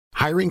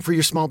Hiring for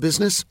your small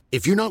business?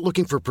 If you're not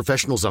looking for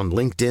professionals on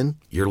LinkedIn,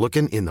 you're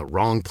looking in the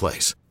wrong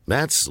place.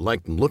 That's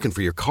like looking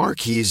for your car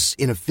keys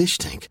in a fish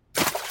tank.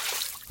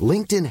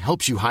 LinkedIn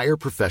helps you hire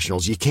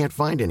professionals you can't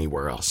find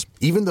anywhere else,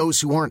 even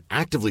those who aren't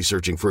actively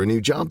searching for a new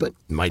job but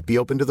might be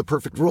open to the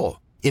perfect role.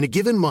 In a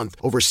given month,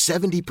 over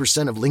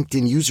 70% of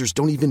LinkedIn users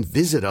don't even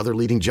visit other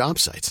leading job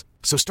sites.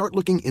 So start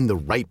looking in the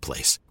right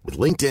place. With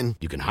LinkedIn,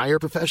 you can hire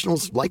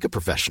professionals like a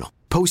professional.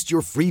 Post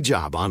your free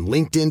job on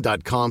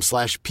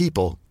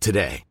linkedin.com/people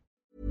today.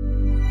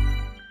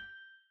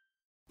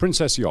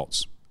 Princess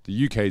Yachts, the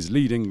UK's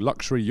leading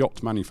luxury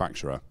yacht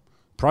manufacturer,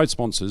 proud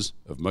sponsors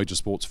of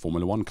Motorsport's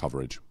Formula One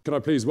coverage. Can I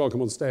please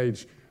welcome on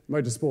stage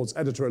Motorsport's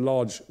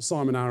Editor-at-Large,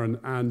 Simon Arron,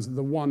 and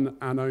the one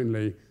and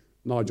only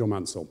Nigel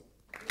Mansell.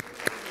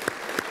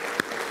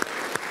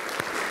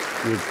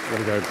 You've got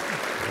to go.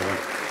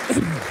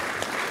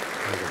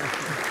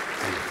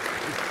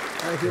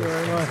 Thank you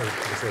very much.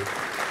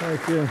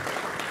 Thank you.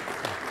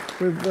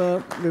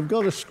 We've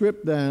got a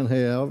script down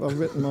here. I've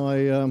written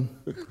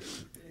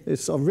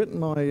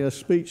my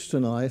speech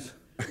tonight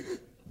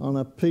on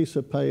a piece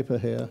of paper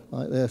here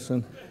like this,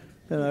 and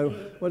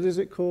what is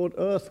it called?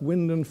 Earth,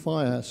 Wind and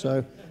Fire.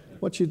 So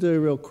what you do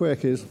real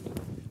quick is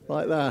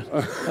like that,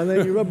 and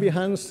then you rub your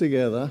hands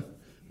together,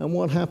 and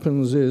what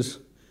happens is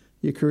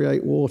you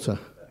create water.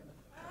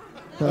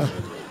 What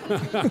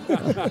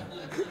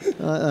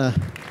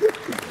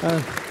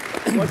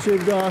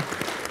you've got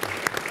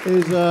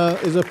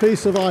is a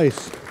piece of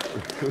ice,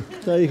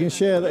 so you can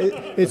share that.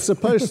 It's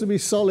supposed to be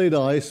solid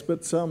ice,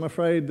 but I'm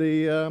afraid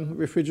the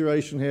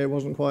refrigeration here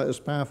wasn't quite as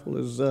powerful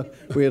as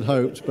we had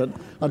hoped. But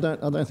I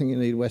don't think you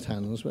need wet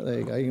hands. But there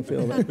you go, you can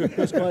feel that.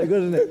 That's quite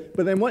good, isn't it?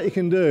 But then what you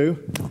can do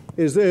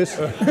is this,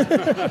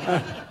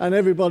 and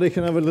everybody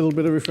can have a little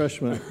bit of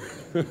refreshment.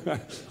 I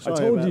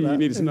told you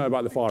needed to know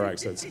about the fire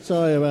exits.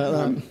 Sorry about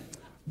that.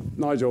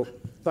 Nigel,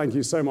 thank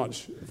you so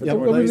much for Yeah,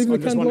 joining us. do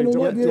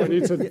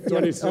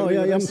I need to? Oh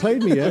yeah, you haven't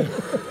paid me yet.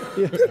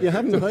 You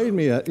haven't paid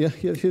me yet.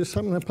 You just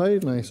haven't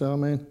paid me. So I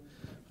mean,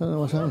 I don't know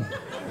what's happened.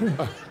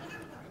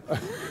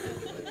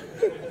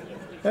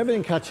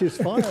 Everything catches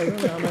fire, doesn't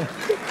it?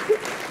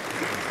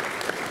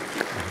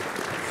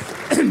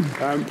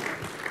 I mean.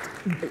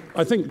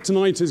 I think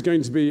tonight is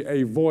going to be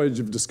a voyage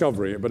of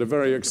discovery, but a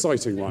very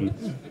exciting one.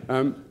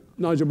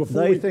 Nigel,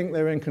 before they think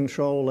they're in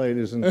control,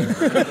 ladies and gentlemen.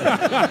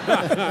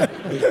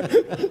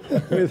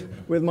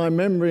 with my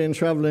memory in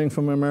travelling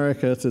from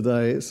America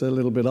today, it's a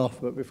little bit off.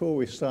 But before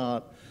we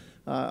start,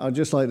 I'd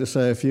just like to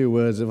say a few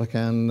words, if I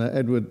can.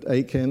 Edward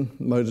Aitken,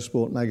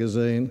 Motorsport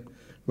Magazine,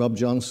 Rob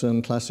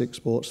Johnson, Classic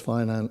Sports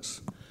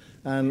Finance,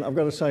 and I've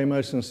got to say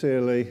most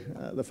sincerely,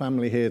 the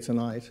family here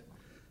tonight.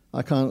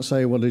 I can't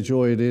say what a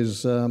joy it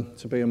is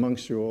to be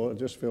amongst you all. I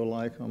just feel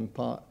like I'm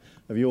part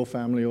of your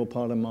family, you're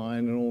part of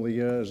mine, and all the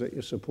years that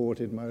you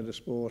supported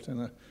motorsport,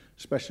 and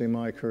especially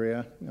my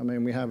career. I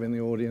mean, we have in the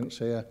audience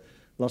here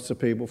lots of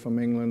people from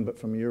England, but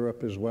from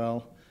Europe as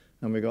well.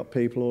 And we've got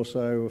people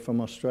also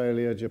from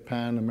Australia,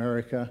 Japan,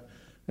 America.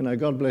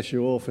 God bless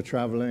you all for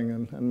travelling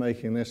and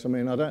making this. I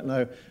mean, I don't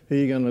know who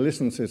you're going to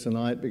listen to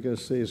tonight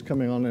because he's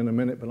coming on in a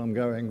minute, but I'm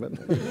going. But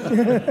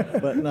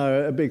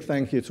no, a big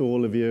thank you to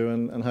all of you,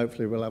 and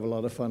hopefully we'll have a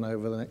lot of fun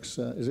over the next,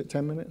 is it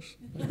 10 minutes?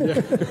 Yeah.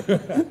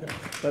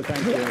 But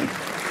thank you.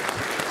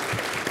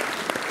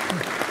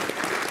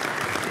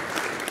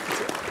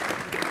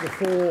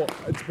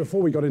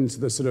 Before we got into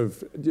the sort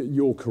of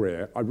your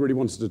career, I really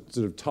wanted to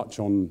sort of touch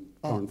on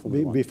current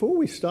Formula One. Before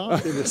we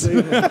started this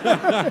evening,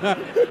 I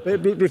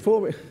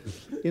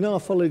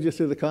followed you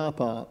through the car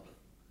park.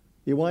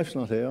 Your wife's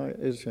not here,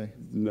 is she?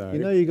 No.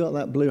 You got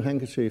that blue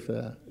handkerchief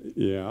there?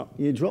 Yeah.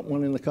 You dropped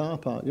one in the car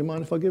park. Do you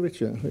mind if I give it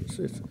to you?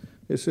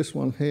 It's this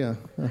one here.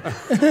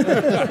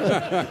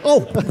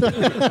 Oh!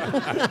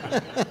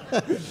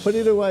 Put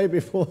it away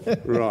before.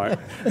 Right.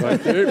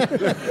 Thank you.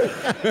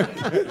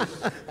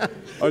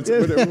 I want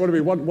to be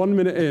 1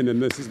 minute in,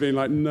 and this has been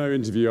like no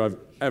interview I've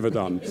ever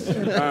done.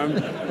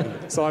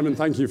 Simon,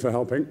 thank you for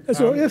helping. That's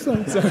all right, yes,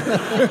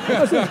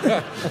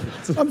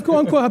 I'm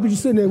quite happy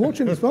just sitting there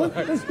watching. It's fine.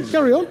 Let's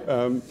carry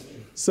on.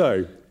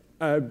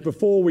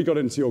 Before we got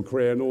into your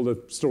career and all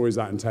the stories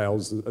that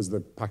entails as the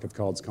pack of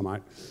cards come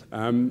out,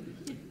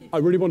 I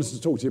really wanted to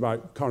talk to you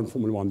about current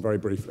Formula One very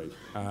briefly.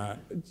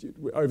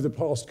 Over the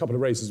past couple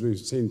of races, we've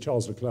seen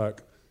Charles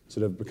Leclerc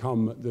sort of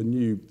become the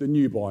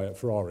new boy at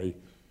Ferrari.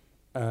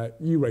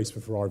 You raced for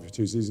Ferrari for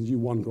 2 seasons. You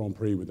won Grand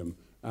Prix with them.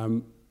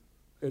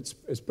 It's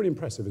pretty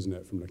impressive, isn't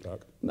it, from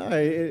Leclerc? No,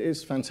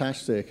 it's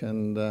fantastic,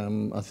 and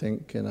I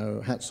think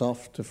hats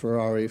off to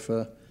Ferrari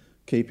for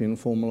keeping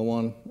Formula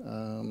One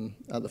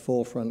at the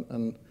forefront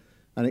and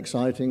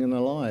exciting and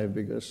alive,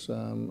 because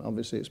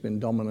obviously it's been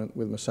dominant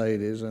with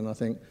Mercedes, and I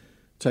think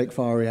take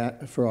Ferrari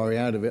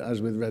out of it, as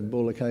with Red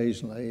Bull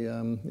occasionally,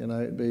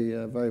 it'd be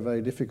very,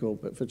 very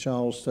difficult. But for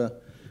Charles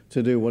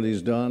to do what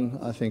he's done,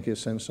 I think is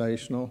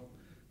sensational.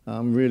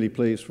 I'm really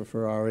pleased for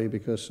Ferrari,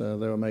 because they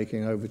were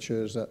making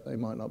overtures that they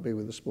might not be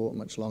with the sport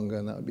much longer,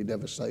 and that would be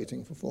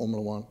devastating for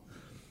Formula One.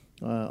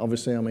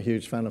 Obviously, I'm a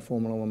huge fan of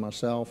Formula One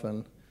myself,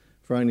 and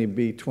for only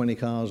be 20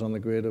 cars on the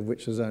grid, of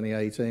which there's only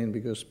 18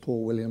 because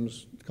Paul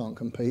Williams can't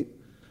compete.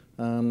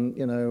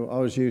 You know, I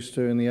was used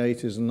to in the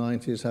 80s and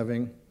 90s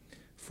having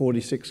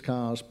 46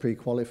 cars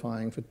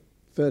pre-qualifying for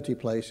 30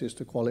 places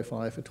to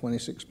qualify for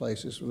 26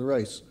 places for the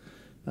race.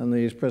 And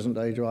these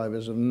present-day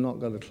drivers have not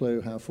got a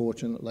clue how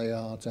fortunate they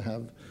are to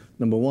have,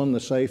 number one, the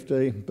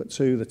safety, but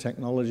two, the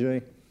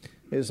technology.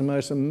 It's the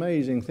most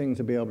amazing thing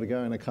to be able to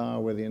go in a car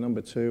with your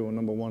number 2 or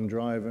number 1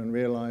 driver and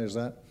realize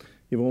that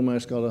you've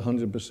almost got a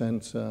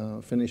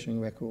 100% finishing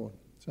record.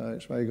 So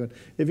it's very good.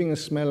 If you can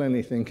smell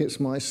anything, it's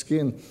my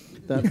skin.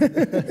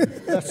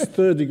 That's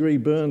third-degree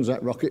burns,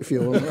 that rocket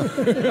fuel.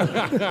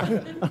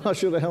 I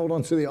should have held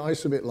on to the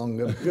ice a bit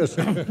longer because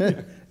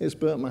it's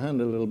burnt my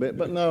hand a little bit.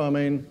 But no, I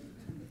mean,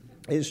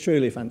 it's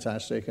truly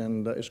fantastic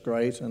and it's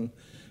great. And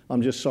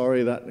I'm just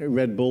sorry that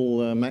Red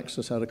Bull, Max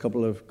has had a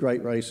couple of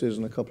great races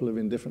and a couple of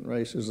indifferent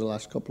races, the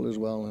last couple as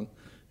well. And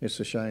it's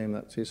a shame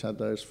that he's had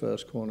those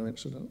first corner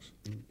incidents.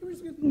 A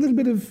little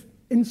bit of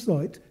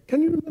insight.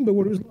 Can you remember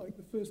what it was like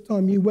the first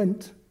time you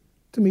went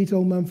to meet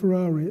old man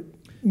Ferrari at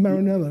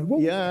Maranello?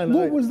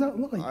 What was that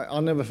like?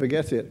 I'll never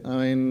forget it. I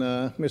mean,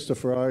 Mr.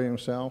 Ferrari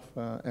himself,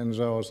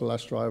 Enzo, was the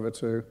last driver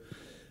to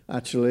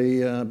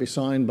actually be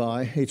signed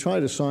by. He tried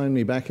to sign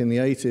me back in the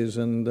 80s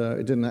and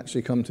it didn't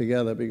actually come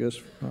together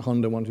because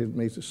Honda wanted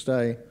me to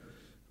stay.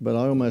 But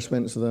I almost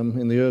went to them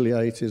in the early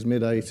 80s,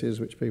 mid-80s,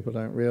 which people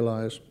don't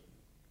realise.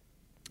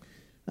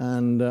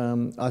 And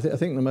I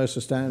think the most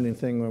astounding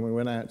thing when we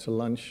went out to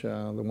lunch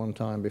the one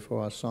time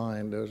before I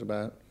signed, there was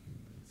about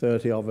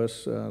 30 of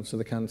us to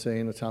the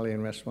Canteen,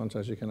 Italian restaurant,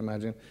 as you can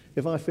imagine.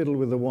 If I fiddle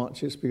with the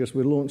watch, it's because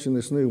we're launching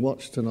this new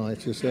watch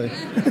tonight. It's a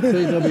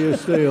TW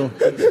Steel.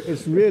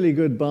 It's really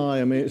good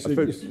buy. I mean,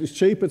 it's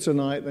cheaper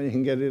tonight than you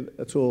can get it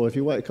at all. If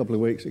you wait a couple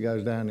of weeks, it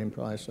goes down in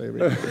price. So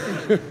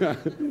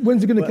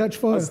when's it going to catch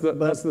fire?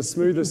 That's the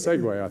smoothest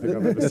segue I think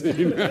I've ever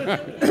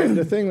seen.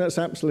 The thing that's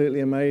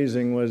absolutely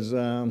amazing was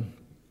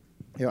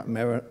you're at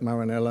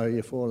Maranello,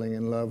 you're falling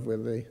in love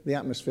with the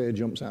atmosphere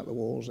jumps out the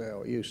walls there,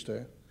 or it used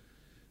to.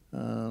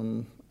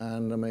 And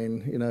I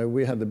mean, you know,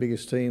 we had the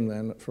biggest team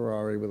then at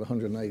Ferrari with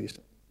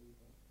 180.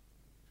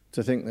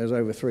 To think there's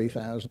over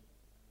 3,000,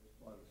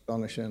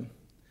 astonishing.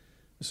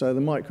 So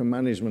the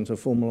micromanagement of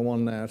Formula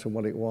One now to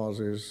what it was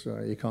is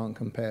you can't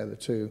compare the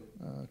two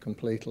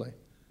completely.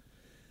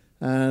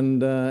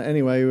 And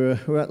anyway,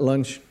 we're at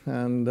lunch,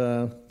 and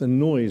the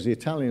noise, the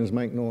Italians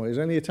make noise.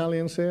 Any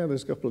Italians here?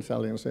 There's a couple of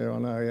Italians here, I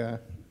know, yeah.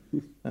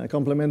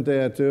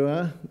 Complimenti a tu,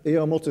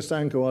 Io molto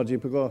stanco oggi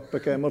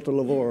perché molto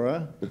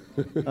lavoro,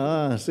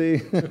 Ah,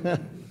 see.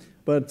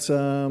 But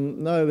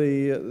no,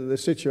 the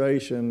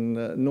situation,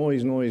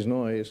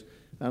 noise.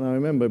 And I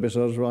remember, because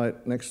I was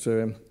right next to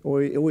him, all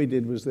he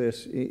did was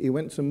this. He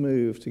went to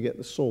move to get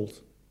the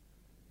salt.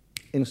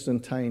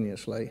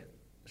 Instantaneously,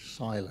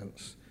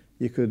 silence.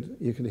 You could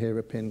hear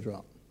a pin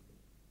drop.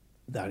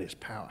 That is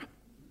power.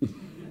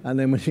 And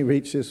then when he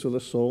reaches for the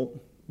salt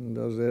and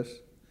does this,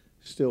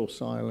 still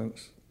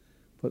silence,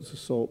 puts the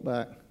salt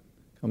back,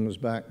 comes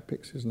back,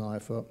 picks his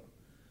knife up,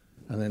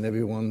 and then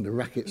everyone, the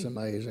racket's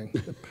amazing.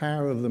 The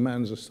power of the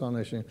man's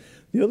astonishing.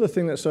 The other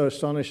thing that's so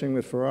astonishing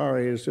with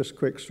Ferrari is just a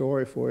quick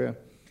story for you.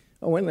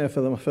 I went there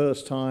for the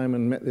first time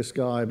and met this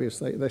guy because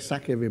they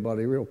sack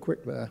everybody real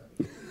quick there.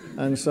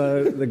 And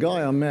so the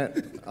guy I met,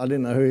 I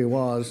didn't know who he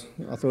was.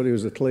 I thought he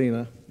was a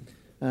cleaner.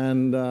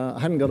 And I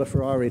hadn't got a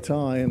Ferrari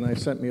tie, and they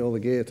sent me all the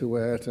gear to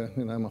wear to,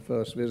 you know, my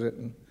first visit.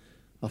 And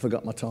I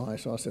forgot my tie,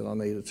 so I said, I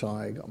need a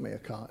tie. He got me a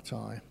car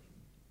tie.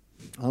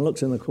 I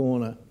looked in the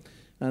corner,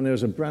 and there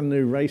was a brand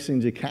new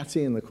racing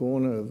Ducati in the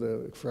corner of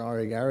the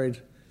Ferrari garage,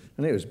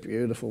 and it was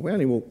beautiful. We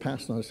only walked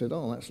past, and I said,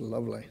 oh, that's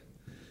lovely.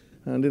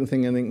 And I didn't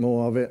think anything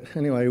more of it.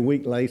 Anyway, a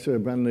week later, a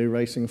brand new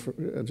racing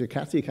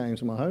Ducati came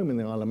to my home in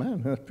the Isle of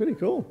Man. That's pretty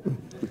cool.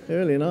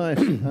 Really nice.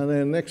 And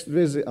then next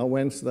visit I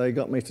went, they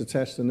got me to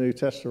test a new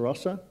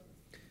Testarossa.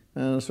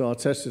 And so I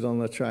tested on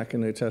the track a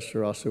new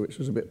Testarossa, which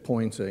was a bit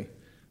pointy,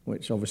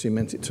 which obviously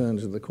meant it turned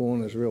to the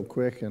corners real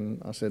quick.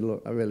 And I said,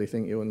 look, I really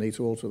think you'll need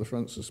to alter the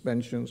front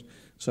suspensions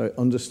so it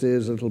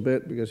understeers a little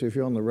bit, because if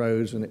you're on the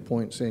roads and it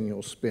points in,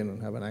 you'll spin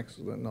and have an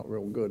accident. Not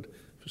real good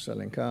for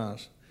selling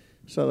cars.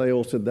 So they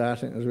altered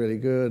that, and it was really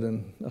good,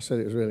 and I said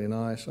it was really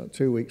nice. Like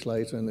 2 weeks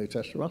later, a new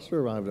Testarossa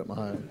arrived at my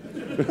home.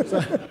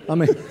 So, I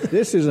mean,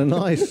 this is a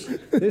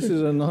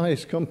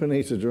nice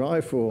company to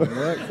drive for and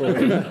work for.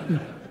 You know?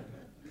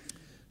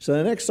 So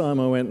the next time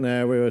I went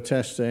there, we were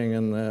testing,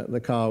 and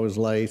the car was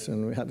late,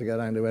 and we had to go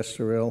down to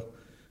Estoril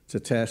to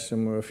test,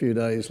 and we were a few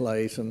days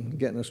late, and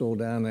getting us all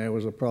down there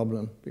was a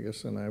problem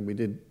because, you know, we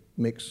did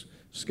mix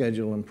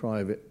schedule and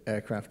private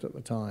aircraft at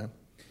the time.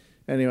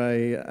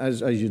 Anyway,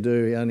 as you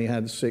do, he only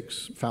had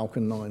 6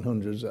 Falcon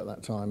 900s at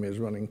that time he was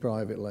running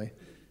privately.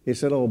 He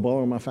said, oh,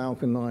 borrow my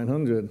Falcon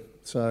 900.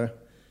 So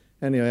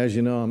anyway, as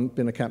you know, I've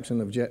been a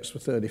captain of jets for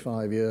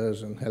 35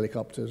 years and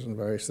helicopters and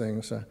various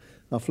things. So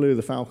I flew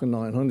the Falcon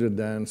 900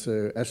 down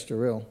to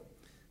Estoril,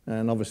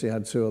 and obviously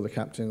had 2 other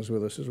captains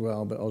with us as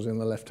well, but I was in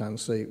the left-hand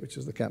seat, which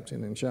is the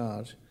captain in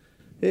charge.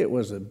 It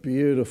was a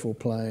beautiful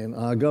plane.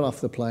 I got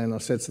off the plane, I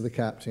said to the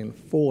captain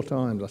 4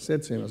 times, I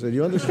said to him, I said,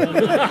 you understand?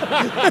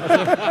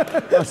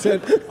 I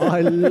said,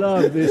 I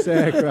love this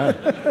aircraft.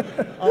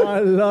 I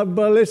love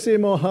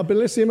Bellissimo.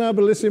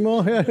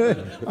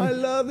 I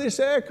love this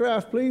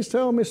aircraft. Please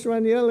tell Mr.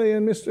 Agnelli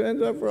and Mr.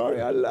 Enzo Ferrari,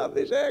 I love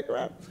this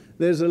aircraft.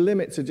 There's a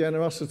limit to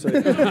generosity.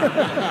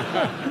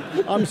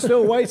 I'm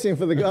still waiting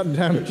for the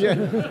goddamn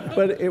jet,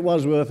 but it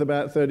was worth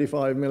about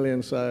 35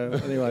 million. So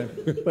anyway,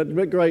 but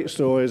great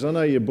stories. I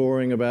know you're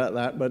boring about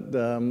that, but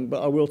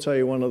I will tell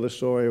you one other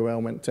story where I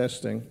went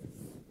testing,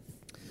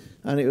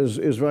 and it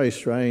was very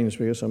strange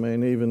because I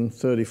mean even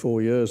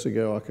 34 years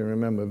ago I can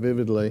remember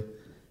vividly,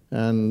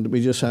 and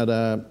we just had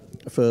our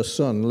first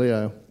son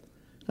Leo,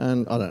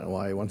 and I don't know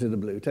why he wanted a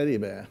blue teddy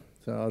bear,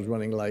 so I was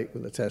running late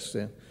with the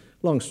testing.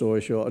 Long story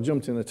short, I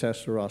jumped in the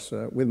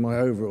Testarossa with my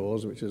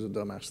overalls, which is a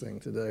dumbass thing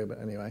to do, but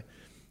anyway.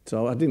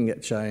 So I didn't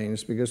get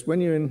changed because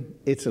when you're in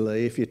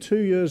Italy, if you're 2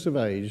 years of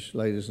age,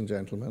 ladies and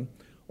gentlemen,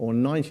 or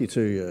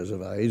 92 years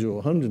of age, or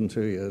 102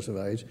 years of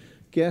age,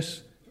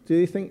 do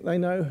you think they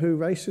know who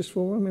races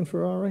for them in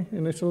Ferrari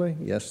in Italy?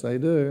 Yes, they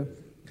do.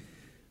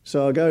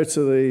 So I go to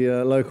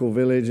the local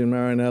village in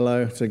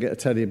Maranello to get a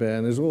teddy bear,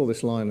 and there's all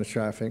this line of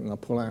traffic, and I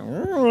pull out,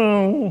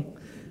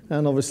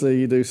 and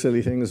obviously you do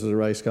silly things as a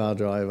race car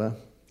driver.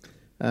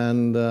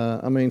 And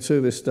I mean, to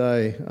this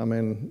day, I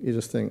mean, you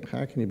just think,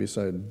 how can you be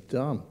so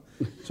dumb?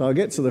 So I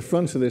get to the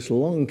front of this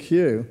long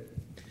queue,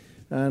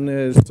 and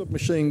there's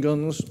submachine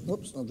guns.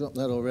 Whoops, I dropped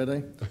that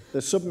already.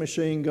 There's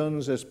submachine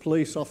guns, there's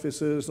police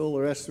officers, all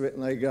the rest of it,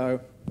 and they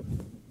go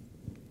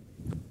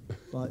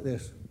like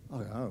this. I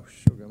go, oh,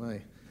 sugar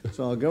me.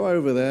 So I go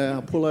over there,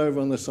 I pull over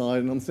on the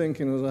side, and I'm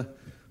thinking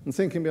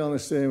behind the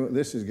steering wheel,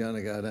 this is going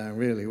to go down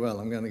really well.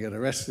 I'm going to get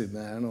arrested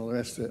now, and all the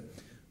rest of it.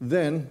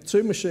 Then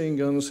 2 machine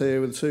guns here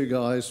with 2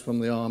 guys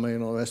from the army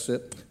and all the rest of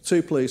it,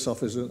 2 police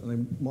officers, and they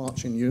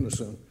march in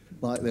unison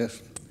like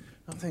this.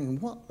 I'm thinking,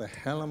 what the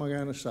hell am I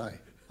going to say?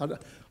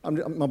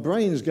 My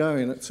brain's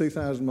going at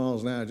 2,000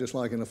 miles an hour, just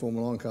like in a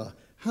Formula 1 car.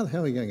 How the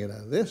hell are you going to get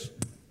out of this?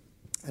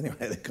 Anyway,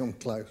 they come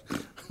close.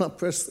 And I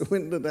press the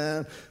window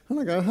down, and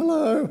I go,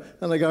 hello.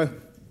 And they go,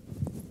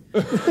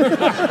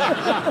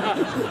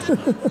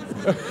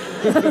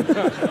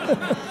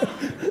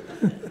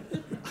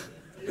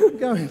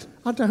 going,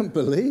 I don't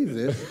believe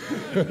this.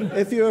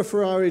 If you're a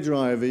Ferrari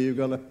driver, you've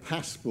got a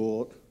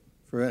passport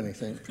for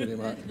anything, pretty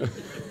much.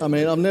 I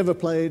mean, I've never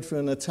played for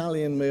an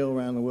Italian meal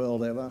around the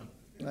world ever.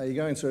 You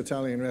go into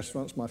Italian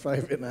restaurants, my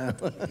favourite now.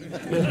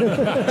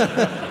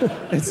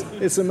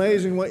 It's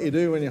amazing what you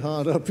do when you're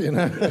hard up, you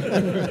know.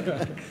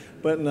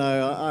 But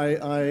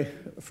no,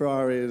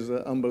 Ferrari is an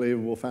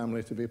unbelievable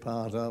family to be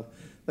part of.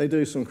 They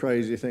do some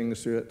crazy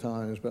things too at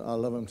times, but I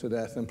love them to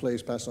death. And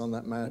please pass on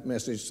that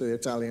message to the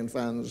Italian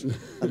fans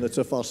and the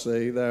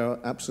Tifosi. They're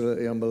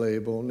absolutely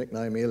unbelievable.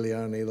 Nickname Il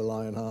Leone, the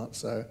Lionheart.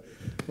 So,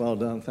 well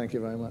done. Thank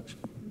you very much.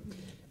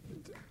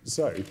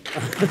 So,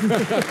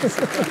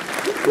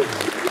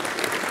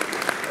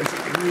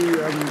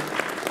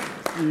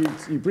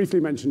 you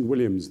briefly mentioned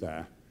Williams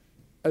there.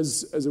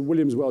 As a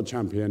Williams world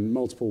champion,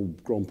 multiple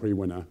Grand Prix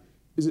winner,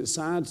 is it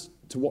sad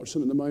to watch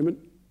them at the moment?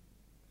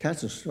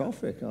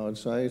 Catastrophic, I would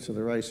say, to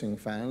the racing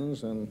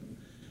fans and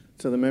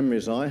to the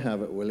memories I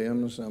have at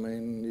Williams. I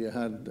mean, you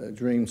had a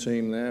dream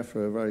team there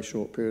for a very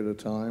short period of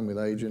time with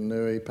Adrian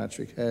Newey,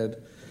 Patrick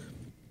Head,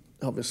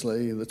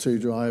 obviously the 2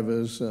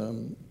 drivers,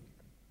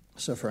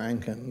 Sir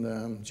Frank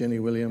and Jenny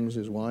Williams,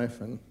 his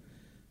wife, and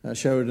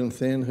Sheridan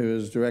Thin, who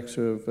is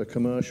director of a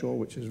commercial,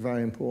 which is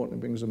very important, it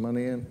brings the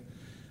money in.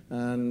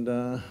 And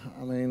I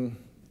mean,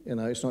 you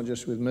know, it's not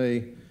just with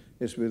me,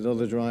 it's with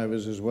other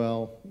drivers as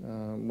well.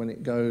 When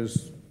it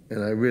goes, you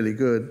know, really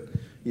good,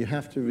 you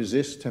have to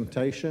resist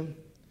temptation,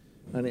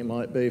 and it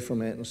might be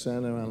from Ayrton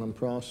Senna, Alan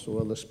Prost, or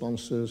other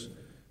sponsors.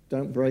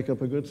 Don't break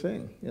up a good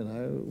thing, you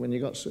know, when you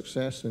got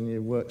success and you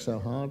work so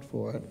hard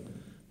for it.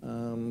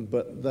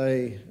 But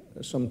they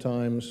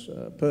sometimes,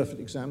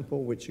 perfect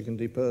example, which you can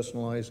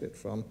depersonalize it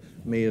from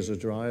me as a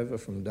driver,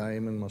 from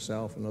Damon,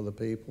 myself, and other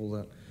people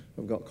that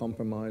have got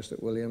compromised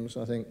at Williams.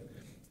 I think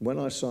when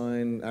I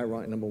signed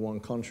outright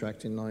 #1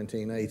 contract in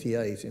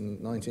 1988,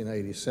 in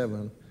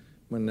 1987,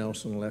 when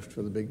Nelson left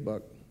for the big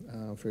buck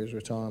for his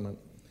retirement,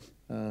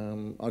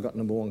 I got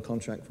 #1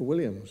 contract for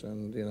Williams,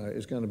 and you know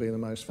it's going to be the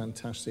most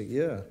fantastic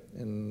year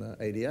in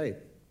 '88.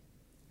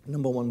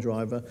 #1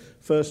 driver,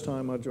 first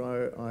time I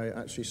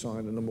actually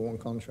signed a #1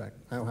 contract.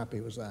 How happy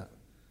was that?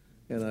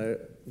 You know,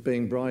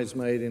 being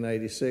bridesmaid in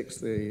 '86,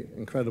 the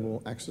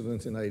incredible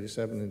accident in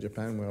 '87 in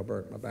Japan where I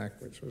broke my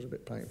back, which was a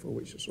bit painful,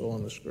 which you saw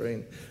on the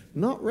screen.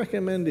 Not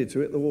recommended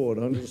to hit the wall at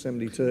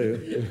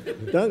 172.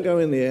 Don't go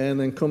in the air and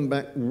then come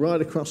back right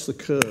across the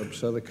curb.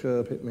 So the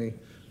curb hit me.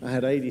 I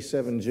had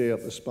 87G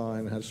up the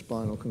spine, had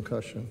spinal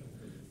concussion,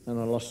 and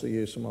I lost the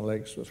use of my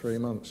legs for 3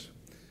 months.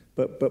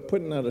 But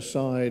putting that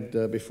aside,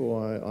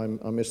 before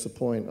I missed the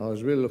point, I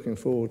was really looking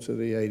forward to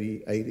the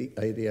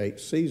 88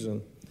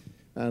 season.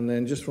 And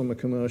then just from a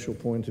commercial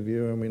point of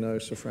view, and we know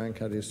Sir Frank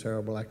had his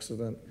terrible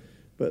accident,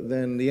 but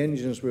then the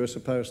engines we were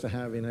supposed to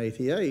have in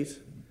 '88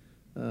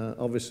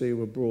 obviously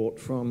were brought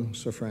from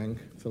Sir Frank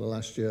for the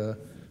last year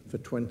for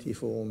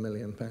 £24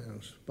 million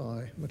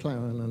by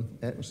McLaren and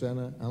Ayrton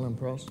Senna, Alain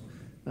Prost,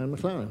 and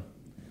McLaren.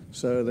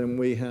 So then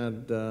we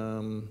had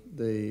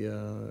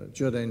the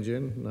Judd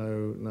engine,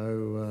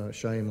 no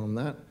shame on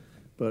that,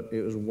 but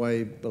it was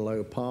way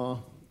below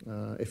par.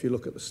 If you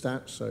look at the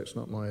stats, so it's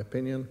not my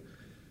opinion.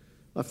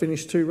 I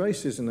finished 2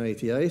 races in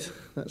 '88.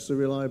 That's the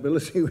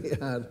reliability we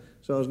had.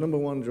 So I was number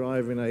 1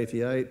 driver in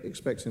 '88,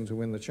 expecting to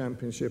win the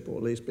championship or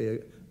at least be a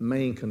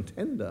main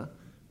contender,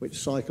 which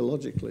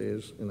psychologically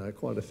is,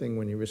 quite a thing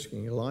when you're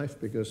risking your life,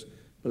 because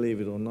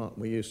believe it or not,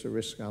 we used to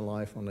risk our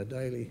life on a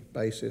daily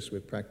basis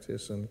with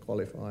practice and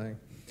qualifying.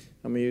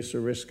 And we used to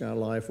risk our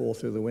life all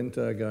through the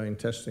winter, going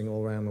testing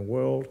all around the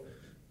world,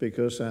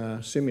 because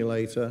our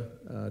simulator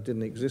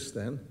didn't exist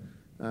then.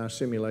 Our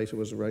simulator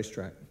was a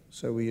racetrack.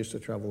 So we used to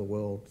travel the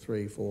world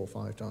 3, 4,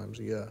 5 times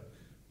a year,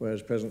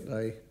 whereas present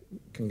day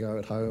can go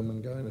at home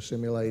and go in a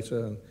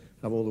simulator and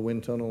have all the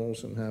wind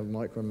tunnels and have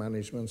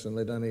micromanagement, and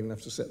they don't even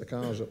have to set the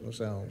cars up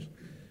themselves.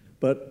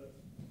 But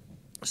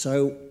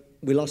so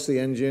we lost the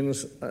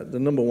engines. The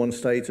number 1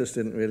 status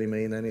didn't really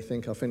mean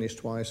anything. I finished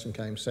twice and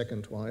came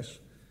second twice,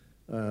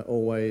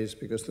 always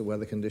because the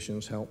weather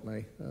conditions helped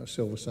me.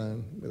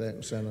 Silverstone with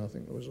Ayrton Senna, I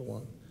think there was a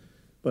 1.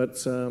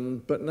 But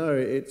no,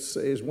 it's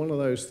one of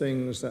those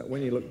things that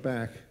when you look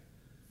back,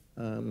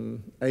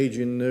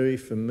 Adrian Newey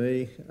for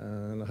me,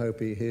 and I hope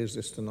he hears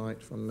this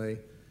tonight from me,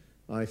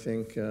 I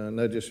think,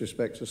 no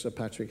disrespect to Sir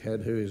Patrick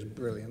Head, who is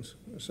brilliant.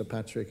 Sir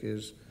Patrick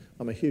is,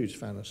 I'm a huge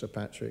fan of Sir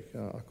Patrick.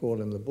 I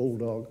call him the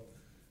Bulldog.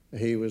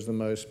 He was the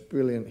most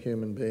brilliant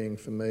human being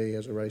for me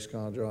as a race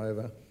car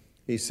driver.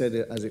 He said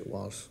it as it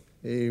was.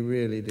 He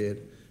really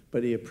did.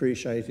 But he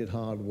appreciated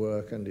hard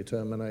work and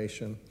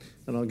determination.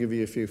 And I'll give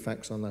you a few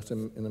facts on that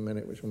in a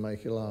minute, which will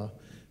make you laugh.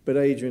 But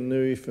Adrian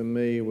Newey, for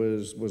me,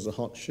 was a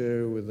hot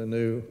shoe with the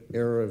new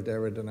era of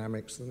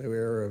aerodynamics, the new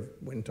era of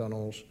wind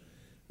tunnels.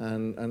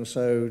 And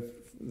so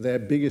their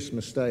biggest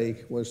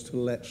mistake was to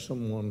let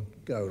someone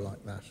go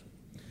like that.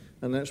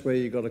 And that's where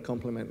you've got to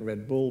compliment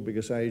Red Bull,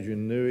 because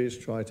Adrian Newey's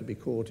tried to be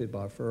courted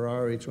by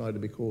Ferrari, tried to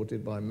be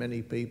courted by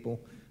many people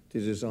to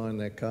design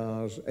their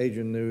cars.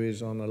 Adrian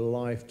Newey's on a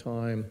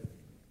lifetime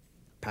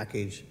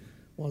package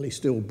while he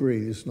still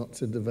breathes, not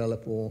to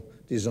develop or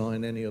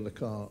design any other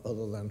car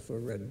other than for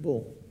Red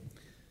Bull.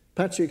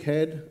 Patrick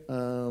Head,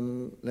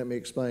 let me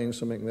explain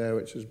something there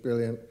which is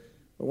brilliant.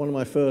 One of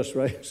my first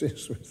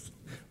races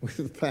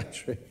with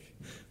Patrick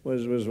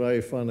was very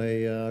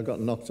funny. I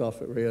got knocked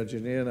off at Rio de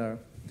Janeiro,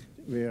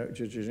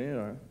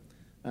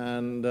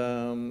 and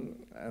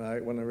I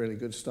won a really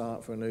good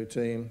start for a new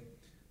team.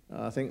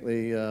 I think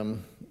the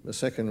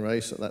second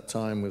race at that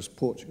time was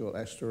Portugal,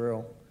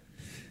 Estoril.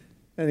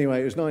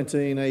 Anyway, it was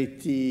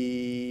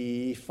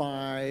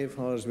 1985.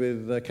 I was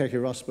with Keke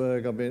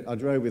Rosberg. I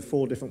drove with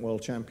 4 different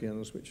world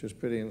champions, which was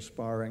pretty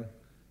inspiring.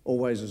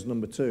 Always as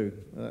number 2.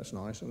 That's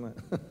nice, isn't it?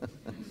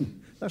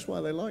 That's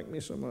why they like me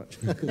so much.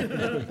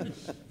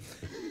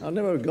 I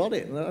never got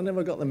it. I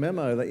never got the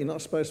memo that you're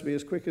not supposed to be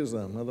as quick as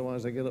them,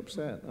 otherwise they get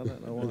upset. I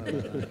don't know why.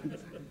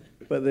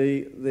 But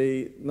the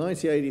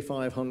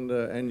 1985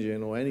 Honda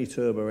engine, or any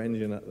turbo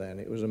engine at then,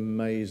 it was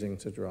amazing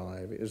to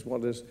drive. It was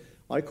what is,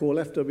 I call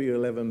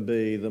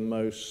FW11B the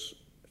most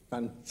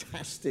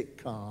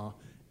fantastic car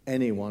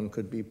anyone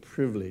could be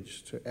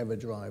privileged to ever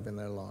drive in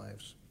their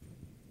lives.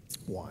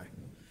 Why?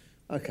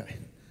 Okay,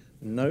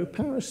 no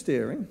power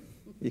steering.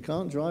 You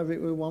can't drive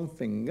it with one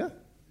finger.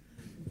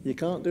 You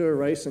can't do a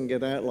race and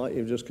get out like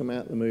you've just come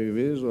out the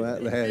movies or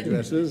out the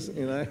hairdressers,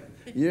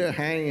 You're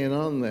hanging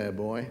on there,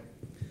 boy.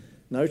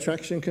 No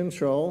traction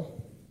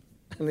control.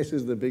 And this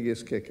is the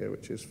biggest kicker,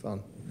 which is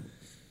fun.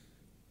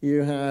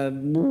 You had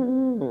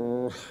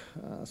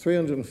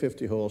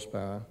 350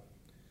 horsepower.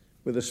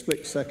 With a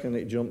split second,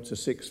 it jumped to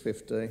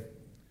 650.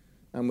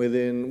 And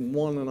within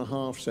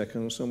 1.5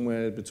 seconds,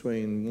 somewhere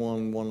between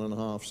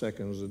 1.5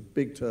 seconds, a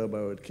big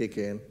turbo would kick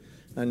in,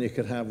 and you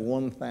could have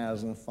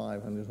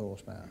 1,500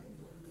 horsepower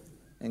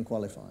in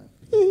qualifying.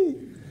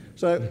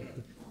 So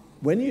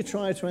when you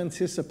try to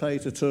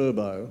anticipate a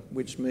turbo,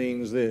 which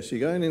means this,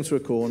 you're going into a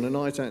corner,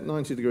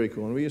 90-degree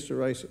corner. We used to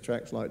race at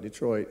tracks like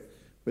Detroit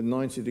with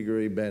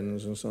 90-degree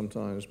bends and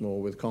sometimes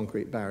more with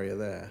concrete barrier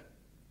there.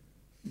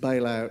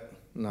 Bail out.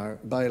 No,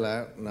 bail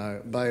out,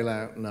 no, bail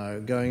out,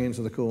 no. Going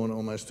into the corner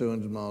almost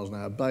 200 miles an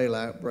hour. Bail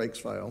out, brakes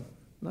fail.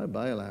 No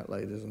bailout,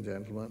 ladies and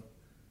gentlemen.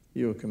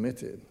 You were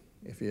committed.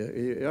 If you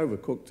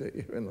overcooked it,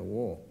 you're in the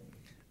war.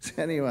 So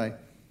anyway,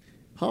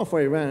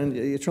 halfway around,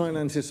 you're trying to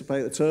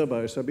anticipate the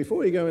turbo. So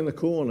before you go in the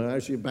corner,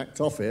 as you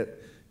backed off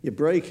it, you're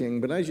braking,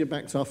 but as you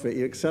backed off it,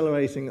 you're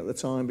accelerating at the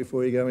time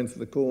before you go into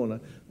the corner,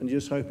 and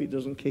just hope it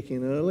doesn't kick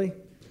in early,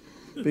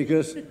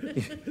 because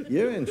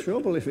you're in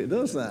trouble if it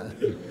does that.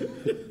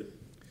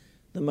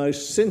 The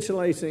most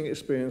scintillating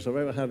experience I've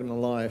ever had in my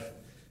life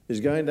is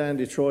going down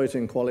Detroit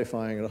in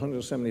qualifying at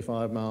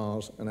 175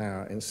 miles an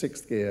hour in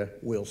 6th gear,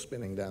 wheel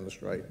spinning down the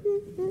straight.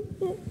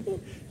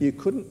 You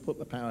couldn't put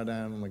the power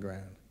down on the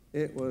ground.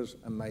 It was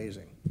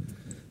amazing.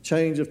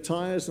 Change of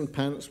tyres and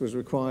pants was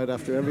required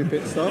after every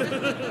pit stop.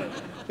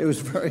 It was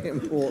very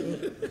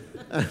important.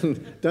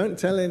 And don't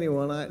tell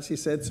anyone, I actually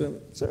said to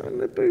him, turn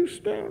the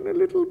boost down a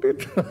little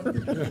bit.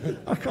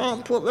 I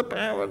can't put the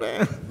power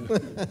down.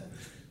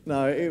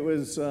 No, it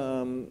was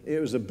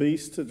a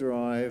beast to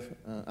drive.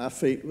 Our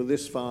feet were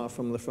this far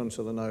from the front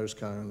of the nose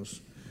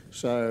cones.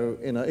 So,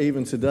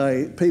 even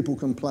today, people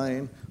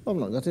complain, I've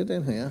not got it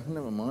in here,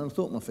 never mind, I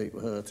thought my feet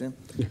were hurting.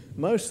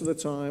 Most of the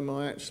time,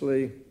 I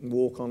actually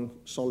walk on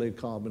solid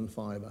carbon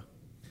fibre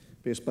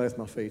because both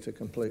my feet are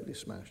completely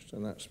smashed,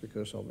 and that's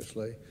because,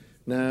 obviously,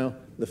 now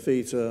the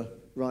feet are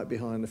right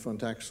behind the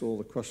front axle,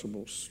 the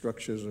crushable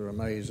structures are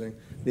amazing.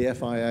 The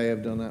FIA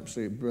have done an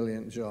absolutely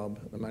brilliant job,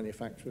 the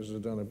manufacturers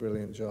have done a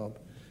brilliant job,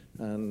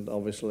 and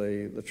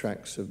obviously the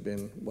tracks have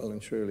been well and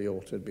truly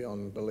altered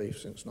beyond belief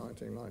since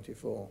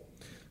 1994.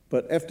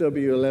 But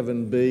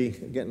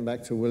FW11B, getting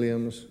back to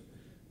Williams,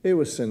 it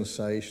was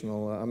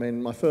sensational. I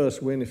mean, my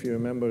first win, if you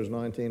remember, was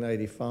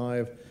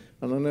 1985.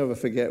 And I'll never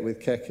forget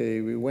with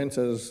Keke, we went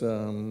as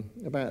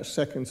about a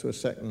second to a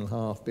second and a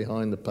half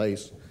behind the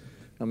pace.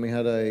 And we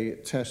had a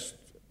test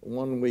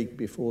 1 week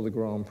before the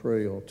Grand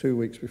Prix, or 2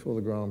 weeks before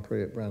the Grand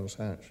Prix at Brands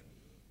Hatch.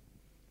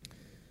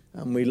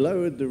 And we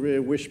lowered the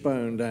rear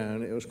wishbone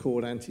down. It was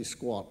called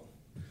anti-squat.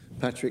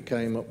 Patrick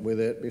came up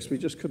with it because we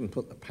just couldn't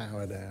put the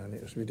power down.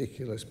 It was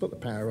ridiculous. Put the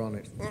power on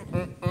it.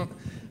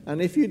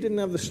 And if you didn't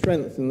have the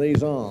strength in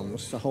these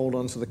arms to hold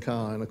onto the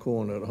car in a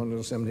corner at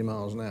 170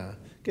 miles an hour,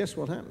 guess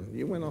what happened?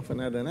 You went off and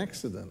had an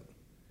accident.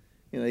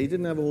 You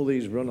didn't have all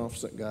these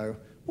run-offs that go,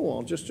 oh,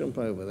 I'll just jump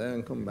over there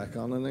and come back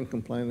on and then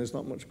complain there's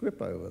not much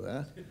grip over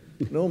there.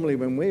 Normally,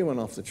 when we went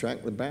off the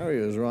track, the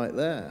barrier is right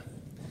there.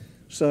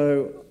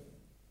 So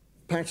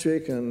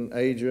Patrick and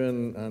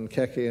Adrian and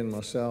Keke and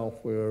myself,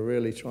 we were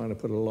really trying to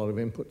put a lot of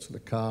input to the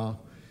car.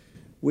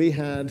 We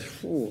had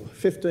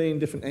 15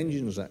 different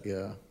engines that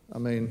year. I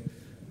mean,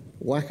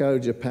 Waco,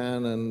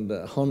 Japan, and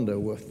Honda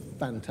were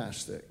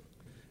fantastic.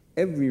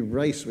 Every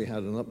race we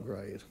had an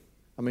upgrade.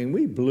 I mean,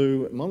 we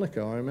blew at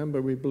Monaco. I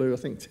remember we blew, I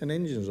think, 10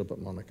 engines up at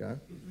Monaco.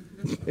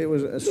 It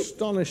was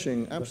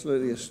astonishing,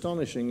 absolutely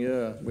astonishing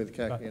year with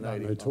Keke and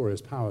 85.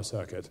 Notorious power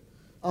circuit.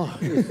 Oh,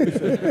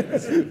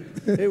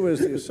 it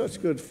was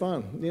such good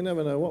fun. You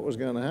never know what was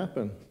going to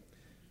happen.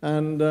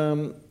 And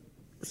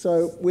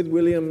so with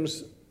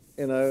Williams,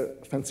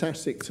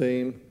 fantastic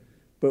team.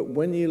 But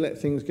when you let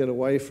things get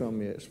away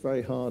from you, it's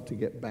very hard to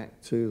get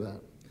back to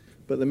that.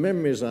 But the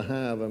memories I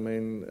have, I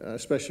mean,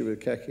 especially with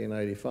Keke in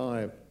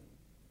 85,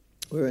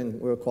 we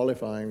were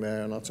qualifying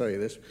there, and I'll tell you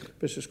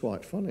this is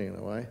quite funny in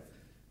a way.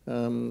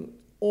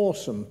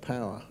 Awesome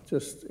power,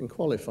 just in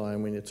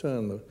qualifying when you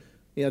turn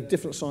you had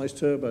different sized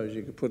turbos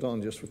you could put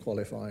on just for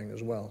qualifying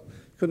as well.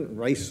 Couldn't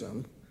race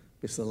them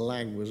because the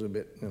lag was a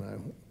bit,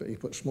 but you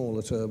put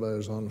smaller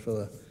turbos on for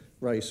the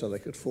race so they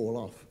could fall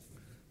off.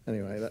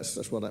 Anyway,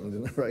 that's what happened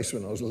in the race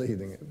when I was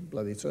leading it.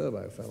 Bloody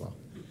turbo fell off.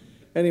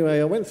 Anyway,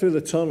 I went through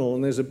the tunnel,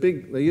 and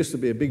there used to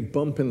be a big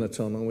bump in the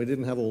tunnel, and we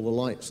didn't have all the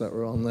lights that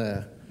were on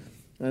there.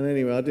 And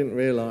anyway, I didn't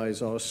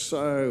realise I was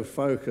so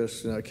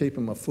focused,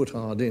 keeping my foot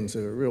hard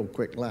into a real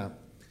quick lap.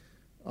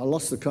 I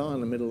lost the car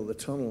in the middle of the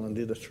tunnel and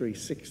did a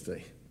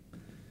 360.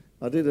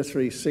 I did a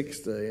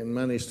 360 and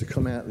managed to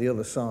come out the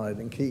other side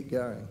and keep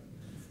going.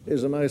 It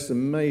was the most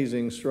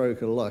amazing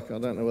stroke of luck. I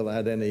don't know whether I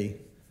had any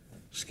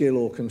skill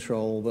or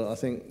control, but I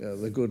think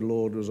the good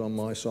Lord was on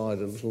my side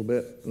a little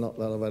bit. Not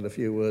that I've had a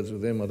few words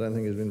with him. I don't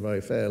think he's been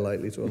very fair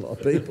lately to a lot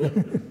of people.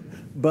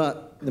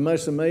 But the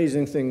most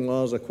amazing thing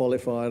was I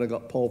qualified, I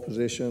got pole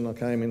position, I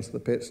came into the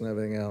pits and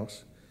everything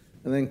else.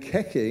 And then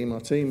Keke, my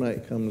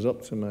teammate, comes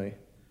up to me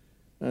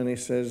and he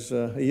says,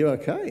 are you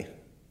okay?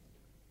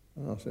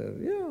 And I said,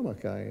 yeah, I'm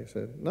okay. He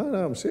said, no,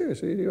 I'm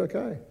serious, are you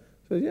okay?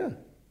 I said, yeah.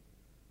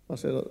 I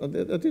said, I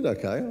did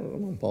okay,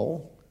 I'm on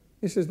pole.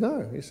 He says,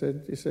 no. He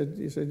said,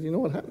 you know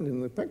what happened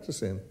in the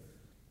practicing?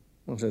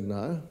 I said,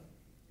 no.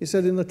 He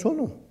said, in the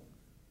tunnel.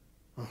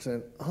 I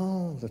said,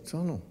 oh, the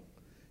tunnel.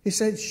 He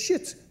said,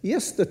 shit,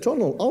 yes, the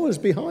tunnel. I was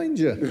behind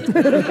you.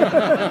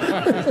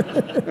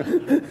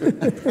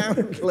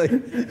 Apparently,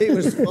 he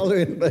was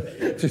following me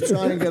to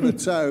try and get a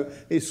tow.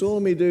 He saw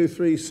me do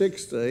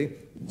 360,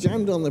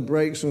 jammed on the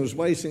brakes and was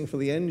waiting for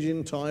the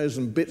engine, tyres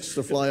and bits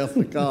to fly off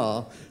the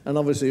car. And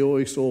obviously, all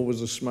he saw was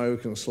the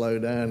smoke and slow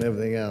down and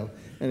everything else.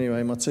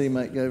 Anyway, my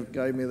teammate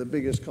gave me the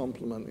biggest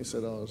compliment. He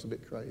said, I was a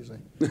bit crazy.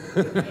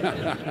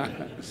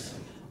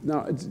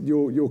 Now,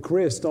 your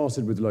career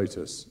started with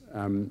Lotus,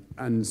 and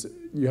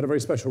you had a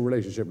very special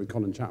relationship with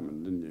Colin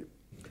Chapman, didn't you?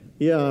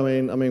 Yeah,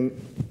 I mean,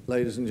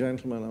 ladies and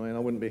gentlemen, I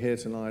wouldn't be here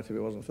tonight if it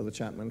wasn't for the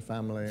Chapman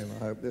family, and I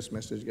hope this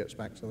message gets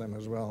back to them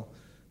as well.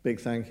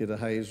 Big thank you to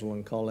Hazel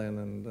and Colin,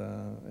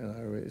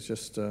 and it's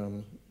just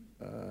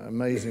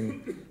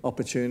amazing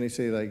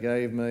opportunity they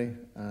gave me,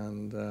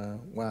 and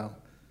wow.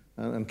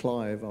 And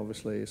Clive,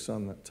 obviously, his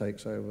son that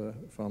takes over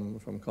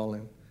from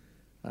Colin.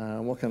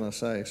 What can I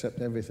say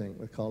except everything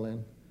with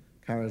Colin?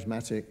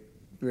 Charismatic,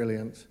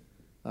 brilliant.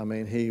 I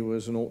mean, he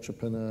was an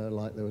entrepreneur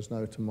like there was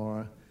no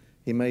tomorrow.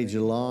 He made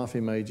you laugh, he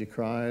made you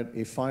cry,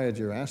 he fired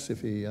your ass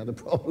if he had a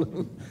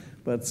problem.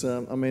 But,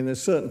 I mean,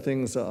 there's certain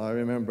things that I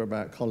remember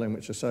about Colin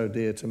which are so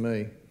dear to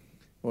me.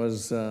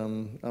 Was, I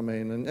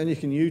mean, and you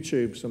can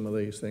YouTube some of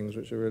these things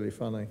which are really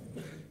funny.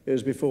 It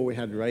was before we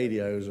had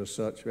radios as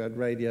such. We had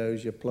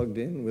radios you plugged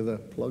in with a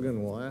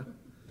plug-in wire.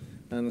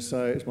 And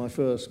so it's my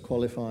first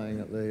qualifying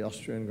at the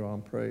Austrian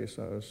Grand Prix,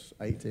 so it was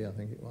 80, I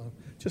think it was,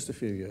 just a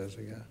few years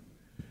ago.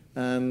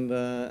 And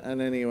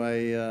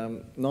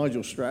anyway,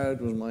 Nigel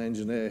Stroud was my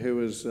engineer, who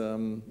was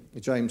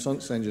James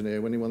Hunt's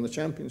engineer when he won the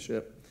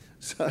championship.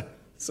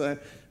 So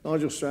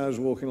Nigel Stroud's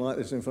walking like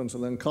this in front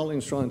of them.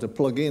 Colin's trying to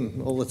plug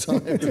in all the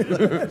time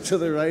to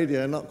the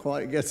radio, not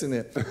quite getting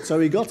it. So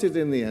he got it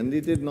in the end.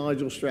 He did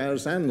Nigel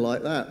Stroud's hand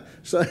like that.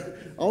 So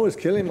I was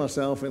killing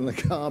myself in the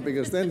car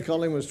because then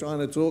Colin was trying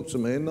to talk to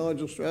me and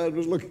Nigel Stroud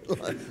was looking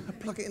like,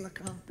 plug it in the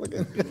car, plug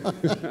it in the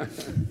car.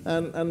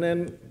 and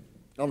then,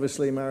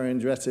 obviously, Mario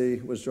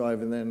Andretti was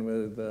driving then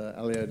with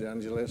Elio De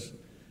Angelis.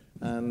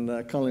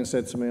 And Colin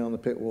said to me on the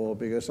pit wall,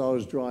 because I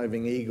was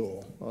driving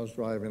Igor, I was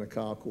driving a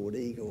car called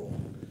Igor.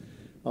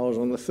 I was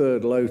on the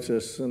third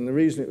Lotus, and the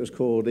reason it was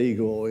called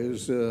Igor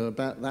is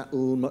about that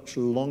much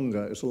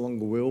longer. It's a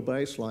longer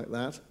wheelbase like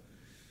that,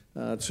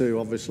 to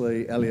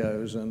obviously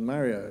Elio's and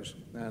Mario's,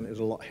 and it was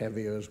a lot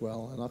heavier as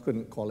well, and I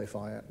couldn't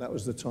qualify it. That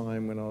was the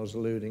time when I was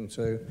alluding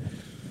to,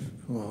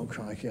 oh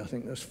crikey, I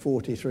think there's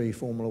 43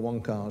 Formula One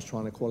cars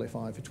trying to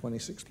qualify for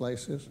 26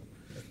 places.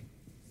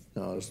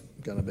 I was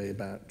going to be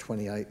about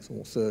 28th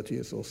or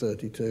 30th or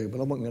 32, but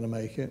I wasn't going to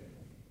make it.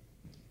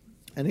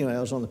 Anyway, I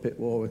was on the pit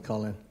wall with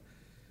Colin,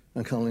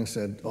 and Colin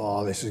said,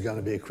 oh, this is going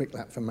to be a quick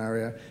lap for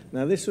Mario.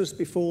 Now, this was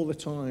before the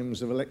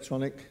times of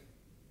electronic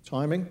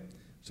timing,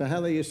 so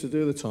how they used to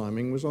do the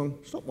timing was on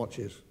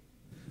stopwatches.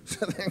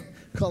 So then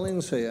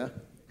Colin's here,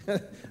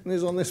 and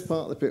he's on this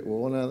part of the pit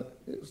wall, and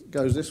it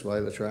goes this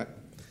way, the track.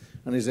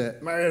 And he's there,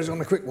 Mario's on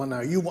the quick one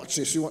now, you watch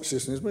this, and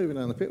he's moving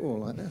down the pit wall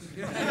like this.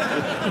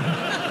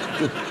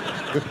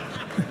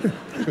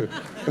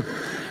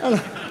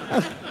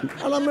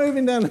 and I'm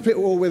moving down the pit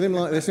wall with him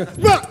like this.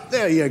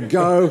 There you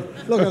go,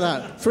 look at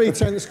that,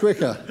 3/10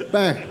 quicker,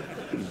 bang.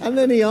 And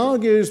then he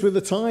argues with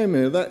the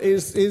timer that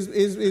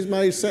he's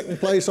made second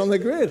place on the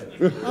grid.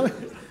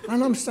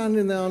 And I'm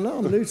standing there, I know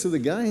I'm new to the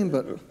game,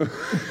 but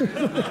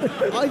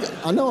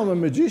I know I'm a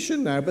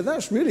magician now, but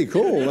that's really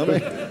cool. I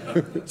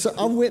mean, so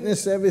I've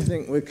witnessed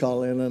everything with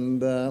Colin,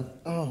 and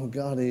oh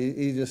God,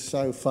 he's just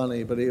so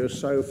funny, but he was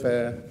so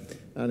fair,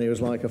 and he was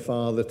like a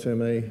father to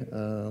me.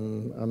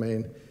 I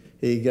mean,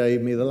 he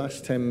gave me the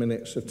last 10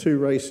 minutes of 2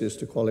 races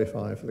to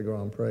qualify for the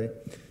Grand Prix.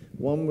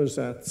 One was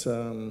at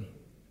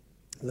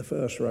the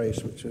first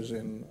race, which was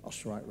in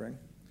Oostenrijkring,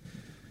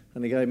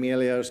 and he gave me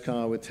Elio's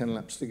car with 10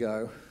 laps to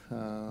go.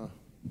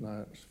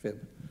 No, it's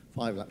fib.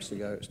 5 laps to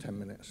go, it's 10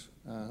 minutes.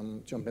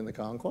 Jump in the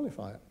car and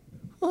qualify it.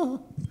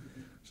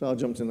 So I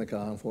jumped in the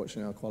car,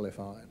 unfortunately I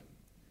qualified.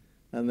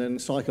 And then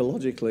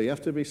psychologically, you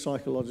have to be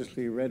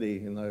psychologically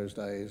ready in those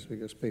days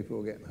because people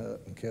were getting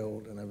hurt and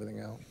killed and everything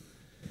else.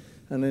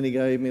 And then he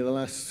gave me the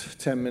last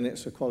 10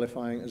 minutes of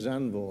qualifying at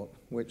Zandvoort,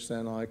 which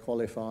then I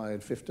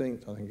qualified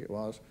 15th, I think it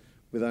was,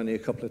 with only a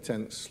couple of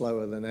tenths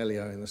slower than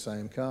Elio in the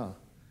same car.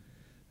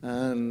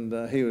 And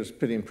he was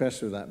pretty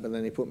impressed with that, but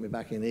then he put me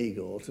back in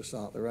Igor to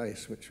start the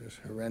race, which was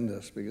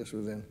horrendous because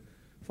within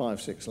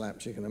 5-6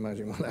 laps you can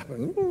imagine what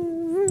happened.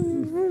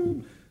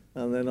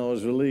 And then I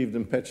was relieved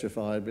and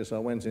petrified because I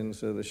went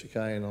into the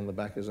chicane on the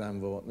back of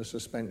Zandvoort and the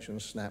suspension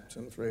snapped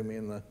and threw me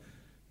in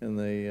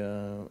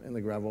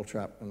the gravel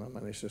trap, and I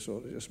managed to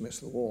sort of just miss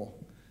the wall.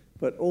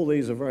 But all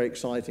these are very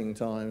exciting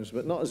times,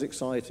 but not as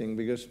exciting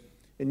because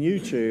in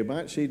YouTube, I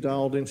actually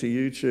dialed into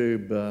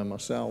YouTube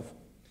myself.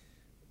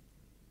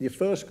 Your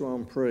first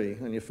Grand Prix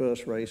and your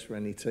first race for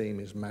any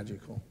team is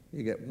magical.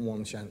 You get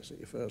one chance at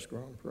your first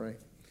Grand Prix.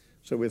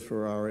 So with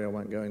Ferrari, I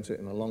won't go into it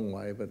in a long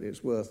way, but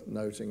it's worth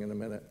noting in a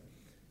minute.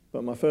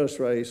 But my first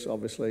race,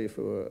 obviously,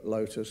 for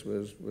Lotus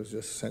was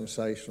just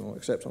sensational,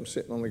 except I'm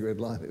sitting on the grid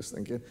like this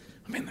thinking,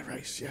 I'm in the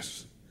race,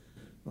 yes.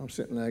 And I'm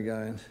sitting there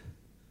going,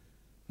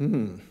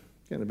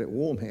 getting a bit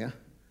warm here.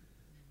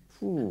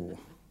 Ooh,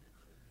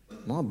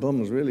 my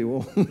bum's really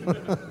warm.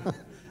 And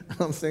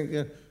I'm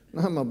thinking,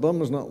 no, my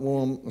bum's not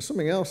warm.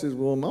 Something else is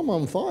warm. I'm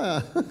on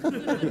fire.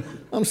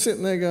 I'm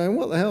sitting there going,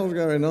 what the hell's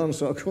going on?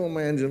 So I called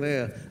my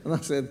engineer, and I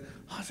said,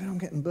 I'm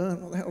getting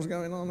burnt. What the hell's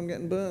going on? I'm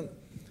getting burnt.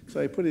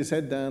 So he put his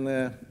head down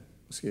there,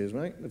 excuse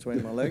me,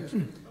 between my legs,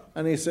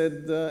 and he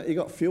said, you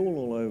got fuel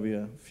all over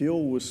you.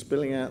 Fuel was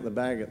spilling out the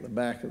bag at the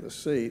back of the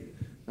seat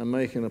and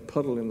making a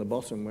puddle in the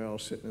bottom where I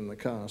was sitting in the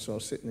car. So I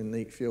was sitting in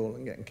neat fuel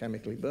and getting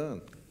chemically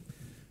burnt.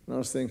 And I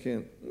was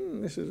thinking,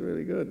 this is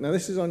really good. Now,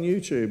 this is on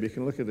YouTube. You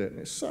can look at it, and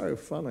it's so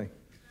funny.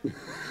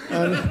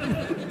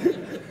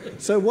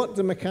 So what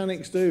do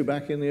mechanics do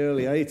back in the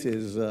early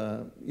 80s?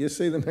 You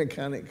see the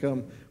mechanic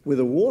come with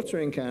a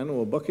watering can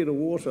or a bucket of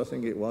water, I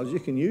think it was. You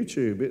can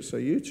YouTube it, so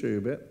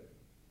YouTube it.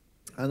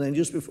 And then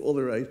just before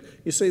the race,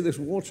 you see this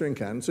watering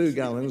can, 2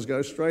 gallons,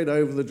 go straight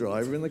over the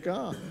driver in the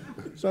car.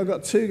 So I've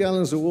got 2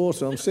 gallons of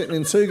water. I'm sitting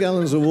in 2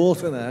 gallons of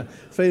water now,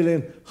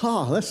 feeling,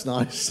 that's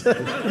nice.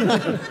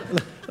 And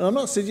I'm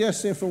not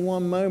suggesting for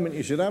one moment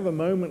you should have a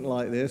moment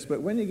like this,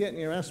 but when you're getting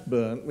your ass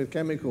burnt with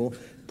chemical,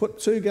 put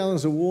 2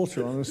 gallons of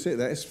water on and sit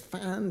there. It's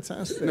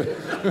fantastic.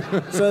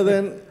 So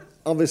then,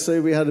 obviously,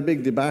 we had a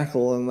big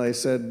debacle, and they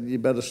said, you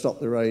better stop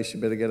the race, you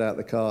better get out of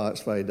the car,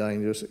 it's very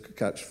dangerous, it could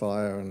catch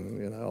fire,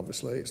 and,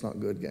 obviously it's not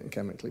good getting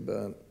chemically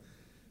burnt.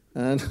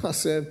 And I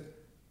said,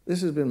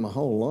 this has been my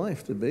whole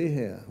life to be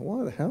here.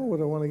 Why the hell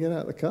would I want to get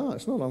out of the car?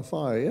 It's not on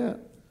fire yet.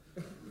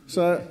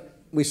 So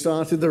we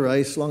started the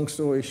race, long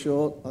story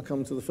short, I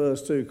come to the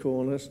first 2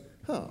 corners.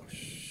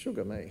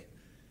 Sugar me.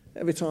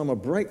 Every time I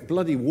brake,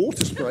 bloody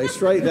water spray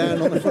straight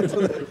down on the front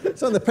of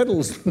it's on the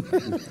pedals.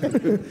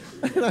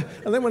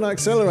 and then when I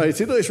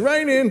accelerated, it's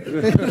raining.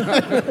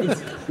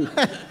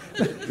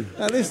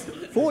 Now this,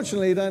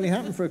 fortunately, it only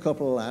happened for a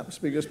couple of laps,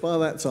 because by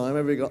that time,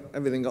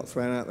 everything got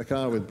thrown out of the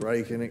car with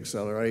braking,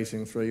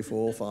 accelerating, 3,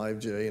 4,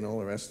 5G, and all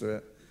the rest of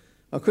it.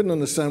 I couldn't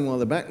understand why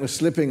the back was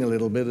slipping a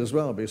little bit as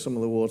well, because some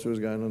of the water was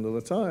going under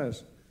the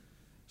tyres.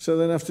 So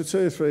then after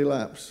 2 or 3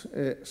 laps,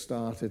 it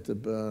started to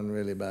burn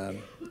really bad.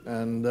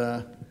 And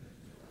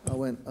I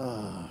went,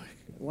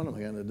 what am I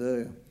going to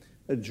do?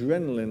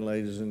 Adrenaline,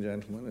 ladies and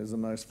gentlemen, is the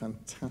most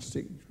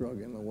fantastic drug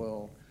in the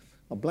world.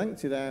 I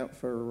blanked it out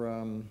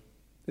for,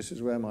 this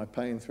is where my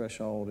pain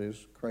threshold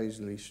is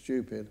crazily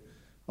stupid.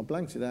 I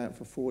blanked it out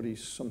for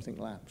 40-something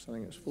laps. I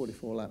think it was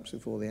 44 laps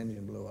before the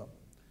engine blew up.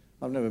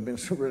 I've never been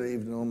so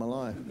relieved in all my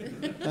life.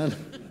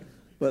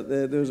 But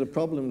there was a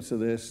problem to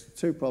this.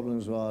 2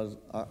 problems was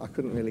I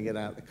couldn't really get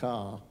out of the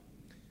car.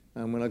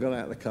 And when I got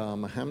out of the car,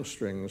 my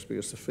hamstrings,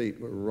 because the feet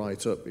were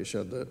right up, you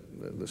showed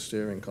the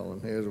steering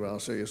column here as well,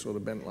 so you're sort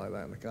of bent like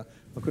that in the car.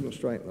 I couldn't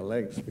straighten the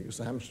legs because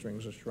the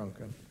hamstrings are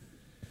shrunken.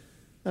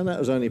 And that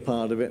was only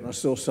part of it, and I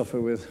still suffer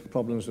with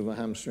problems with my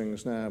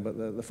hamstrings now. But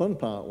the fun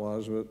part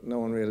was, no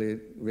one really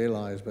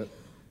realised, but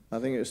I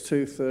think it was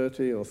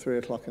 2:30 or 3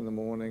 o'clock in the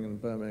morning in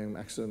Birmingham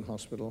Accident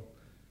Hospital.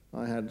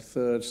 I had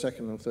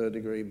second and third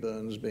degree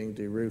burns being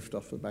de-roofed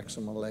off the backs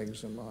of my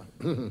legs and my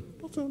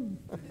bottom.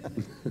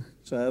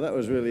 So that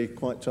was really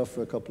quite tough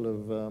for a couple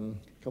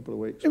of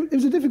weeks. It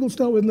was a difficult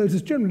start with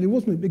Lotus generally,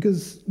 wasn't it?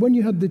 Because when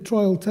you had the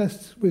trial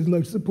tests with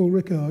Lotus at Paul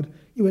Ricard,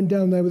 you went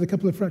down there with a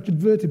couple of fractured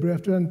vertebrae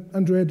after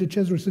Andrea de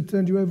Cesaris had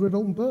turned you over at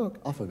Alton Park.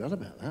 I forgot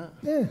about that.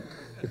 Yeah.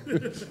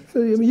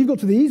 So, you've got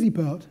to the easy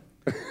part.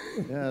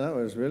 Yeah, that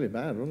was really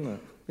bad, wasn't it?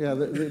 Yeah,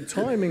 the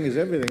timing is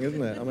everything,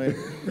 isn't it? I mean,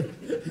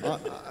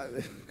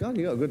 God,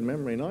 you got a good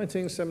memory.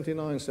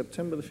 1979,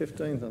 September the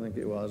 15th, I think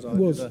it was.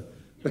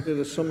 I did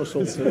a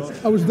somersault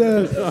at I was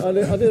there.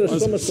 I did a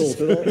somersault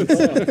at Alton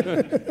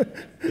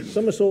Park.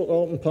 Somersault at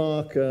Alton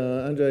Park,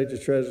 Andrea de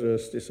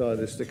Cesaris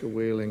decided to stick a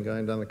wheel in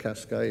going down the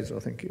Cascades, I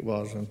think it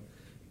was, and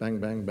bang,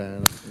 bang,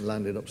 bang,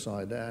 landed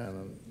upside down,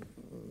 and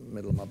the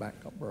middle of my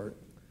back got broke.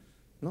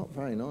 Not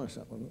very nice,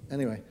 that one.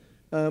 Anyway.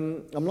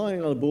 I'm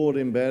lying on a board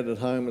in bed at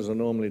home, as I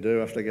normally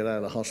do after I get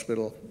out of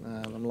hospital,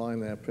 and I'm lying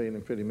there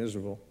feeling pretty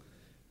miserable.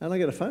 And I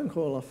get a phone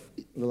call off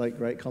the late,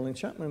 great Colin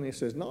Chapman. He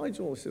says,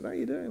 Nigel, I said, how are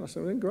you doing? I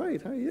said, I'm doing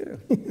great, how are you?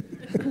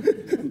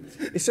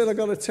 He said, I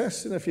got a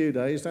test in a few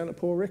days down at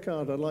Paul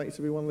Ricard. I'd like you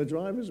to be one of the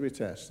drivers we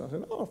test. I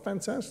said, oh,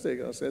 fantastic.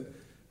 I said,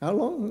 how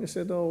long? He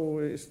said, oh,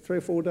 it's 3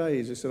 or 4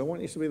 days. He said, I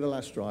want you to be the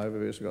last driver.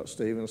 We've got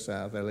Stephen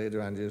South, Elliot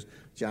Andrews,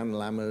 Jan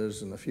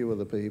Lammers, and a few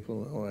other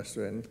people, and all the rest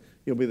of it.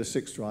 You'll be the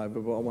 6th driver,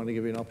 but I want to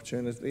give you an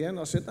opportunity at the end.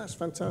 I said, that's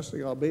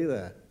fantastic, I'll be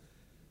there.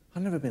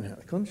 I've never been out of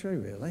the country,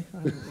 really.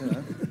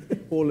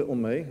 Poor little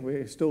me.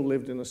 We still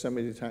lived in a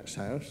semi-detached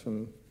house,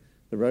 and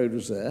the road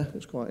was there. It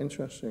was quite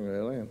interesting,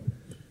 really. And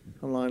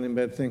I'm lying in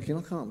bed thinking,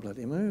 I can't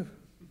bloody move.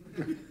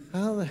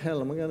 How the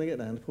hell am I going to get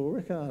down to Paul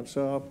Ricard?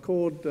 So I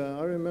called,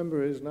 I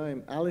remember his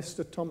name,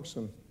 Alistair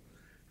Thompson.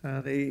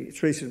 And he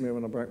treated me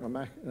when I broke my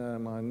neck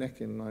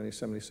in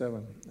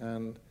 1977.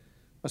 And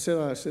I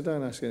said,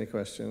 don't ask any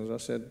questions. I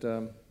said,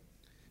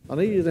 I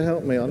need you to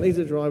help me. I need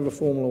to drive a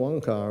Formula One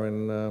car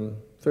in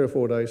 3 or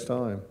 4 days'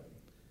 time.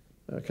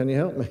 Can you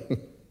help me?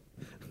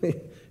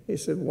 He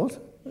said, what?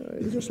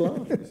 He just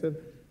laughed. He said,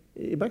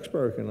 your back's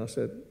broken. I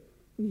said,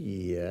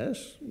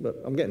 yes,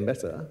 but I'm getting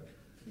better.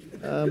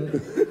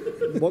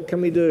 What can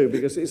we do?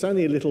 Because it's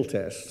only a little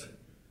test.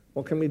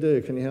 What can we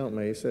do? Can you help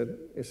me? He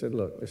said,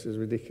 look, this is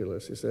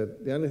ridiculous. He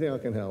said, the only thing I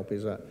can help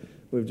is that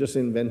we've just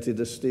invented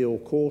a steel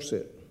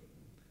corset.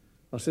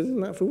 I said,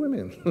 isn't that for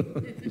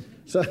women?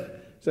 So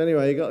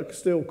anyway, he got a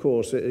steel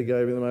corset. He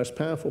gave me the most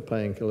powerful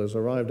painkillers.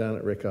 Arrived down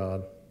at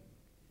Ricard.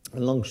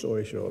 And long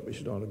story short, but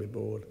you don't want to be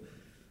bored.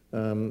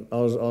 I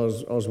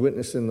was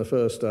witnessing the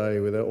first day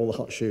with all the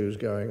hot shoes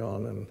going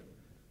on, and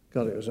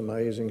God, it was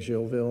amazing.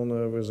 Gilles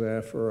Villeneuve was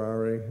there,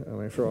 Ferrari. I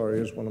mean, Ferrari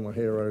was one of my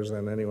heroes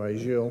then anyway.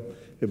 Gilles,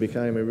 who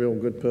became a real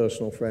good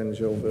personal friend,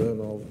 Gilles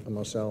Villeneuve and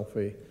myself,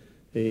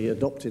 he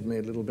adopted me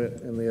a little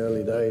bit in the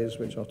early days,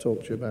 which I'll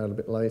talk to you about a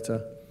bit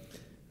later.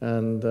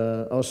 And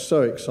I was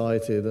so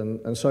excited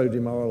and so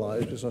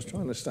demoralised because I was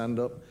trying to stand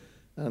up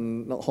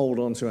and not hold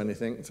on to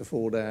anything to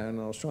fall down.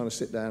 I was trying to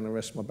sit down and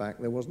rest my back.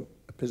 There wasn't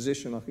a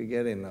position I could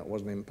get in that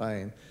wasn't in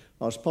pain.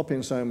 I was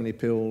popping so many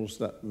pills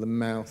that the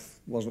mouth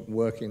wasn't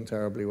working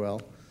terribly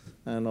well,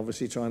 and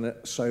obviously trying to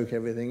soak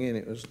everything in.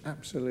 It was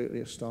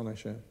absolutely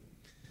astonishing.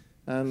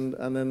 And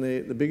then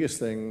the biggest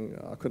thing,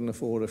 I couldn't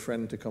afford a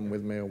friend to come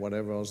with me or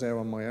whatever. I was there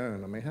on my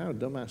own. I mean, how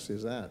dumbass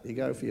is that? You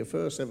go for your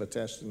first ever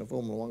test in a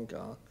Formula One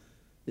car.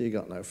 You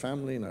got no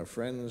family, no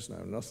friends, no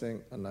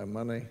nothing, and no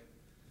money.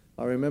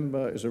 I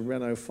remember it was a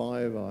Renault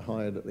 5 I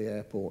hired at the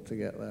airport to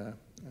get there.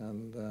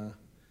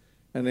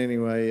 And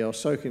anyway, I was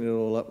soaking it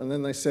all up. And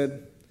then they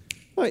said,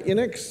 right, you're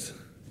next.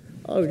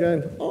 I was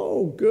going,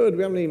 oh, good,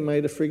 we haven't even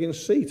made a frigging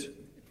seat.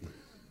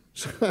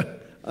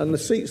 And the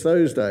seats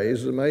those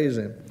days was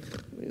amazing.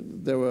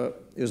 It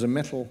was a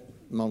metal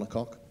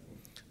monocoque,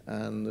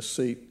 and the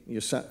seat,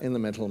 you sat in the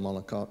metal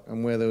monocoque,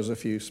 and where there was a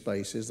few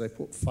spaces, they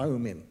put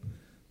foam in.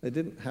 They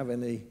didn't have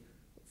any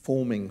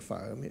forming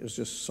foam. It was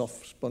just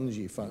soft,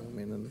 spongy foam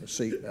in the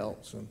seat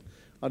belts. And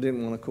I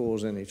didn't want to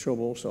cause any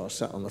trouble, so I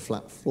sat on the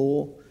flat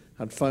floor,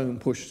 had foam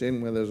pushed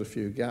in where there was a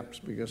few gaps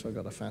because I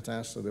got a fat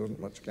ass, so there wasn't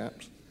much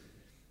gaps.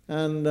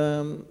 And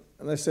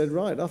they said,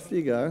 right, off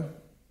you go.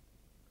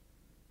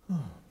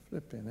 Oh,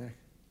 flipping heck.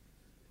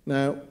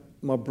 Now,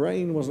 my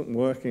brain wasn't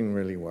working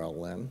really well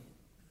then.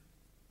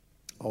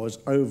 I was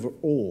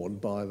overawed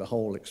by the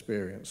whole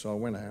experience, so I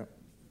went out.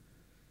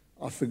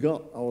 I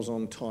forgot I was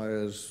on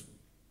tyres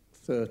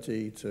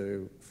 30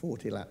 to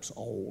 40 laps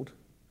old.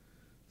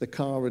 The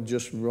car had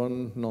just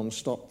run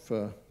non-stop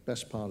for the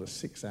best part of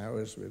 6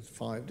 hours with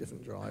 5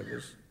 different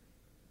drivers.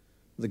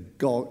 The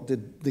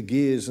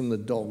gears and the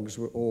dogs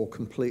were all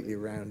completely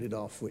rounded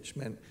off, which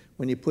meant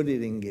when you put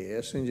it in gear,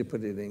 as soon as you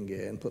put it in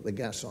gear and put the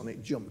gas on,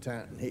 it jumped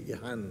out and hit your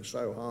hand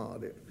so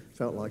hard it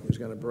felt like it was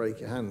going to break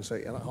your hand, so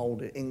you had to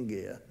hold it in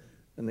gear,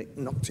 and it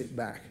knocked it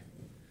back.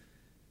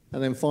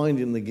 And then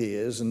finding the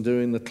gears and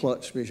doing the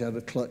clutch, because you had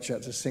a clutch, you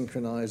had to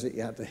synchronize it,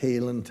 you had to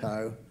heel and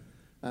toe,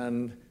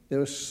 and there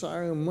was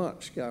so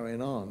much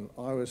going on.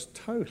 I was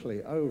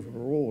totally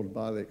overawed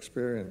by the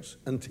experience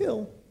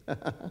until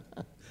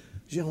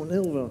Jean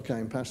Neuville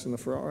came past in the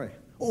Ferrari.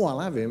 Oh, I'll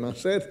have him, I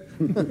said.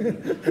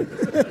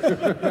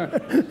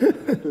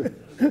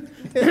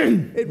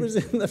 It was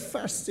in the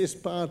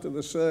fastest part of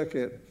the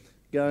circuit,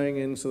 going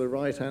into the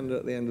right-hander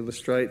at the end of the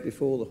straight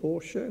before the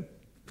horseshoe.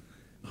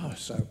 I was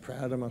so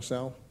proud of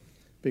myself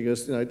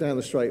because, down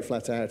the straight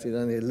flat out, it's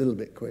only a little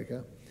bit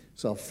quicker.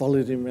 So I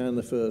followed him around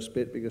the first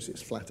bit because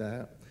it's flat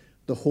out.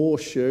 The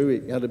horseshoe,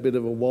 it had a bit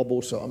of a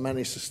wobble, so I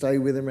managed to stay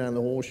with him around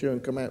the horseshoe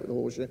and come out with the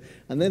horseshoe.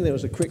 And then there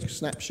was a quick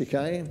snap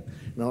chicane,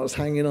 and I was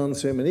hanging on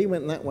to him, and he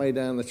went that way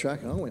down the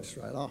track, and I went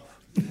straight off.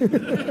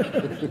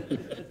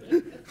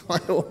 I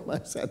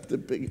almost had the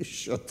biggest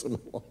shot of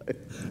my life.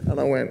 And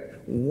I went,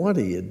 what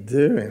are you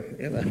doing?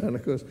 And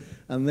of course,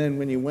 and then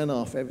when you went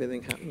off,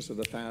 everything happens at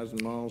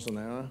 1,000 miles an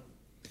hour.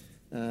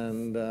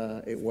 And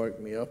it woke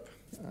me up,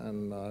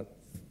 and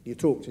you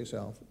talk to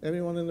yourself.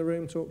 Everyone in the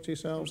room talk to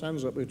yourselves?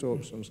 Hands up who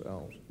talks to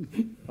themselves.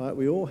 Right,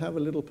 we all have a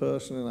little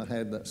person in our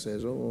head that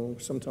says, oh,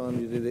 sometimes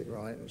you did it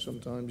right, and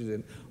sometimes you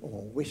didn't.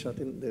 Oh, I wish I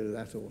didn't do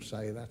that or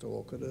say that,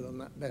 or could have done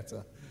that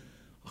better.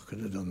 I could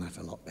have done that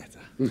a lot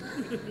better.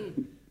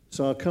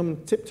 So I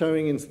come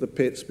tiptoeing into the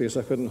pits because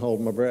I couldn't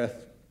hold my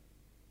breath.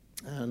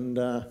 And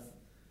I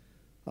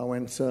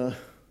went,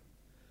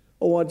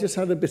 I just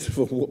had a bit of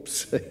a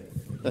whoopsie.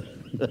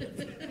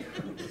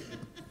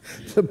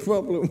 The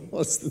problem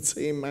was the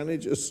team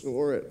manager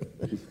saw it.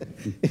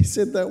 He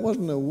said that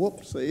wasn't a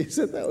whoopsie. He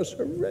said that was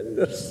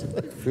horrendous.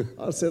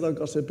 I said I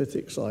got a bit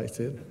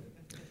excited.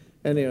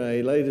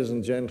 Anyway, ladies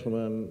and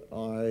gentlemen,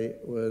 I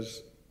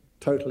was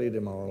totally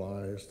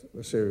demoralized,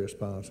 the serious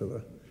part of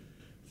the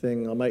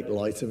thing. I make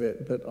light of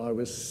it, but I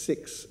was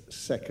 6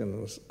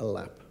 seconds a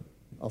lap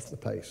off the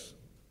pace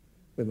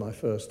with my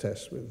first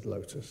test with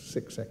Lotus,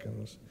 6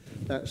 seconds.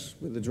 That's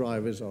with the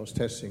drivers I was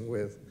testing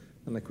with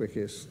and the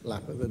quickest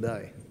lap of the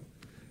day.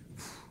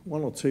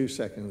 1 or 2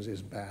 seconds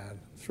is bad.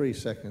 3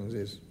 seconds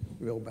is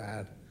real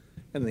bad.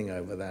 Anything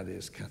over that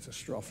is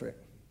catastrophic.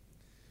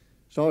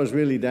 So I was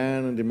really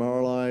down and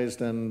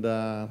demoralized, and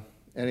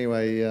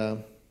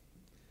anyway,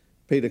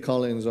 Peter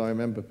Collins, I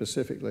remember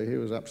specifically, he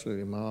was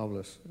absolutely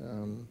marvelous.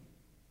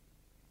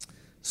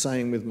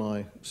 Same with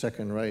my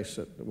second race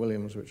at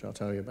Williams, which I'll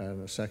tell you about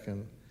in a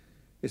second.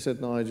 He said,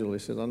 Nigel, he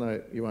said, I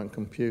know you won't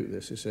compute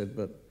this, he said,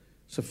 but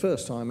it's the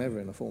first time ever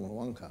in a Formula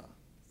One car.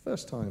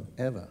 First time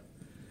ever.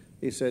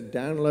 He said,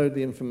 download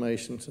the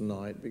information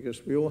tonight,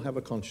 because we all have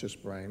a conscious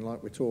brain,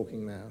 like we're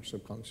talking now,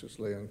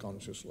 subconsciously and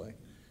consciously.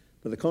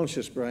 But the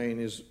conscious brain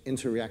is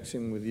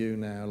interacting with you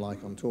now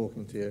like I'm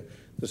talking to you.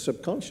 The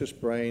subconscious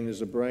brain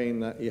is a brain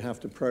that you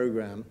have to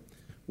program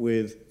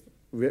with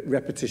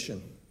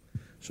repetition.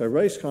 So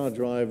race car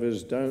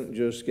drivers don't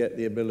just get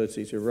the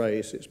ability to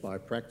race, it's by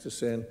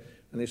practicing,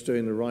 and it's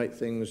doing the right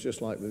things,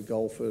 just like with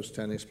golfers,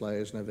 tennis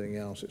players, and everything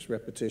else. It's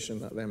repetition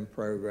that then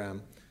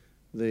program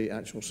the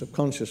actual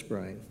subconscious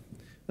brain.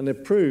 And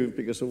they've proved,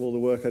 because of all the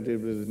work I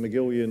did with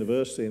McGill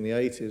University in the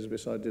 80s,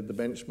 which I did the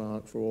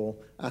benchmark for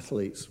all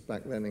athletes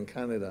back then in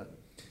Canada,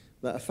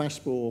 that a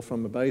fastball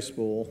from a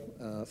baseball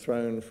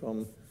thrown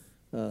from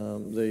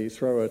the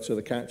thrower to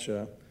the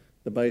catcher,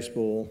 the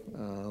baseball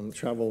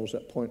travels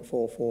at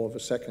 0.44 of a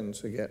second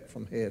to get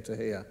from here to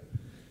here.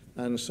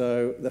 And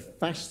so the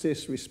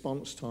fastest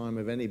response time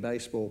of any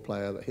baseball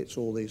player that hits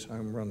all these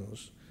home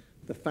runs,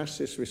 the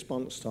fastest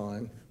response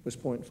time was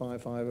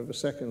 0.55 of a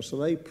second. So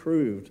they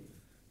proved,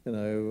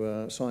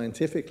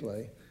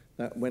 scientifically,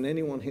 that when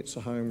anyone hits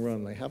a home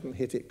run, they haven't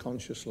hit it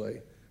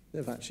consciously,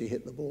 they've actually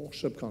hit the ball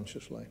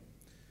subconsciously.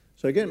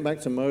 So getting back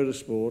to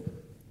motorsport,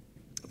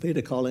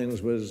 Peter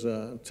Collins was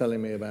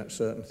telling me about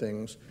certain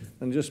things,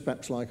 and just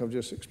perhaps like I've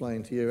just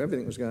explained to you,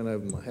 everything was going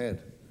over my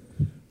head.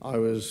 I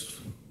was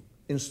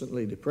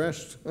instantly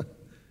depressed.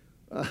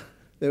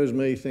 There was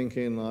me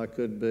thinking I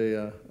could be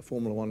a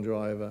Formula One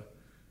driver.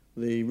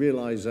 The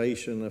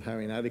realization of how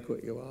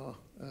inadequate you are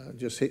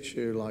just hits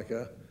you like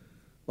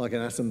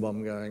an atom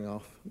bomb going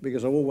off,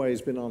 because I've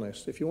always been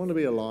honest. If you want to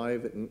be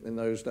alive in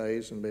those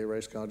days and be a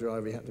race car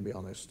driver, you have to be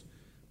honest.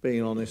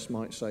 Being honest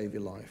might save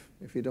your life.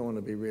 If you don't want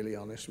to be really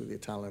honest with your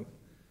talent,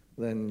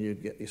 then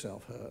you'd get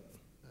yourself hurt.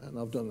 And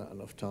I've done that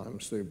enough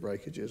times through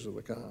breakages of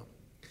the car.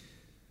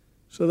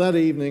 So that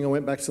evening I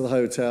went back to the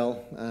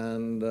hotel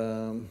and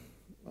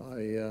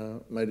I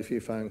made a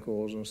few phone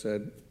calls and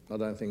said, I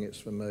don't think it's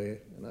for me.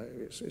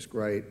 It's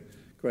great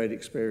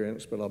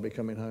experience, but I'll be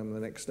coming home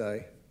the next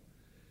day.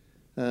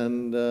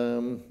 And,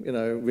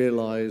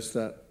 realized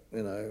that,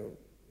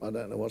 I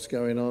don't know what's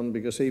going on,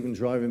 because even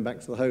driving back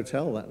to the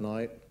hotel that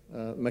night,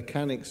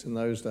 mechanics in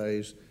those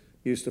days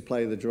used to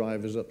play the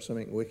drivers up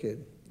something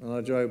wicked. And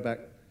I drove back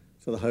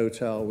to the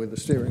hotel with the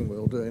steering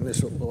wheel doing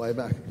this all the way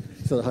back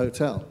to the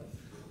hotel.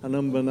 And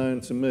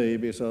unbeknown to me,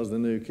 because I was the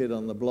new kid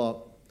on the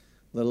block,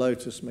 the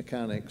Lotus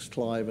mechanics,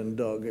 Clive and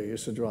Doug, who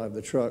used to drive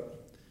the truck,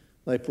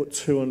 they put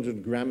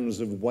 200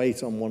 grams of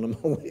weight on one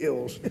of my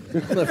wheels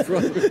on the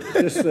front,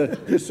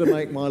 just to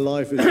make my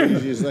life as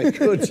easy as they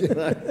could,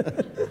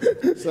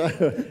 So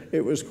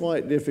it was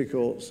quite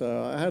difficult.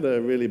 So I had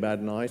a really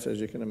bad night, as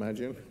you can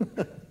imagine.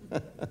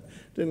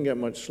 Didn't get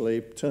much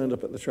sleep, turned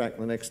up at the track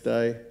the next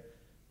day.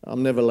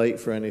 I'm never late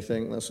for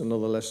anything. That's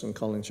another lesson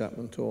Colin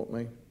Chapman taught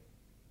me.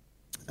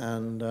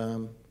 And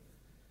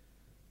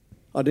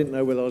I didn't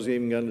know whether I was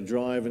even going to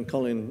drive, and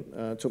Colin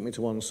took me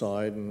to one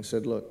side and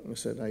said, look, he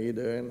said, how you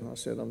doing? I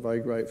said, I'm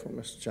very grateful,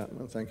 Mr.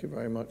 Chapman, thank you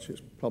very much.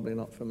 It's probably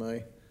not for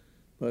me.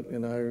 But,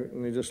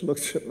 and he just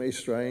looked at me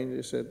strange.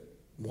 He said,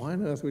 why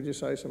on earth would you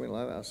say something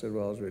like that? I said,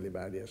 well, I was really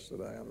bad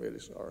yesterday. I'm really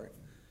sorry.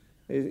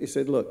 He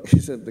said, look,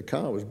 the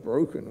car was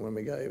broken when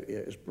we gave it. Yeah,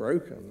 it's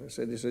broken. He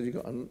said, you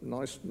got a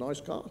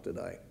nice car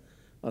today.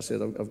 I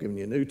said, I've given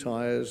you new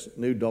tyres,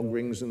 new dog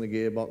rings in the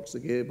gearbox. The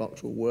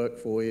gearbox will work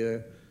for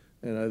you.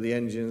 The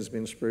engine's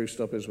been spruced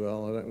up as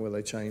well. I don't know whether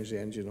they changed the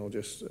engine or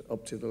just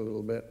upped it a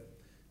little bit.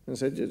 And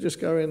said,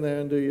 just go in there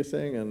and do your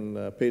thing.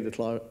 And Peter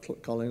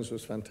Collins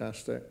was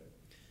fantastic.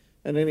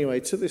 And anyway,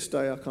 to this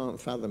day, I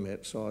can't fathom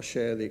it, so I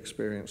share the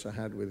experience I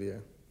had with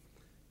you.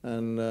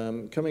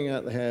 And coming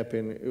out the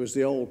hairpin, it was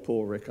the old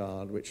Paul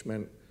Ricard, which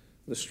meant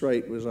the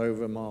straight was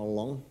over a mile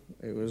long.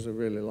 It was a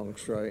really long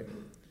straight.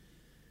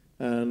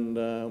 And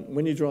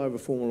when you drive a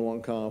Formula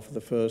One car for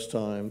the first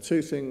time,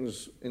 two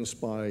things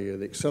inspire you,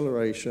 the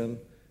acceleration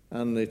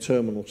and the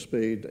terminal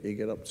speed that you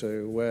get up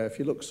to, where if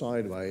you look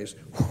sideways,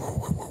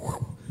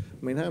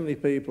 I mean, how many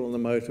people on the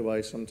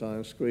motorway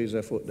sometimes squeeze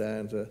their foot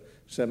down to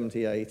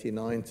 70, 80,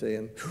 90,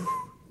 and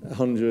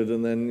 100,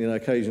 and then,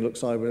 occasionally look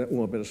sideways,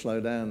 I better slow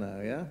down now,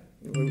 yeah?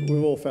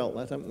 We've all felt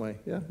that, haven't we?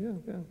 Yeah.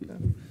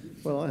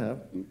 Well, I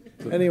have.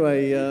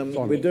 Anyway,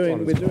 we're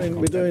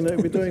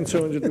doing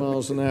 200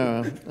 miles an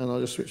hour, and I'll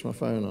just switch my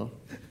phone off.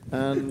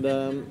 And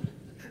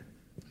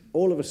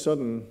all of a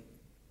sudden,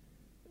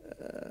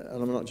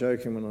 and I'm not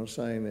joking when I'm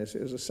saying this,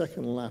 it was the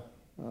second lap.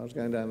 I was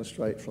going down the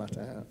straight flat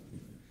out.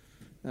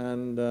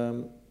 And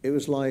it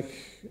was like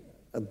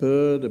a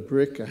bird, a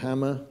brick, a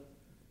hammer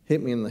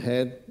hit me in the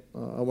head.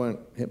 I won't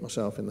hit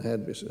myself in the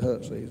head because it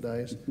hurts these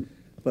days.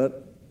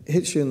 But it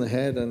hits you in the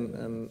head,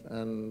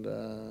 and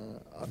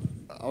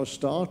I was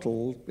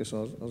startled because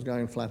I was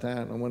going flat out,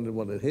 and I wondered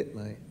what had hit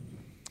me.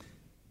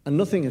 And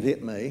nothing had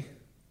hit me.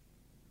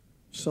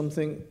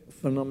 Something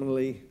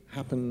phenomenally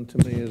happened to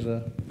me as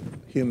a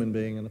human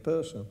being and a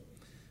person.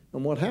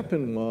 And what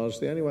happened was,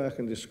 the only way I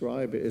can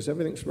describe it is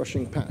everything's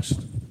rushing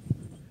past,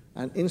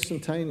 and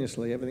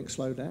instantaneously everything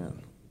slowed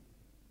down.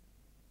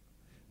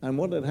 And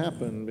what had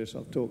happened, because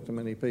I've talked to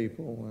many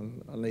people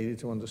and I needed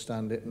to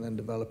understand it and then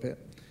develop it,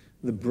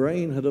 the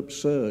brain had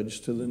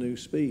upsurged to the new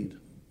speed.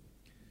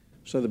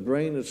 So the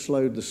brain had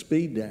slowed the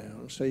speed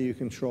down so you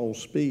control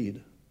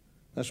speed.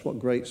 That's what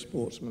great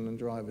sportsmen and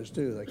drivers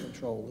do. They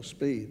control the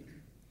speed.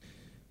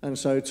 And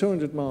so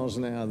 200 miles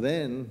an hour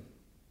then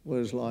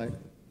was like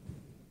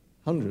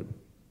 100,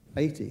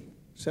 80,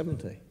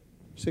 70,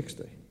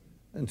 60,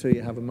 until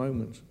you have a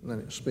moment, and then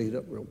it'll speed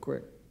up real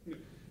quick.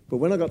 But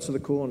when I got to the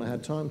corner, I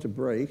had time to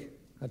brake,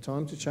 had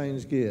time to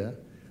change gear.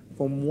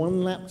 From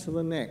one lap to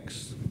the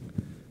next,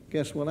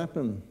 guess what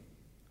happened?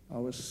 I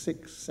was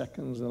 6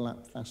 seconds a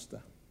lap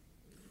faster.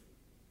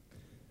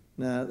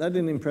 Now, that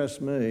didn't impress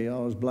me. I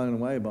was blown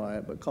away by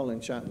it, but Colin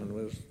Chapman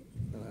was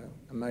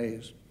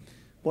amazed.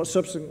 What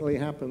subsequently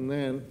happened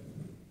then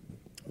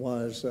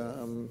was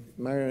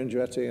Mario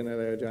Andretti and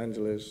Elio De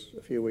Angelis,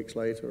 a few weeks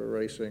later, were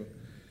racing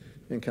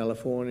in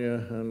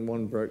California, and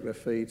one broke their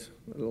feet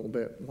a little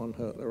bit, one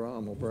hurt their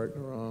arm or broke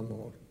their arm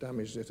or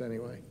damaged it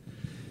anyway.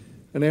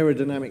 And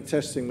aerodynamic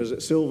testing was at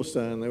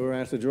Silverstone. They were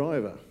out a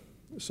driver.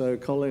 So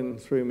Colin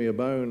threw me a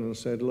bone and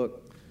said,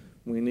 look,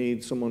 we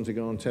need someone to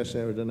go and test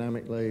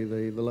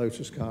aerodynamically the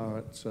Lotus car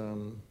at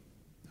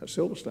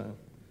Silverstone.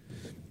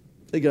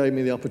 He gave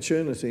me the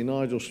opportunity.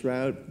 Nigel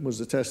Stroud was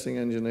the testing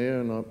engineer,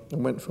 and I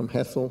went from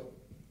Hethel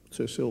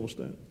to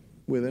Silverstone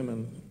with him,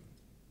 and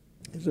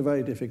it's a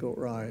very difficult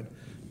ride.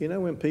 You know,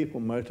 when people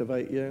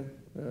motivate you,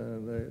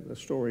 the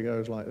story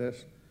goes like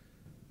this.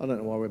 I don't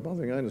know why we're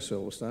bothering going to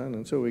Silverstone.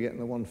 Until we get in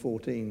the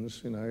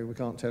 114s, you know, we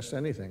can't test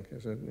anything.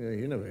 I said, yeah,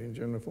 you never been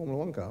in a Formula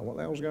One car. What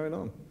the hell's going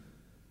on?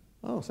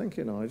 Oh, thank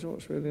you, Nigel.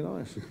 It's really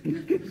nice.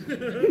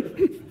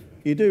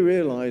 You do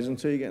realise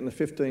until you get in the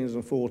 15s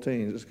and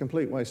 14s, it's a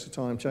complete waste of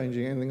time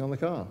changing anything on the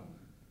car.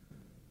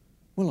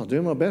 Well, I'll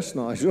do my best,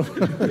 Nigel.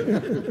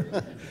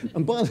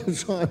 And by the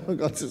time I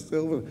got to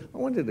Silver, I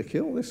wanted to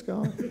kill this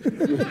guy.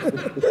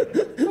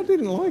 I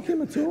didn't like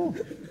him at all.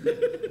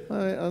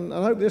 And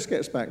I hope this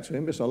gets back to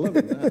him, because I love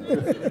him now.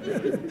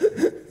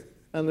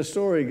 And the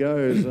story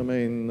goes, I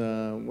mean,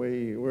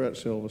 we were at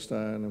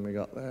Silverstone, and we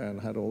got there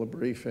and had all the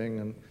briefing,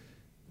 and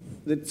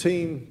the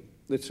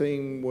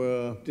team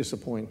were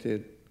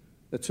disappointed.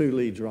 The two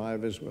lead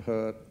drivers were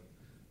hurt.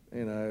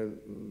 You know,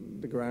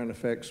 the ground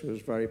effects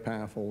was very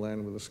powerful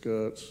then with the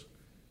skirts.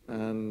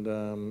 And,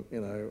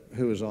 you know,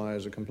 who was I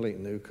as a complete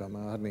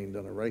newcomer? I hadn't even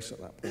done a race at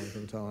that point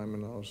in time,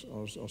 and I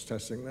was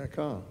testing their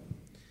car.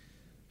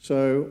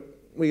 So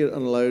we get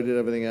unloaded,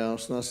 everything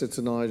else, and I said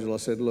to Nigel, I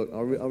said, look, I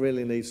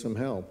really need some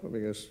help,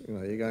 because, you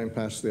know, you're going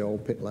past the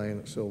old pit lane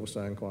at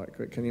Silverstone quite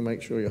quick. Can you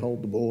make sure you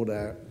hold the board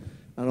out?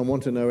 And I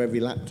want to know every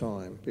lap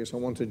time, because I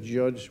want to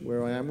judge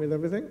where I am with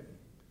everything.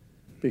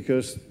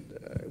 Because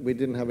we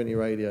didn't have any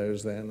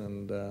radios then,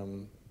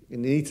 and you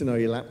need to know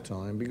your lap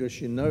time, because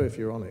you know, if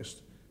you're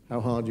honest, how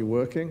hard you're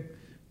working.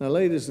 Now,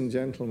 ladies and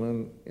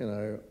gentlemen, you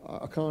know,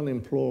 I can't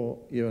implore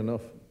you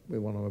enough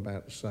with what I'm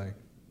about to say.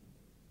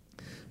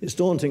 It's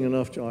daunting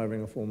enough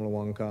driving a Formula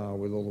One car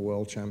with all the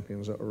world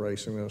champions that were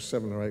racing. There were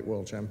 7 or 8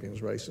 world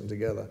champions racing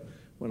together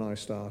when I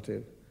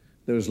started.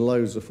 There was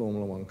loads of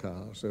Formula One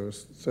cars. There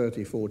was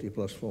 30, 40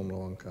 plus Formula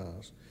One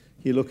cars.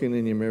 You're looking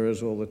in your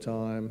mirrors all the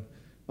time.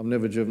 I've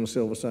never driven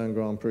Silverstone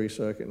Grand Prix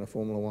circuit in a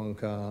Formula One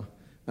car,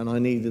 and I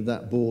needed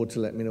that board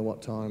to let me know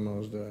what time I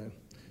was doing.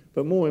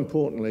 But more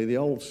importantly, the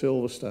old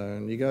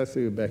Silverstone, you go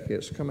through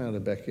Beckett's, come out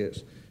of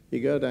Beckett's, you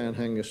go down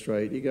Hanger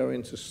Straight, you go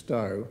into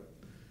Stowe,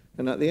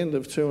 and at the end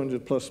of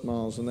 200 plus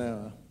miles an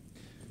hour,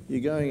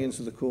 you're going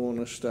into the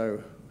corner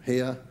Stowe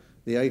here,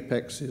 the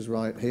apex is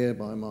right here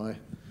by my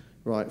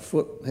right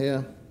foot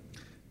here,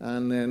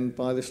 and then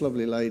by this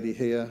lovely lady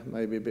here,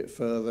 maybe a bit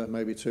further,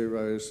 maybe 2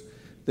 rows,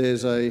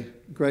 there's a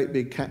great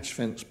big catch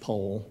fence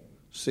pole,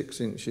 6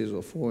 inches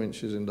or 4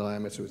 inches in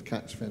diameter with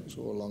catch fence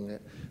all along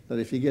it, that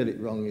if you get it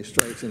wrong, you're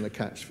straight in the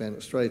catch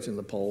fence, straight in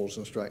the poles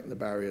and straight in the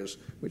barriers,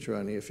 which are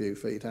only a few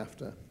feet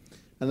after.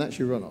 And that's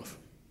your runoff.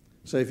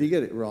 So if you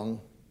get it wrong,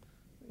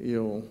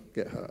 you'll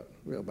get hurt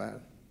real bad.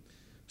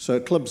 So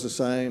club's the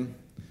same.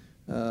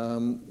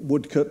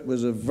 Woodcut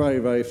was a very,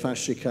 very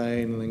fast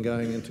chicane and then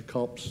going into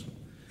Copse.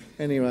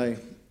 Anyway,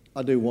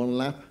 I do 1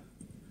 lap.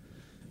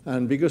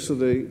 And because of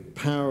the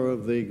power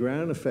of the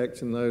ground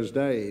effect in those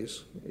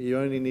days, you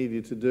only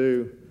needed to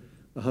do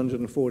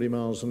 140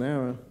 miles an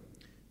hour,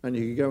 and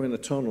you could go in a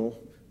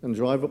tunnel and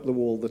drive up the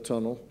wall of the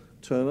tunnel,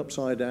 turn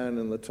upside down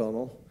in the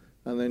tunnel,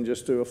 and then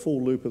just do a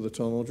full loop of the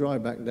tunnel,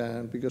 drive back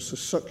down, because the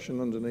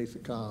suction underneath the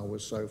car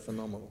was so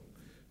phenomenal.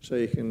 So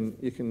you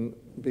can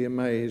be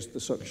amazed, the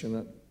suction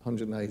at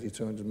 180,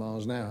 200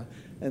 miles an hour,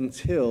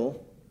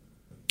 until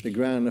the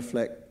ground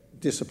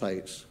effect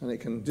dissipates, and it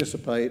can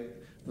dissipate.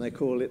 And they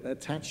call it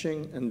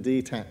attaching and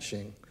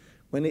detaching.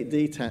 When it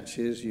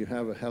detaches, you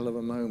have a hell of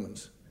a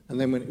moment. And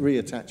then when it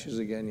reattaches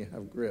again, you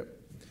have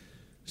grip.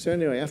 So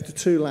anyway, after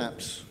 2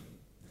 laps,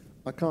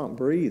 I can't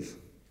breathe.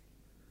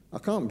 I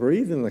can't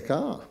breathe in the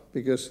car,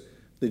 because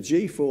the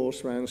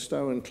G-force around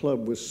Stowe and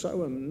Club was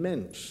so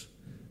immense.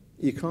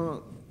 You're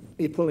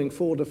pulling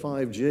 4 to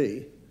 5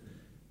 G,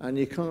 and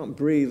you can't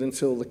breathe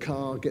until the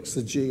car gets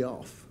the G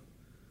off.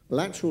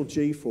 Lateral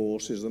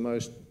G-force is the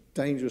most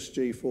dangerous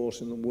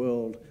G-force in the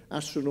world.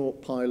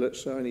 Astronaut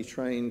pilots are only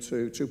trained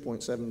to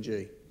 2.7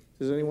 G.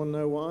 Does anyone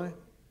know why?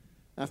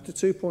 After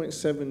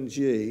 2.7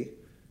 G,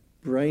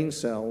 brain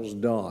cells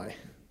die.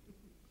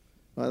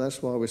 Right,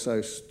 that's why we're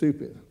so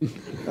stupid.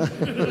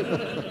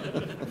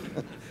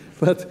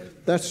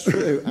 But that's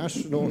true.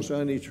 Astronauts are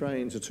only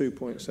trained to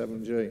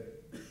 2.7 G.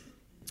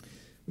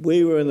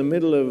 We were in the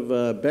middle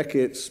of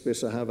Beckett's,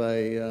 because I have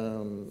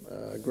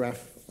a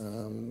graph.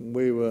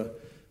 We were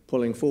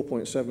pulling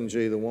 4.7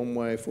 G the one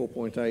way,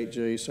 4.8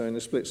 G, so in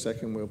a split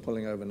second we were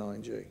pulling over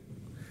 9 G.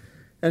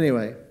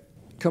 Anyway,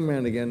 come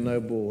round again, no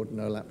board,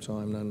 no lap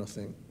time, no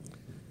nothing.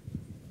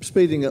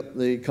 speeding up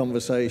the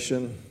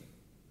conversation,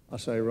 I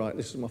say, right,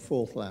 this is my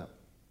 4th lap.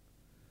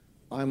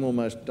 I'm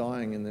almost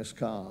dying in this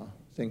car,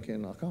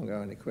 thinking I can't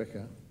go any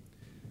quicker.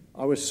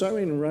 I was so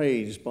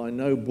enraged by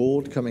no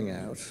board coming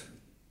out,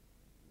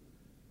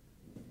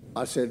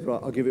 I said, right,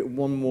 I'll give it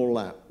one more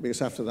lap,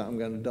 because after that I'm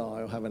going to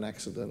die or have an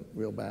accident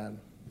real bad.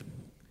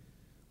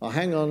 I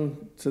hang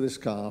on to this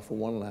car for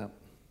 1 lap.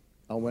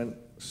 I went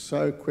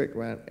so quick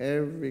round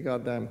every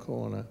goddamn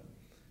corner,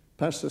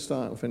 past the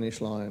start and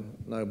finish line,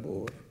 no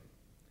board.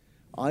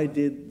 I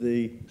did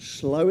the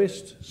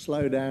slowest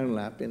slow-down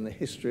lap in the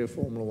history of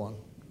Formula One.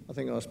 I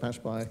think I was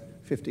passed by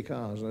 50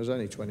 cars, and there was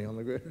only 20 on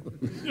the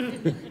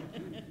grid.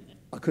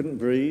 I couldn't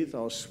breathe, I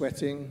was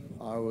sweating,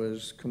 I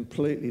was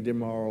completely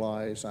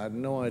demoralised, I had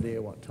no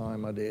idea what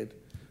time I did.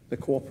 The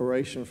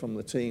cooperation from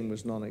the team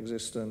was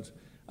non-existent,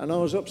 and I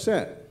was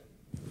upset.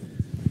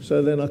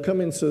 So then I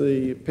come into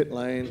the pit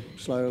lane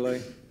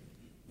slowly.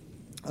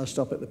 I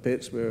stop at the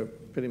pits, we're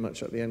pretty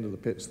much at the end of the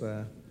pits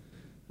there.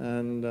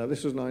 And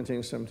this was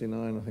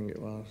 1979, I think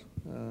it was.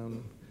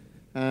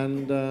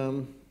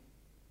 No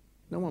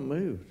one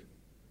moved.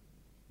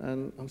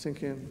 And I'm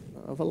thinking,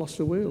 have I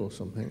lost a wheel or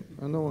something?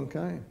 And no one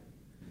came.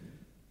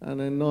 And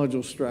then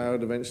Nigel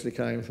Stroud eventually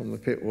came from the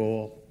pit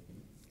wall,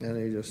 and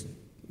he just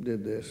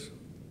did this.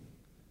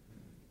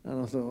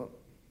 And I thought,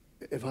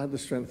 if I had the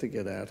strength to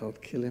get out,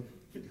 I'd kill him.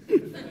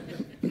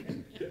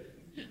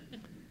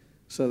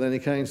 So then he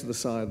came to the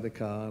side of the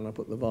car, and I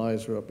put the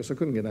visor up, because I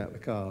couldn't get out of the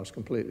car, I was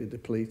completely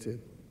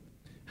depleted.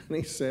 And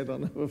he said, I'll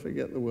never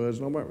forget the words,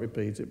 and I won't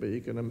repeat it, but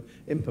you can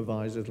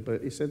improvise a little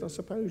bit. He said, I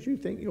suppose you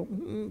think you're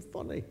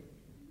funny.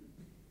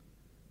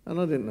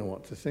 And I didn't know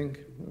what to think,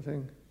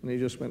 And he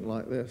just went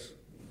like this.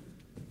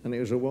 And it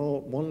was a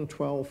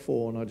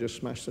 1:12.4, and I just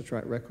smashed the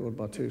track record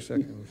by 2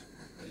 seconds.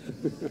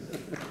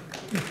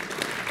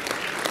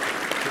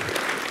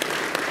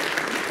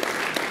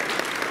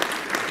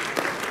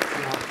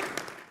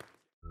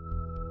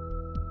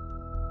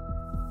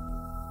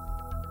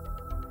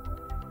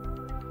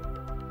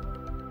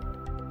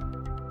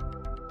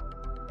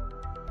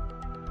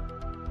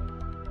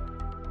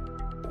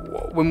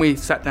 When we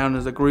sat down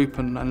as a group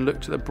and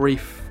looked at the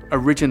brief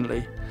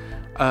originally,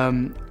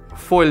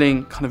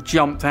 foiling kind of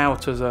jumped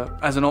out as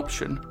an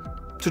option.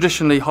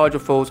 Traditionally,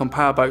 hydrofoils on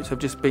powerboats have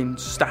just been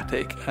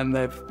static, and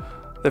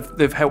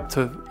they've helped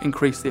to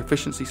increase the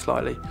efficiency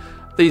slightly.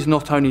 These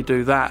not only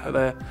do that,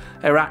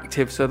 they're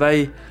active, so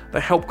they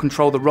help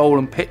control the roll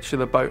and pitch of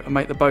the boat and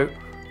make the boat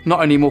not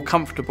only more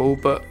comfortable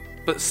but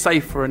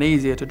safer and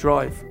easier to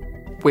drive.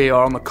 We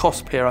are on the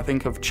cusp here, I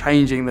think, of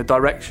changing the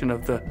direction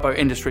of the boat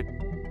industry.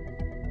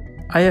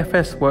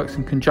 AFS works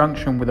in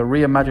conjunction with a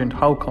reimagined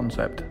hull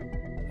concept.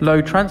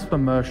 Low transfer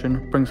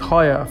immersion brings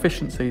higher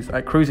efficiencies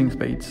at cruising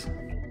speeds.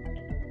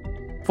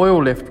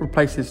 Foil lift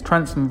replaces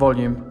transom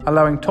volume,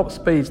 allowing top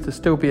speeds to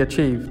still be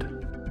achieved.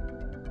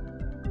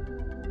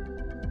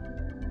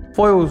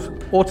 Foils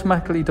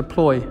automatically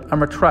deploy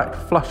and retract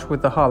flush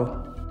with the hull.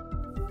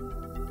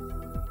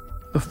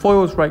 The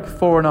foils rake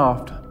fore and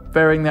aft,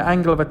 varying their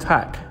angle of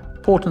attack.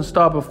 Port and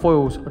starboard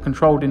foils are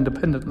controlled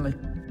independently.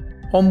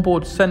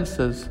 Onboard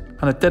sensors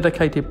and a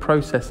dedicated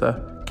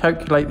processor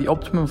calculate the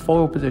optimum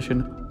foil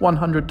position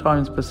 100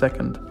 times per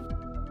second.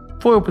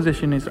 Foil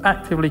position is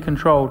actively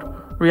controlled,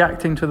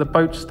 reacting to the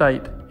boat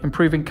state,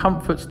 improving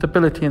comfort,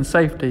 stability and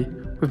safety,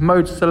 with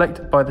modes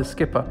selected by the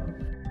skipper.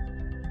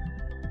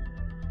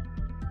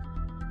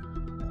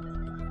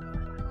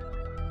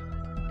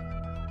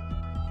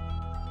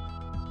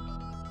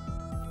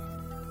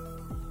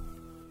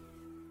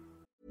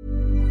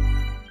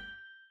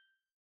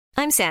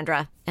 I'm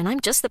Sandra, and I'm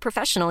just the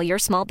professional your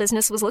small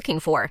business was looking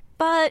for.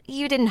 But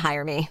you didn't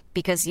hire me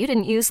because you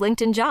didn't use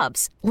LinkedIn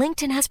Jobs.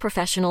 LinkedIn has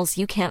professionals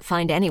you can't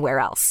find anywhere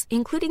else,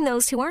 including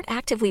those who aren't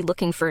actively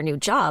looking for a new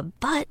job,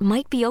 but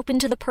might be open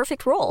to the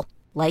perfect role,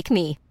 like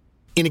me.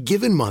 In a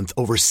given month,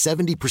 over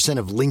 70%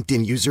 of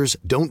LinkedIn users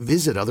don't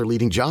visit other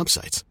leading job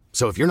sites.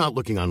 So if you're not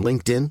looking on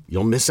LinkedIn,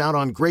 you'll miss out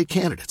on great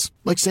candidates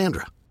like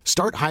Sandra.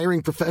 Start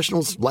hiring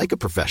professionals like a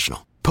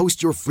professional.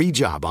 Post your free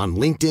job on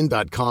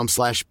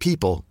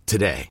linkedin.com/people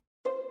today.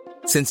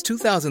 Since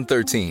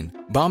 2013,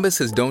 Bombas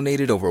has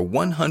donated over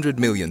 100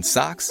 million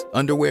socks,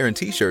 underwear, and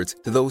T-shirts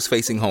to those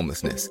facing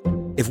homelessness.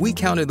 If we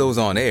counted those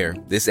on air,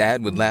 this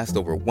ad would last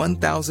over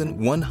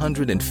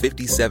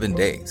 1,157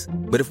 days.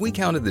 But if we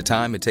counted the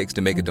time it takes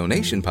to make a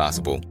donation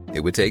possible,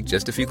 it would take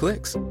just a few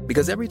clicks.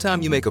 Because every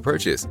time you make a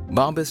purchase,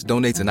 Bombas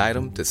donates an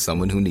item to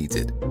someone who needs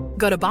it.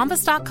 Go to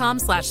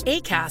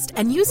bombas.com/ACAST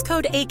and use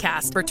code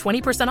ACAST for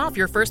 20% off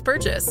your first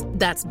purchase.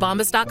 That's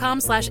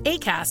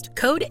bombas.com/ACAST,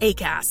 code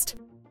ACAST.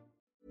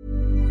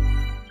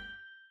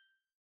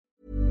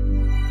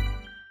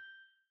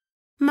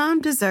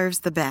 Mom deserves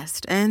the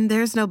best, and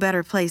there's no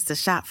better place to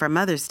shop for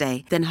Mother's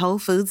Day than Whole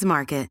Foods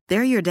Market.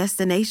 They're your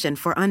destination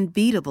for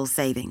unbeatable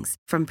savings,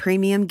 from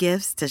premium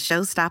gifts to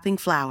show-stopping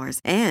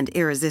flowers and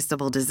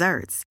irresistible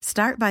desserts.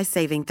 Start by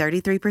saving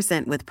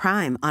 33% with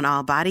Prime on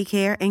all body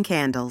care and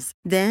candles.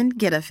 Then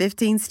get a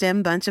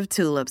 15-stem bunch of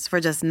tulips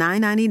for just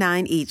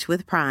 $9.99 each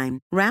with Prime.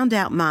 Round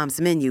out Mom's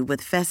menu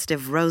with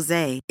festive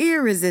rosé,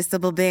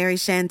 irresistible berry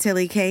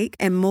chantilly cake,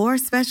 and more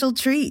special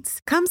treats.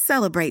 Come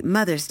celebrate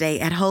Mother's Day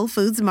at Whole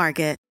Foods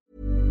Market.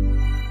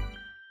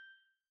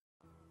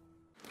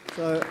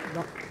 So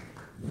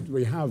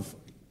we have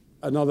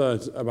another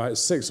about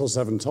 6 or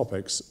 7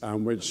 topics,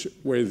 which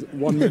with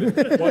 1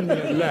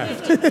 minute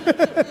left,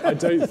 I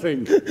don't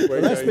think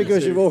we're That's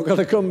because you've all got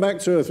to come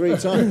back 2 or 3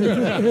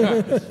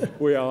 times.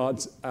 We are.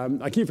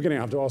 I keep forgetting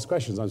I have to ask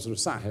questions. I'm sort of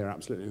sat here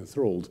absolutely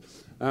enthralled.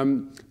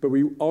 But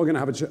we are going to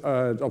have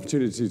an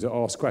opportunity to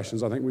ask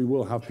questions. I think we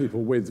will have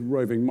people with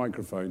roving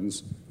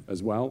microphones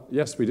as well.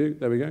 Yes, we do.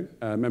 There we go.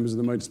 Members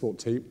of the motorsport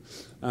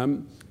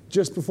team.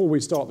 Just before we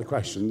start the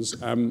questions,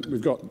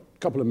 we've got a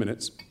couple of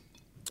minutes.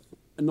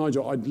 And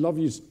Nigel, I'd love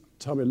you to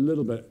tell me a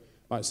little bit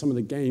about some of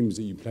the games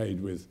that you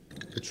played with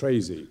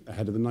Patrese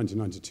ahead of the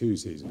 1992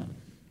 season.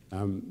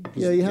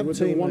 Yeah, you have teammates.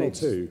 There were 1 or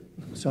 2.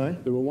 Sorry?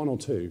 There were 1 or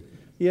 2.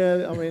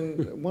 Yeah, I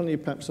mean, one you're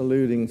perhaps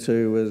alluding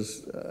to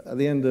was at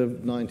the end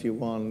of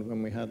 91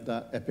 when we had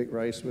that epic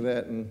race with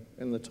Ayrton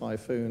in the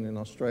Typhoon in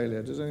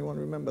Australia. Does anyone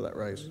remember that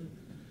race?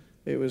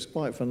 It was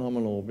quite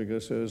phenomenal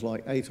because there was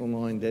like 8 or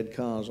 9 dead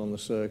cars on the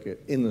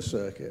circuit, in the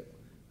circuit,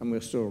 and we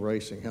were still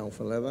racing hell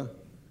for leather.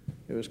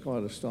 It was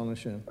quite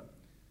astonishing.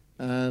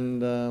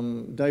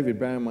 And David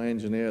Brown, my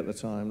engineer at the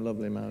time,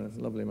 lovely man.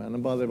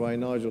 And by the way,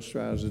 Nigel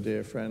Stroud's a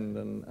dear friend,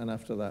 and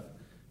after that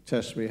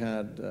test we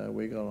had,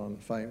 we got on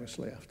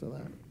famously after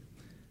that.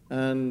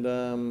 And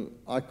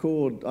I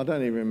called, I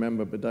don't even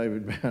remember, but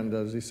David Brown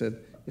does, he said,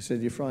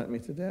 you frightened me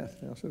to death.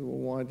 And I said, well,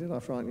 why did I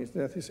frighten you to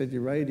death? He said,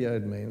 you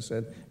radioed me and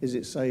said, is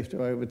it safe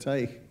to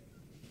overtake?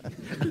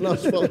 And I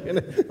was following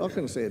it. I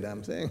couldn't see a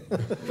damn thing.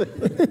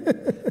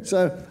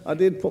 So I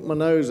did put my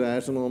nose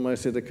out and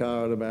almost hit a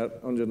car at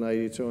about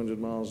 180, 200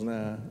 miles an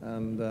hour.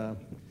 And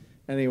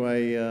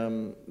anyway,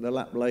 the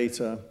lap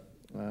later,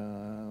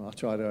 I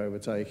tried to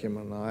overtake him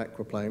on our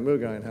aquaplane. We were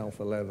going hell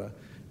for leather.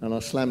 And I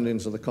slammed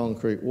into the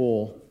concrete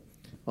wall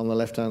on the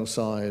left-hand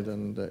side,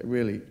 and it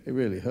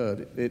really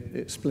hurt.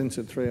 It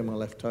splintered 3 of my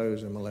left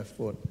toes in my left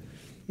foot.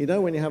 You know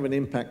when you have an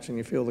impact and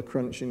you feel the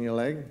crunch in your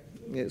leg?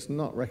 It's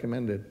not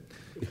recommended.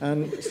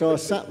 And so I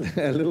sat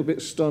there a little bit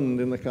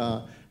stunned in the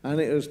car, and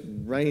it was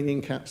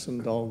raining cats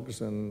and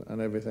dogs and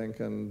everything.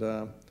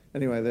 And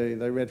anyway,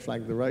 they red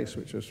flagged the race,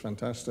 which was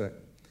fantastic.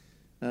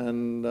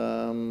 And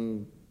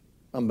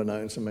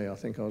unbeknownst to me, I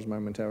think I was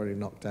momentarily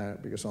knocked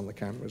out because on the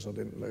cameras I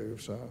didn't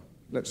move. So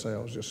let's say I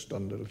was just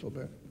stunned a little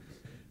bit.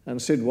 And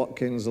Sid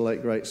Watkins, the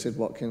late great Sid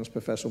Watkins,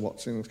 Professor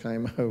Watkins,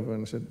 came over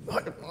and said,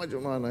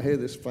 Nigel, I hear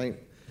this faint.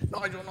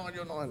 Nigel,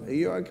 are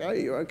you okay? Are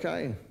you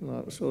okay?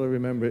 And I sort of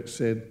remember it,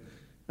 Sid.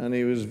 And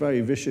he was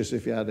very vicious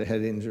if you had a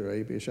head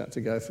injury, because you had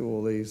to go through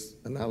all these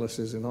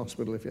analyses in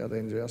hospital if you had an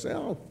injury. I said,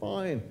 oh,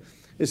 fine.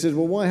 He said,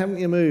 well, why haven't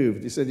you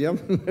moved? He said, you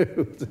haven't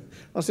moved.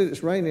 I said,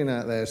 it's raining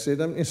out there, Sid.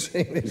 Haven't you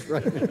seen it's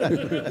raining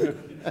out there?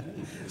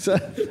 So,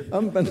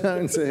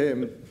 unbeknownst to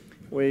him,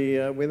 we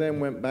then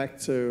went back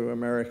to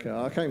America.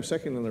 I came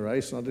second in the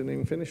race, and I didn't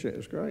even finish it. It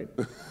was great,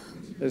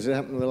 as it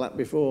happened the lap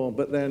before.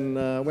 But then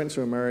went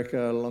to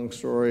America, long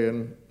story,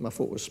 and my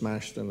foot was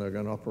smashed, and they were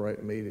going to operate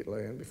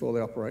immediately. And before they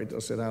operated, I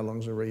said, how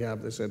long's the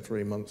rehab? They said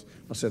 3 months.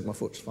 I said, my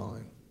foot's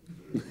fine.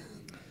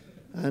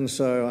 And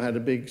so I had a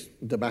big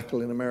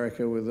debacle in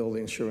America with all the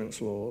insurance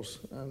laws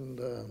and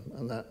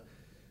that.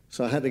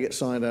 So I had to get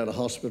signed out of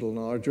hospital.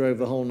 Now, I drove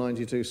the whole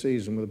 92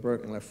 season with a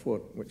broken left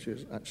foot, which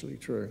is actually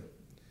true.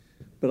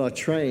 But I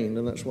trained,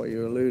 and that's what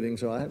you're alluding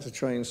to. I had to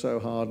train so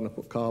hard, and I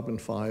put carbon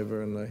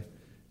fibre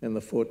in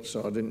the foot,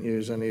 so I didn't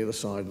use any other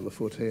side of the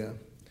foot here.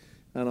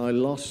 And I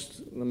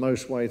lost the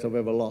most weight I've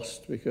ever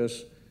lost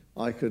because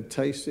I could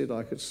taste it,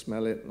 I could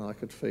smell it, and I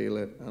could feel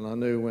it. And I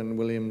knew when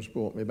Williams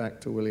brought me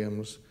back to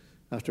Williams,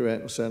 after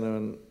Ayrton Senna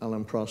and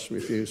Alain Prost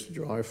refused to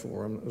drive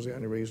for him, that was the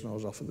only reason I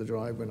was offered the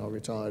drive when I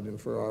retired in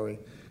Ferrari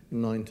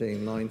in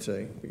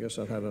 1990, because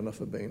I'd had enough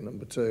of being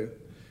number 2.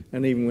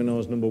 And even when I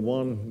was number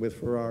 1 with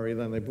Ferrari,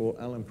 then they brought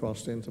Alain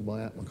Prost in to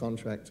buy out my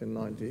contract in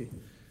 90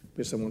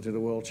 because they wanted a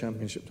world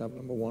championship to have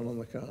number 1 on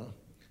the car.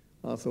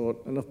 I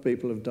thought, enough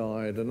people have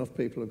died, enough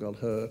people have got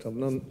hurt, I've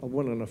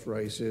won enough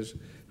races.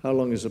 How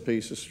long is a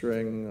piece of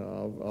string?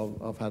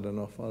 I've had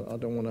enough. I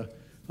don't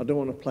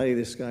want to play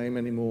this game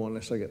anymore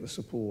unless I get the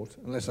support,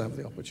 unless I have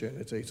the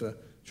opportunity to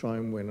try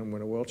and win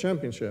a world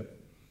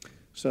championship.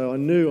 So I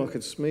knew I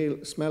could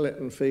smell it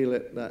and feel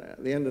it. That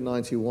at the end of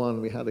 91,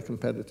 we had a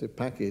competitive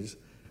package.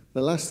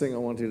 The last thing I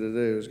wanted to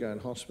do was go in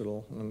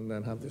hospital and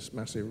then have this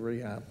massive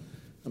rehab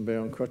and be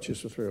on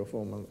crutches for 3 or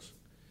 4 months.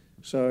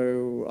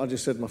 So I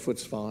just said my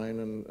foot's fine,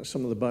 and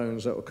some of the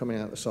bones that were coming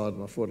out the side of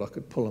my foot, I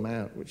could pull them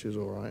out, which is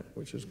all right,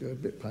 which is good, a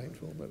bit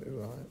painful, but it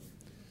was all right.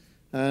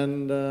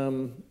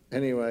 And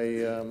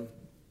anyway,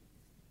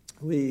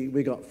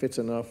 we got fit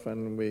enough,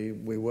 and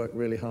we worked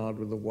really hard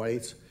with the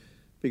weight,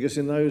 because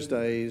in those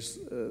days,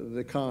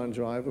 the car and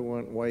driver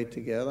weren't weighed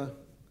together.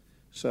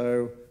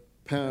 So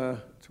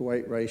power to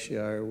weight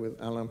ratio with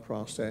Alain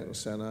Prost, Ayrton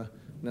Senna,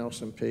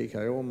 Nelson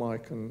Piquet, all my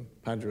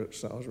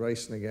compatriots that I was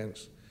racing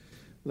against,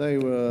 they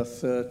were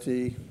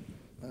 30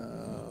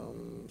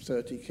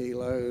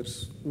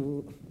 kilos,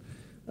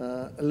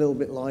 a little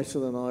bit lighter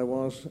than I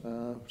was,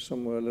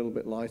 some were a little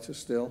bit lighter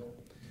still.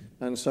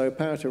 And so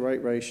power to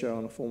weight ratio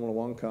on a Formula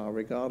One car,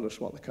 regardless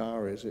what the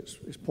car is, it's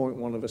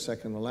 0.1 of a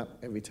second a lap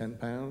every 10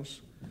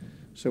 pounds.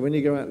 So when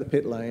you go out the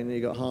pit lane,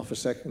 you got half a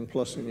second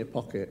plus in your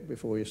pocket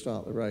before you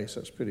start the race.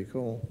 That's pretty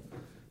cool,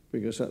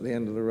 because at the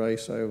end of the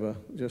race, over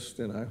just,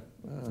 a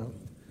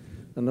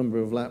number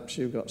of laps,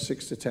 you've got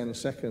 6 to 10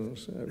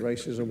 seconds.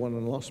 Races are won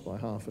and lost by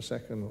half a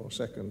second, or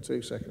second,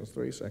 2 seconds,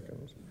 3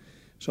 seconds.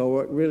 So I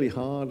worked really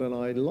hard, and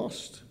I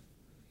lost.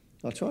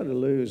 I tried to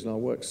lose, and I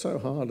worked so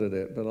hard at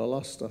it, but I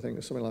lost, I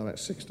think, something like about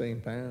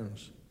 16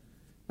 pounds.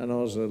 And I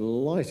was the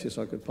lightest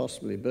I could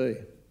possibly be.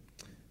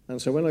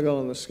 And so when I got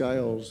on the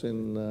scales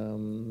in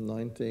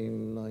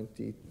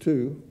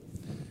 1992,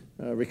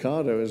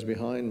 Ricardo was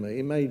behind me.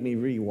 He made me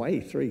re-weigh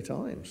 3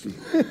 times.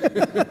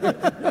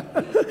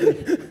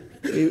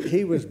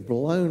 he was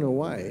blown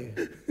away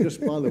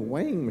just by the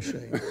weighing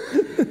machine.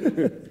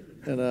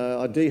 And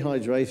I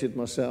dehydrated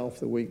myself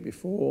the week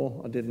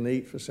before. I didn't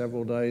eat for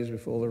several days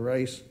before the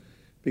race,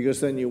 because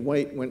then your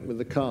weight went with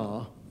the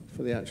car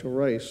for the actual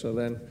race. So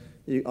then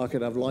I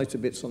could have lighter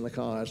bits on the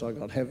car as I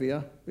got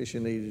heavier, because you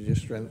needed your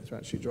strength to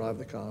actually drive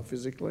the car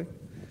physically.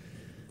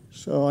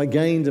 So I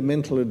gained a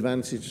mental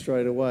advantage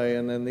straight away.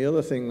 And then the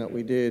other thing that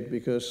we did,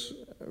 because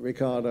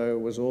Ricardo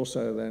was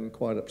also then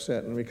quite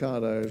upset, and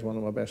Ricardo is one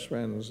of my best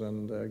friends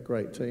and a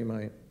great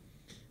teammate.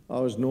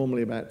 I was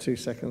normally about 2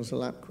 seconds a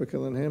lap quicker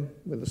than him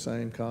with the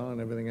same car and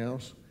everything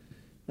else.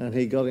 And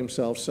he got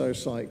himself so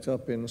psyched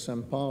up in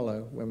Sao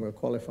Paulo when we were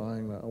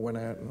qualifying that I went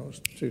out and I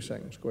was 2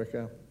 seconds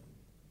quicker,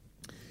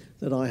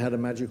 that I had a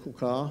magical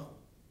car.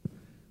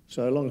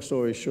 So long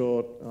story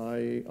short,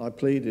 I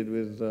pleaded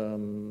with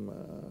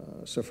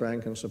Sir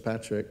Frank and Sir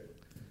Patrick,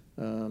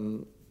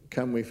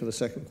 can we, for the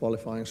second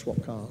qualifying,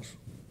 swap cars?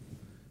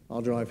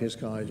 I'll drive his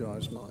car, he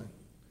drives mine.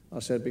 I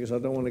said, because I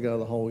don't want to go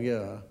the whole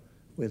year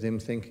with him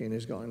thinking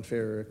he's got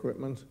inferior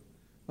equipment.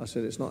 I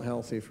said, it's not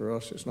healthy for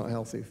us, it's not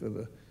healthy for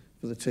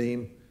the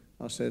team.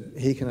 I said,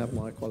 he can have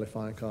my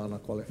qualifying car and I'll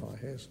qualify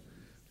his.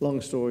 Long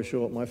story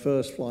short, my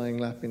first flying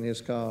lap in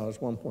his car was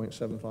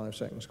 1.75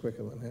 seconds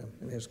quicker than him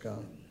in his car.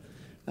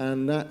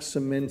 And that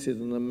cemented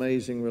an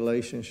amazing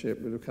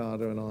relationship with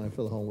Ricardo and I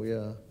for the whole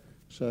year.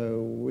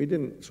 So we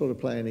didn't sort of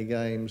play any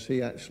games.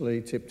 He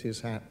actually tipped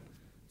his hat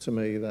to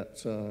me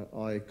that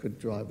I could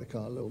drive the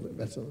car a little bit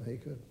better than he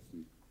could.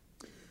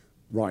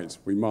 Right,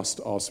 we must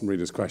ask some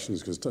readers'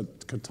 questions because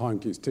time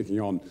keeps ticking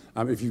on.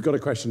 If you've got a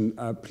question,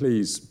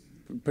 please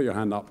put your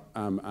hand up.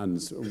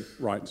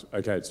 Right,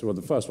 okay, so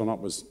the first one up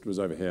was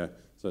over here,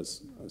 so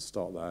let's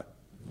start there.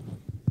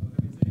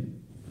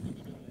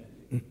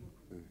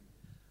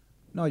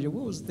 Nigel,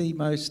 what was the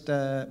most?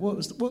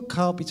 What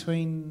car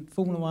between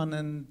Formula One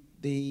and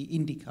the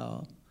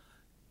IndyCar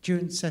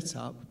during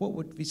setup? What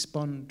would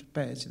respond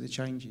better to the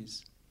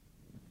changes?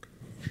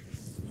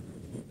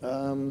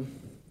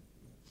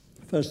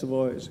 First of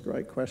all, it's a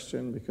great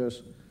question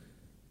because,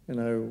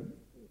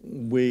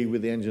 we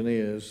with the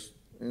engineers,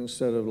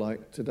 instead of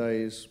like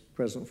today's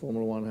present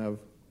Formula One have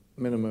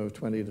a minimum of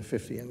 20 to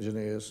 50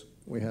 engineers,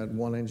 we had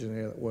one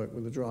engineer that worked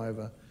with the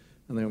driver,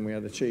 and then we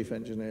had a chief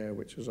engineer,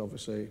 which was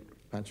obviously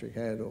Patrick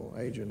Head or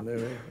Adrian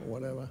Newey or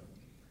whatever.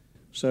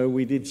 So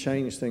we did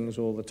change things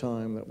all the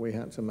time that we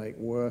had to make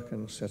work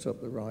and set up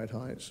the ride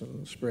heights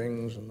and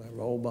springs and the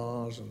roll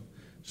bars and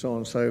so on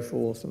and so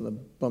forth, and the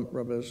bump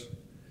rubbers.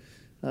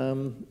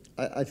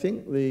 I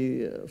think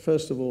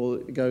first of all,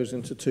 it goes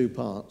into 2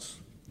 parts.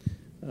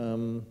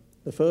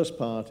 The first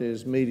part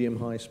is medium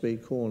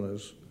high-speed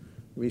corners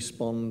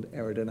respond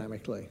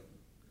aerodynamically.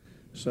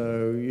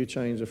 So you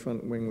change the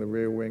front wing, the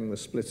rear wing, the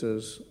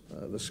splitters,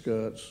 the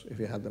skirts, if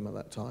you had them at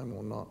that time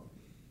or not.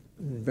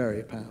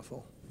 Very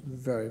powerful,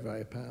 very,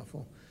 very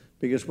powerful.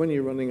 Because when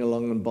you're running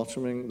along and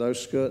bottoming, those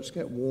skirts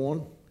get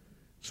worn.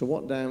 So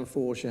what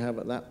downforce you have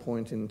at that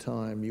point in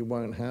time, you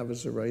won't have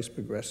as the race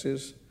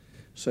progresses.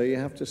 So you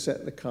have to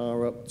set the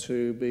car up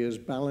to be as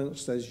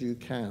balanced as you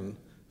can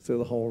through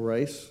the whole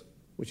race,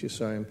 which is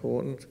so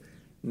important.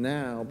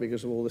 Now,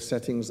 because of all the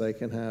settings they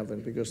can have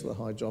and because of the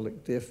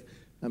hydraulic diff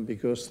and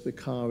because the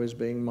car is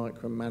being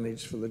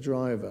micromanaged for the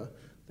driver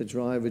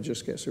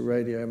just gets a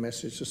radio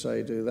message to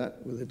say, do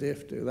that with the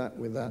diff, do that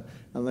with that.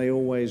 And they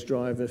always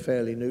drive a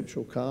fairly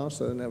neutral car,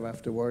 so they never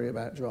have to worry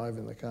about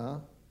driving the car.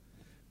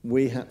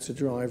 We had to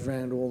drive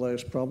around all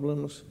those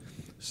problems.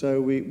 So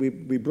we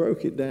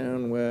broke it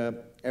down where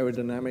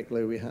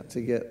aerodynamically we had to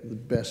get the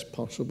best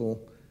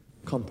possible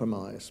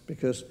compromise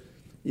because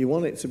you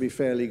want it to be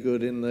fairly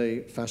good in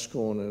the fast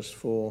corners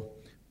for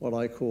what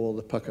I call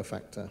the pucker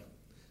factor.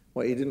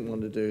 What you didn't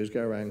want to do is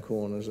go around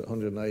corners at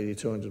 180,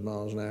 200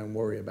 miles an hour and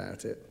worry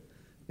about it.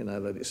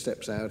 that it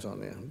steps out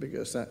on you,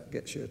 because that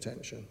gets your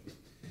attention.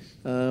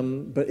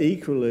 But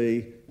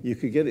equally, you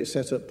could get it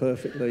set up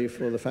perfectly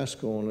for the fast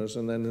corners,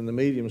 and then in the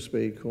medium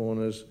speed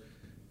corners,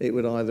 it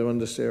would either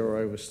understeer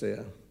or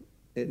oversteer.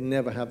 It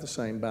never had the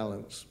same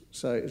balance,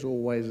 so it's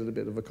always a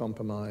bit of a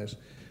compromise.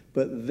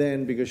 But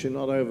then, because you're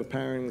not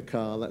overpowering the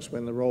car, that's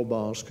when the roll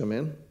bars come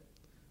in,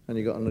 and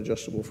you've got an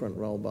adjustable front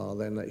roll bar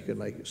then that you can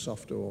make it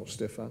softer or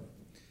stiffer.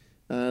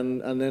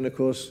 And then, of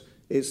course,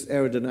 it's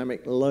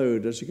aerodynamic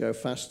load as you go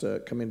faster,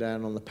 coming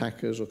down on the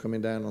packers or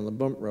coming down on the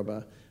bump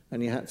rubber,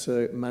 and you had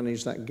to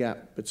manage that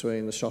gap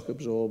between the shock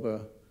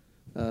absorber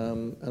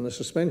and the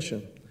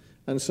suspension.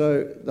 And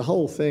so the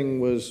whole thing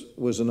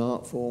was an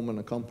art form and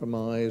a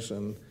compromise,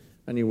 and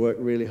you worked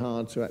really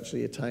hard to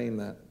actually attain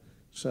that.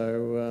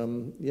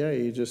 So,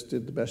 you just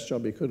did the best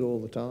job you could all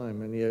the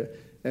time, and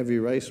every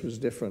race was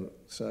different.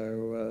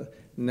 So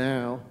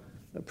now,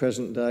 at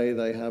present day,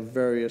 they have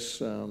various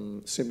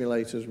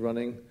simulators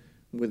running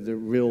with the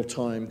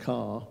real-time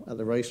car at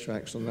the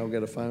racetracks, and they'll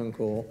get a phone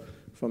call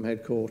from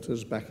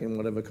headquarters back in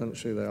whatever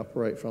country they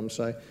operate from,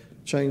 say,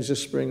 change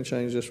this spring,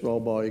 change this roll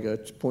bar, you go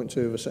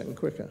 0.2 of a second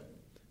quicker.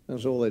 And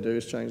so all they do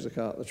is change the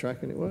car at the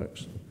track, and it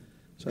works.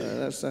 So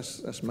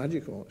that's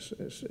magical.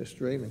 It's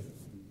dreaming.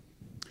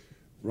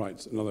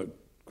 Right, another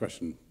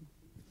question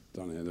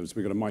down here.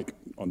 We've got a mic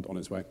on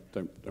its way.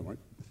 Don't worry.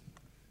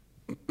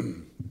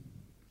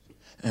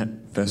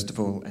 First of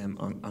all, I'm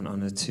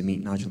honoured to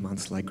meet Nigel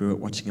Mansell. I grew up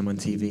watching him on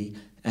TV.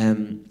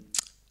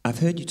 I've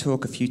heard you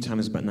talk a few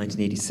times about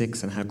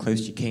 1986 and how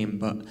close you came,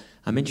 but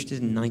I'm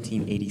interested in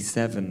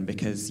 1987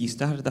 because you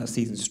started that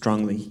season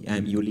strongly.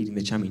 You were leading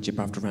the championship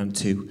after round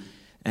 2.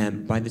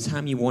 By the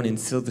time you won in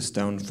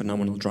Silverstone,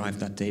 phenomenal drive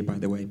that day, by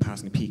the way,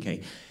 passing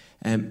Piquet,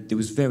 it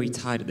was very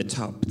tight at the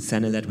top.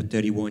 Senna led with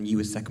 31, you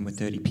were second with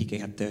 30, Piquet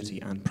had 30,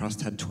 and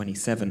Prost had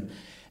 27.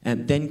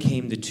 Then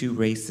came the 2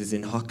 races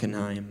in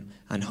Hockenheim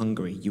and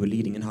Hungary. You were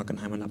leading in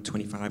Hockenheim on lap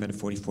 25 out of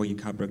 44, your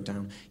car broke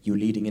down. You were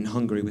leading in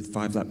Hungary with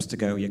 5 laps to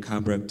go, your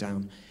car broke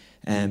down.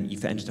 You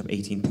ended up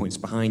 18 points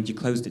behind. You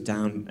closed it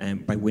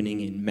down by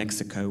winning in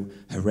Mexico,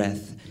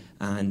 Jerez,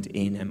 and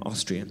in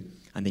Austria.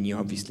 And then you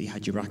obviously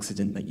had your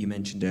accident that you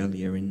mentioned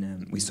earlier,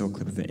 we saw a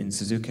clip of it in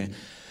Suzuka.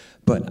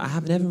 But I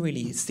have never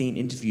really seen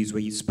interviews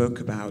where you spoke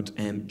about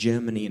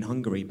Germany and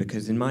Hungary,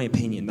 because in my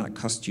opinion that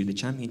cost you the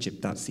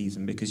championship that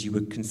season, because you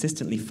were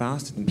consistently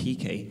faster than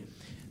Piquet,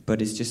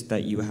 but it's just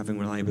that you were having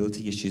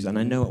reliability issues. And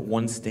I know at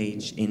one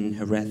stage in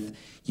Jerez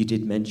you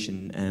did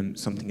mention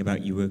something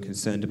about you were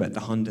concerned about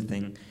the Honda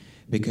thing,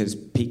 because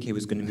Piquet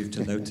was going to move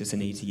to Lotus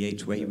in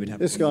 '88, where you would have...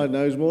 This guy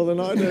knows more than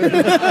I do.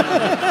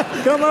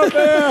 Come up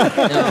here!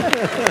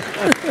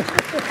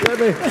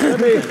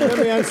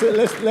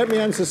 Let me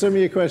answer some of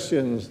your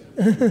questions.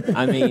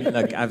 I mean,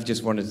 look, I've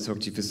just wanted to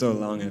talk to you for so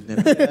long. I've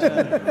never...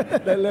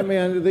 Let me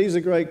answer. These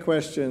are great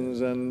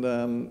questions, and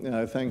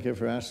thank you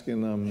for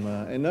asking them.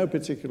 In no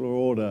particular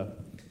order,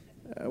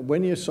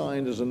 when you're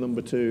signed as a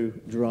number 2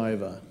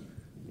 driver,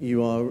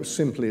 you are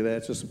simply there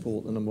to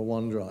support the number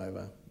 1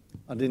 driver.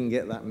 I didn't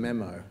get that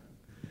memo.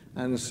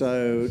 And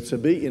so to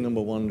beat your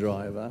number 1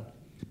 driver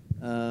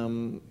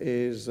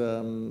is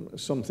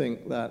something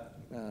that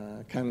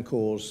can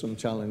cause some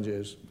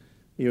challenges.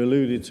 You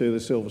alluded to the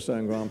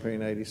Silverstone Grand Prix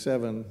in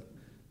 '87.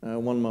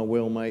 One of my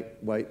wheel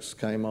weights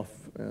came off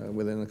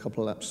within a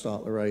couple of laps to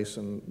start the race,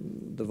 and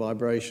the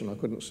vibration, I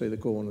couldn't see the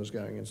corners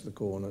going into the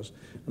corners,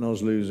 and I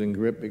was losing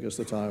grip because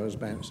the tyre was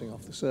bouncing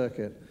off the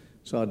circuit.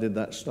 So I did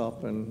that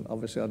stop, and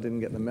obviously I didn't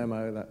get the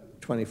memo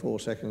that 24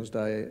 seconds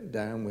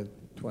down with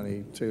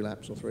 22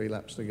 laps or 3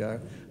 laps to go,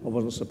 I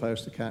wasn't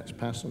supposed to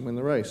pass and win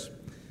the race.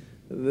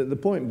 The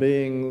point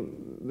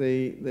being,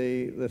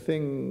 the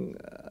thing,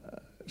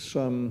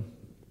 some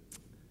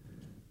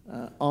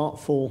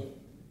artful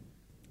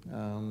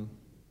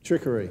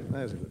trickery,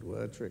 there's a good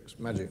word, tricks,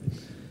 magic.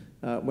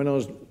 When I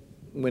was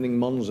winning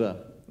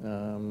Monza,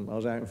 I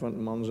was out in front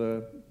of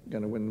Monza,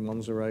 going to win the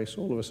Monza race.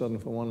 All of a sudden,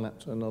 from one lap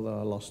to another,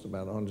 I lost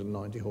about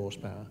 190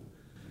 horsepower.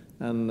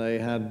 And they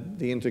had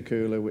the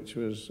intercooler, which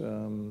was,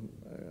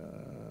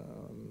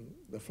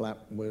 the flap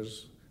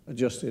was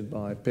adjusted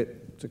by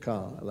pit to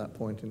car at that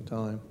point in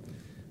time.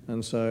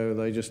 And so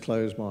they just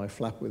closed my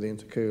flap with the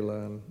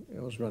intercooler, and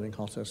it was running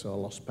hotter, so I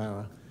lost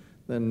power.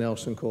 Then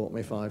Nelson caught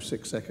me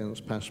 5-6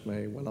 seconds, passed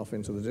me, went off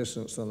into the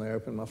distance, then they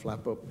opened my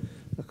flap up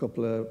a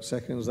couple of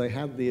seconds. They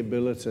had the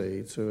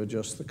ability to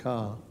adjust the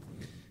car.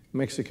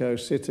 Mexico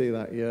City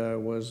that year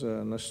was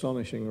an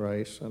astonishing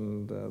race,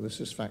 and this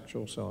is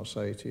factual, so I'll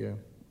say to you.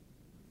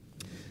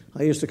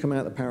 I used to come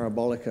out the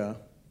Parabolica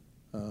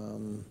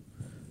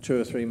 2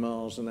 or 3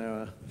 miles an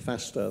hour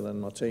faster than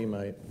my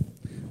teammate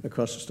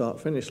across the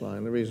start-finish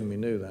line. The reason we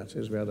knew that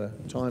is we had a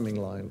timing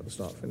line at the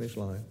start-finish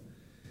line.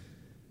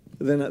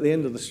 But then at the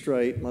end of the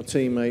straight, my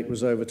teammate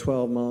was over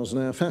 12 miles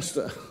an hour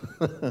faster.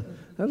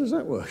 How does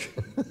that work?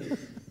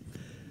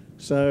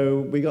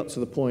 So we got to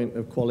the point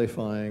of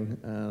qualifying,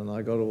 and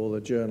I got all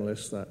the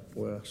journalists that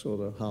were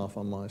sort of half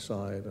on my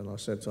side, and I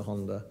said to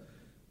Honda,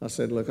 I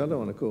said, look, I don't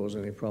want to cause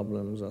any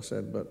problems. I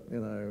said, but,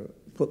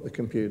 put the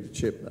computer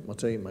chip that my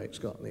teammates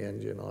got in the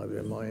engine, either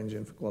in my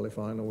engine for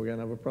qualifying, or we're going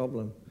to have a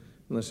problem.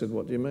 And they said,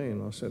 what do you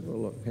mean? I said, well,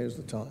 look, here's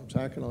the times.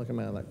 How can I come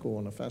out of that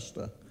corner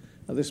faster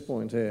at this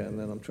point here, and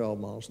then I'm 12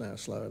 miles an hour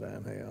slower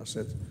down here? I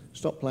said,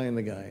 stop playing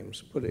the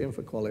games, put it in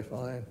for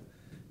qualifying.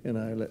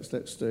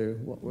 Let's do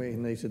what we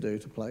need to do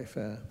to play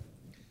fair.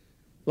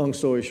 Long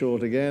story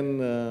short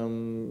again,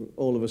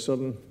 all of a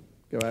sudden,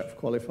 go out for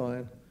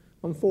qualifying.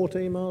 I'm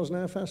 14 miles an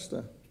hour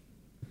faster.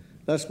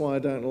 That's why I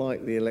don't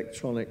like the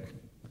electronic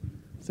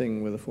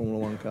thing with a Formula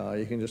One car.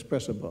 You can just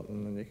press a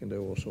button and you can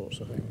do all sorts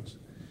of things.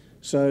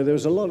 So there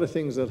was a lot of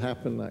things that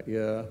happened that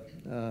year.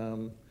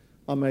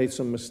 I made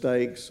some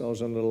mistakes. I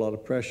was under a lot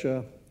of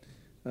pressure.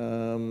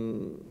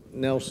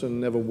 Nelson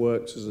never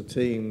worked as a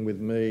team with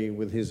me,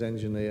 with his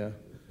engineer.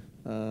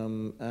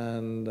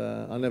 And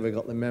I never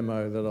got the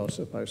memo that I was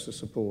supposed to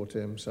support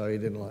him, so he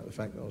didn't like the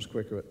fact that I was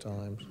quicker at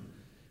times.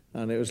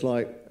 And it was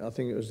like, I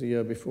think it was the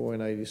year before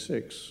in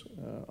 '86,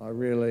 I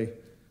really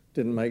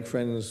didn't make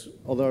friends.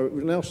 Although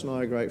Nelson and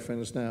I are great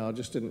friends now, I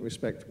just didn't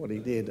respect what he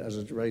did as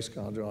a race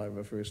car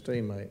driver for his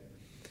teammate.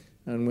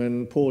 And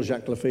when Paul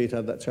Jacques Lafitte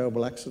had that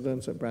terrible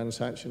accident at Brands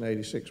Hatch in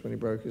 '86 when he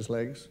broke his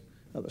legs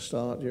at the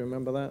start, do you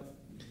remember that?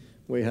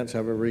 We had to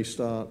have a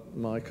restart.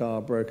 My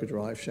car broke a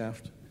drive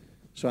shaft.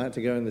 So I had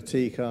to go in the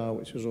T car,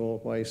 which was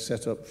always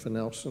set up for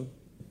Nelson.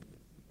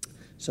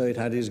 So it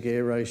had his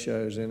gear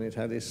ratios in, it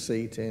had his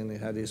seat in,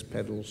 it had his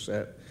pedals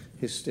set,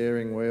 his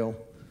steering wheel,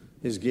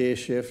 his gear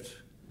shift,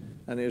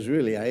 and it was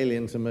really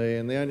alien to me.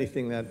 And the only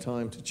thing they had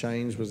time to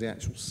change was the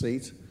actual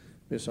seat,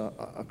 because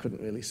I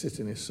couldn't really sit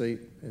in his seat.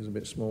 He was a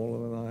bit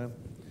smaller than I am,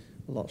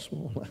 a lot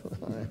smaller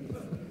than I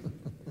am.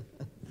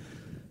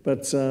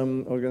 But I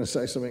was going to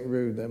say something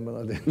rude then, but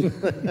I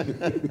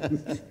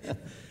didn't.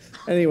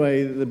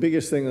 Anyway, the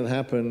biggest thing that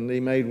happened, he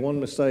made one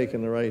mistake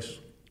in the race.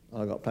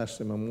 I got past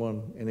him and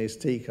won in his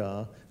T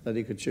car, that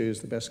he could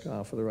choose the best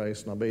car for the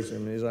race, and I beat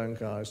him in his own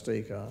car, his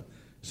T car.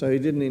 So he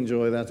didn't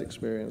enjoy that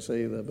experience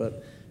either.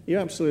 But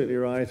you're absolutely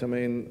right. I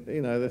mean,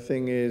 the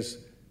thing is,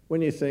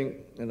 when you think,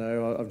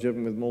 I've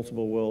driven with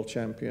multiple world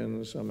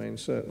champions. I mean,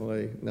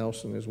 certainly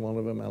Nelson is one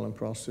of them, Alan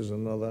Prost is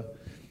another.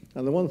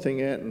 And the one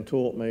thing Ayrton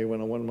taught me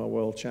when I won my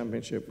world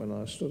championship, when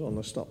I stood on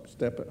the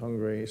step at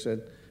Hungary, he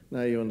said,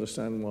 now you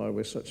understand why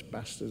we're such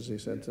bastards, he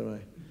said to me.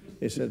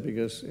 He said,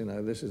 because,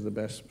 this is the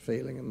best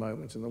feeling and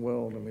moment in the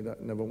world, and we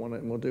never want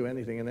it, and we'll do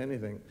anything and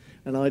anything.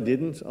 And I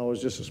didn't. I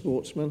was just a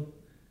sportsman.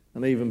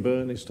 And even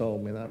Bernie's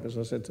told me that, because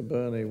I said to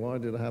Bernie, why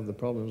did I have the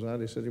problems I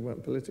had? He said, you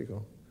weren't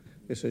political.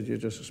 He said, you're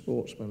just a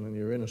sportsman, and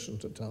you're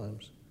innocent at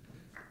times.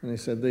 And he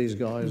said, these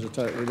guys are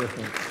totally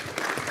different.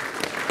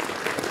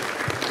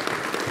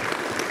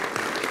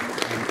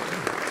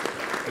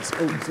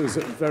 It's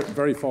a very,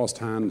 very fast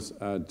hand,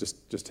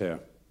 just here.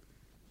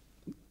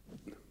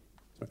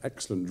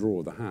 Excellent draw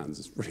of the hands.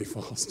 It's really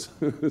fast.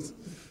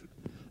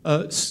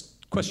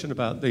 Question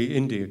about the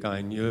Indy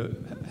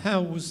again.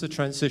 How was the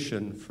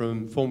transition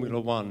from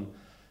Formula One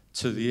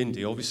to the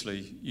Indy?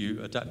 Obviously,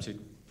 you adapted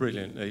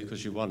brilliantly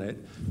because you won it.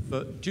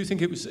 But do you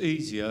think it was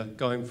easier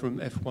going from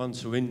F1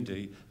 to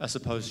Indy as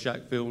opposed to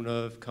Jacques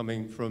Villeneuve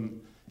coming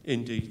from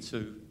Indy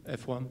to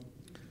F1?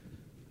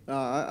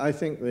 I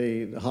think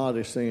the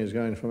hardest thing is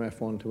going from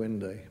F1 to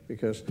Indy,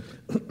 because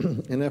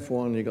in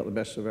F1 you've got the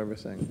best of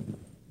everything.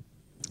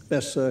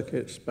 Best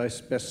circuits,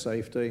 best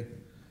safety,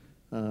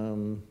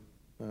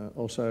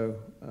 also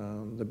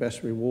the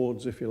best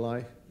rewards, if you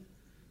like.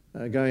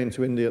 Going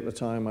to Indy at the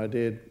time I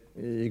did,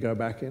 you go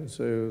back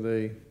into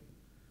the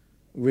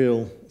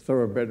real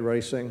thoroughbred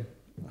racing,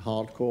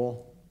 hardcore,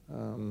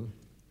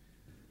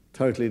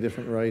 totally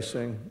different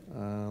racing.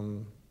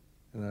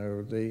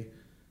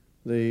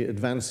 The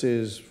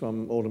advances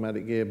from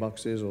automatic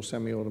gearboxes or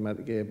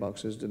semi-automatic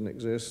gearboxes didn't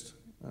exist.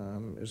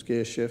 It was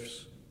gear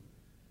shifts.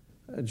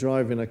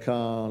 Driving a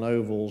car on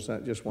ovals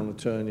that just want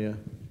to turn you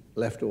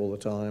left all the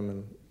time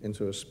and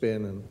into a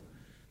spin. And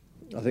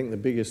I think the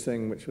biggest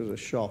thing, which was a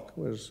shock,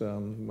 was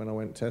when I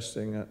went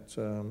testing at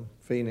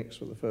Phoenix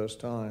for the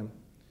first time.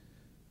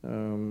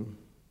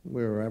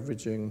 We were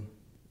averaging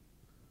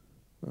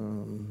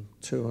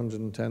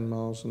 210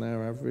 miles an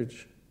hour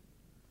average.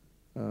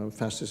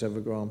 Fastest ever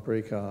Grand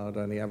Prix car, I'd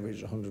only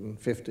averaged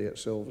 150 at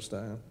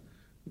Silverstone.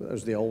 But that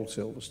was the old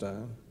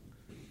Silverstone,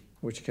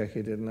 which Keke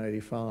did in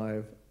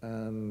 '85.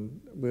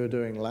 And we were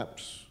doing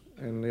laps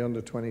in the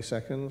under 20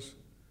 seconds,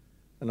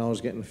 and I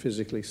was getting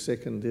physically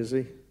sick and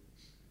dizzy.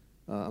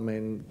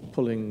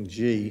 Pulling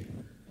G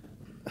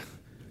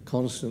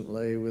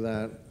constantly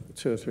without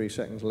 2 or 3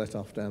 seconds let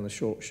off down the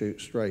short chute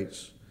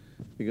straights,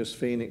 because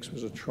Phoenix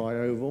was a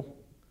tri-oval,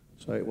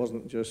 so it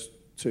wasn't just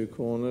 2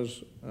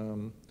 corners.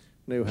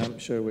 New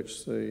Hampshire,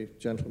 which the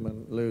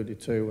gentleman alluded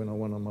to when I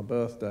won on my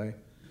birthday,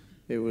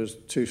 it was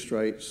 2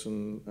 straights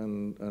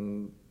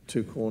and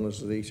 2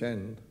 corners at each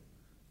end,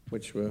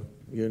 which were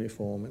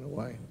uniform in a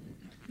way.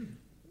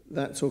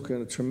 That took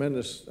a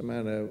tremendous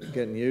amount of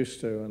getting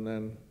used to, and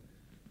then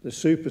the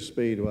super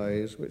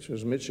speedways, which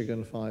was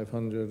Michigan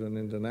 500 and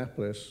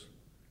Indianapolis,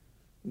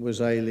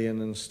 was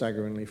alien and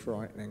staggeringly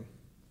frightening.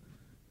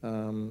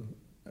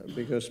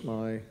 because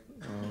my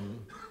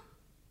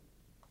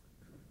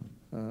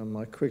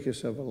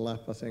quickest ever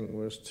lap, I think,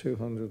 was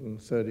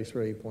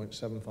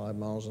 233.75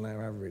 miles an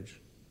hour average.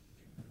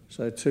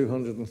 So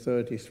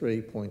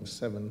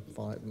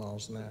 233.75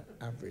 miles an hour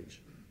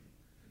average.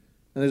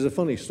 And there's a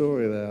funny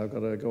story there. I've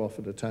got to go off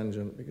at a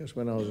tangent, because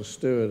when I was a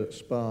steward at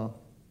Spa,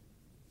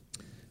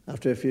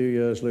 after a few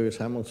years Lewis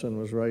Hamilton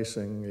was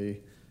racing,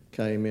 he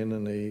came in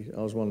and I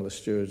was one of the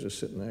stewards just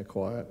sitting there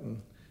quiet,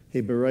 and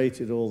he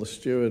berated all the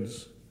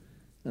stewards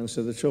and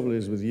said, "The trouble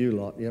is with you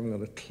lot, you haven't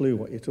got a clue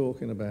what you're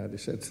talking about," he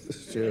said to the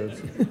stewards.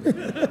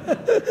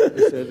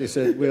 he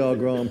said, "We are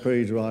Grand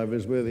Prix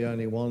drivers, we're the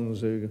only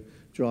ones who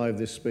drive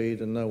this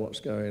speed and know what's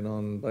going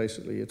on.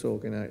 Basically, you're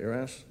talking out your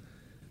ass."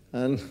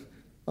 And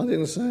I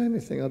didn't say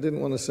anything. I didn't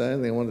want to say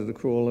anything. I wanted to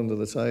crawl under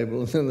the table.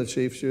 And then the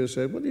chief steward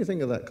said, "What do you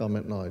think of that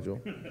comment, Nigel?"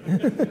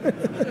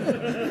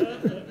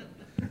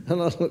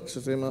 And I looked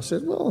at him. I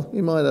said, "Well,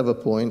 you might have a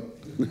point."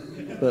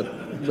 But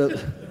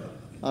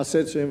I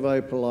said to him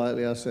very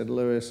politely, I said,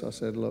 "Lewis," I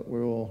said, "look,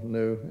 we're all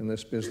new in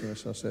this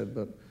business." I said,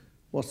 "But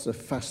what's the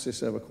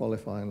fastest ever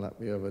qualifying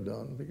lap you ever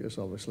done?" Because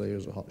obviously he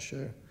was a hot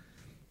shoe.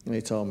 And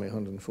he told me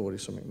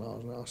 140-something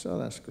miles an hour. I said, "Oh,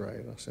 that's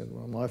great." I said,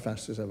 "Well, my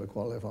fastest ever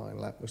qualifying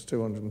lap was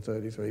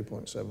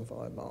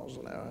 233.75 miles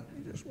an hour."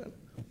 He just went,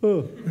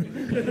 "Oh."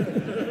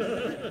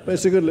 But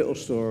it's a good little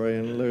story,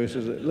 and Lewis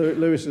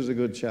is a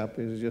good chap.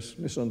 He's just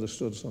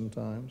misunderstood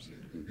sometimes.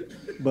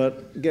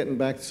 But getting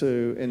back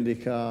to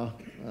IndyCar,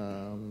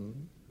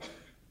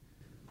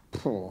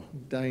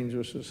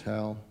 dangerous as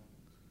hell.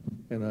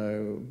 You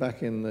know,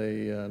 back in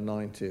the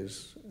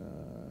 90s,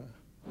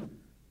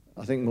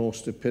 I think more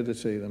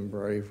stupidity than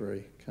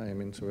bravery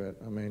came into it.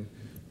 I mean,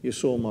 you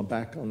saw my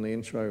back on the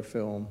intro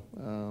film.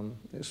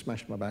 It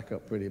smashed my back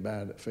up pretty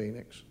bad at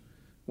Phoenix.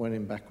 Went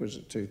in backwards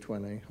at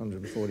 220,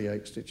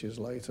 148 stitches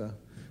later.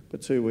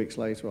 But 2 weeks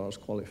later, I was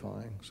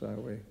qualifying, so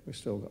we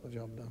still got the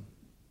job done.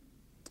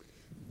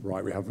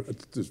 Right, we have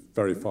this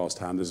very fast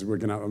hand.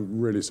 I'm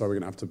really sorry, we're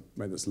going to have to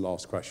make this the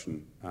last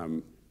question.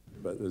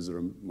 But there's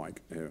a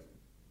mic here.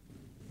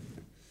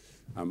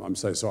 I'm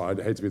so sorry. I'd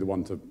hate to be the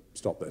one to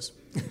stop this.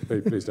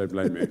 Please don't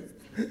blame me.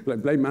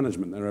 Blame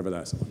management. They're over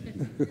there.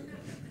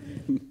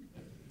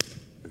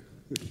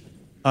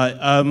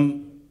 Hi.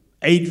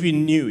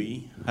 Adrian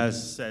Newey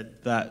has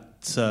said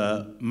that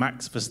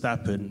Max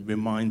Verstappen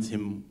reminds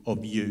him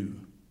of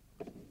you.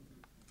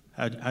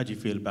 How do you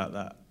feel about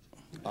that?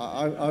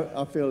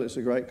 I feel it's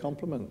a great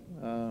compliment.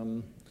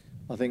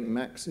 I think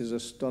Max is a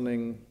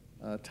stunning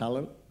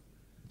talent.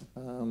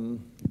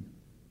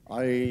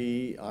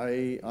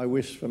 I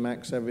wish for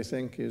Max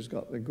everything. He's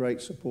got the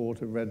great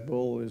support of Red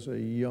Bull. He's a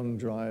young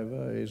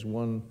driver. He's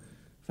won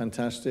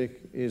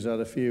fantastic. He's had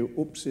a few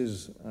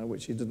oopses,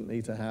 which he didn't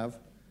need to have,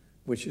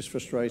 which is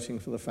frustrating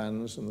for the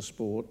fans and the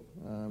sport.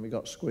 He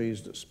got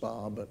squeezed at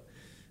Spa, but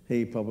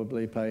he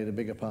probably played a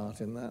bigger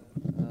part in that.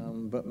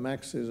 But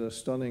Max is a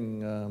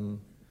stunning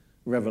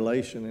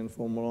revelation in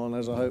Formula One,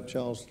 as I hope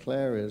Charles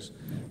Leclerc is,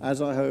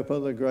 as I hope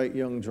other great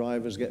young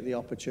drivers get the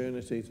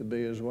opportunity to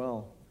be as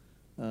well.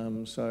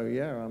 So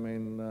yeah, I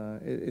mean,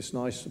 it's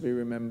nice to be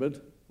remembered,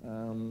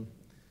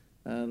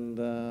 and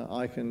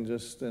I can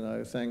just,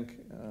 thank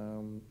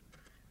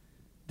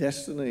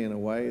destiny in a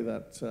way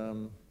that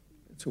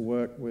to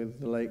work with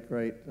the late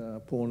great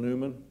Paul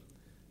Newman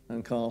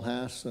and Carl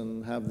Haas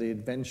and have the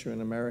adventure in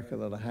America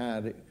that I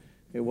had.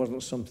 It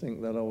wasn't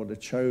something that I would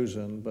have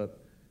chosen, but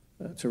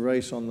to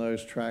race on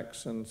those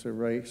tracks and to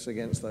race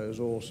against those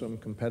awesome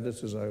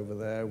competitors over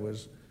there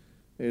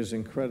is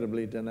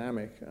incredibly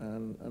dynamic.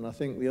 And I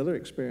think the other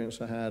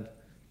experience I had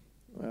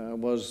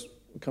was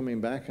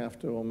coming back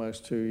after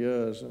almost 2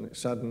 years, and it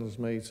saddens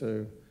me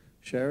to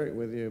share it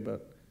with you,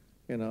 but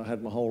I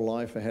had my whole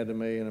life ahead of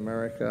me in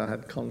America. I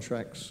had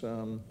contracts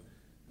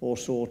all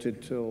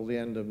sorted till the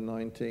end of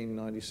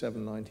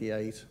 1997,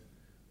 98.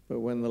 But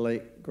when the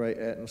late, great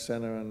Ayrton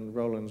Senna and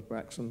Roland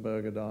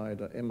Braxenberger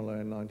died at Imola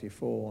in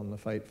 94 on the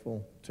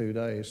fateful 2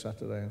 days,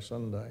 Saturday and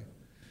Sunday,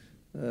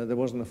 there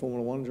wasn't a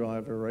Formula One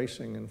driver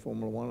racing in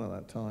Formula One at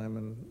that time.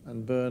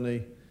 And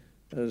Bernie,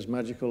 as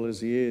magical as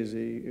he is,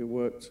 he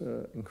worked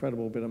an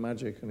incredible bit of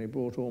magic, and he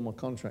brought all my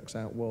contracts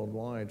out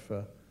worldwide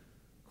for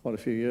quite a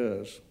few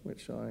years,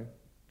 which I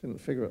didn't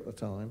figure at the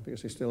time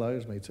because he still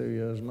owes me 2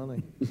 years'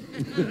 money.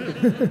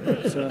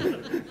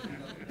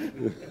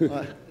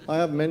 But, I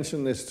have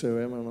mentioned this to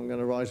him, and I'm going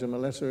to write him a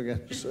letter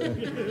again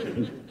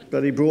soon.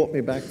 But he brought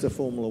me back to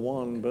Formula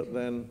One, but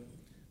then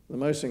the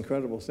most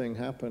incredible thing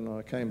happened.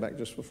 I came back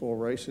just for 4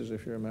 races,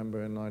 if you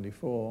remember, in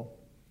 94.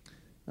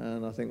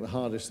 And I think the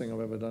hardest thing I've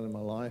ever done in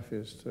my life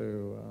is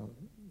to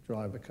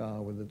drive a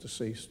car with a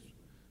deceased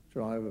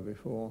driver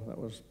before. That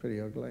was pretty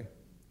ugly.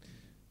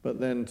 But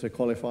then to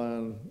qualify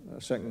on a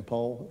second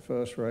pole at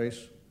first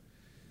race.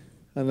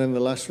 And then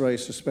the last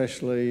race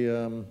especially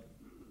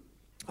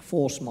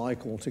forced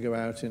Michael to go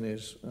out in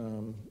his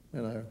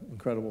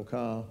incredible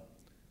car,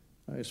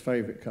 his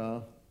favourite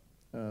car,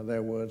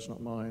 their words,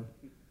 not mine.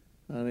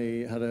 And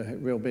he had a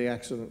real big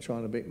accident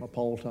trying to beat my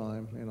pole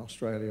time in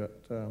Australia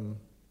at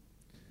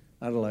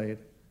Adelaide.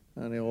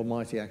 and the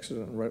almighty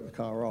accident wrote the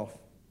car off.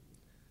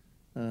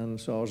 And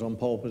so I was on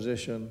pole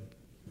position,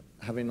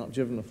 having not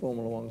driven a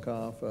Formula One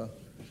car for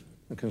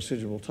a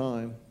considerable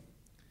time.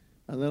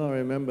 And then I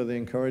remember the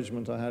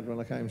encouragement I had when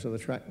I came to the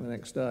track the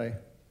next day,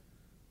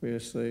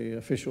 because the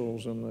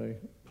officials and the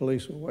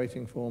police were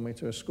waiting for me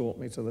to escort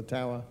me to the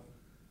tower.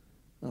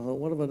 I thought,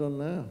 what have I done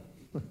now?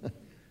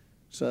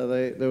 So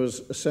there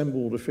was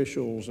assembled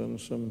officials and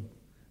some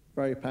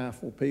very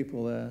powerful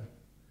people there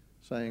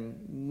saying,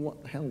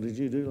 what the hell did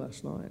you do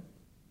last night?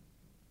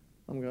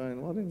 I'm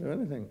going, well, I didn't do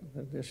anything.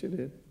 Yes, you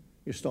did.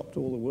 You stopped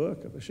all the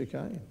work at the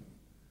chicane.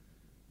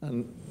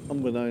 And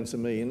unbeknown to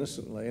me,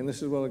 innocently, and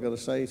this is what I've got to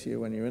say to you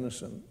when you're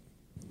innocent,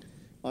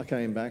 I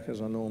came back,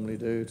 as I normally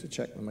do, to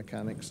check the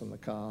mechanics and the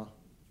car.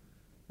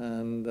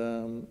 And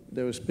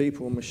there was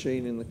people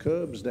machining the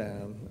curbs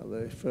down at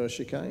the first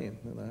chicane,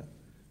 you know.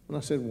 And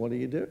I said, what are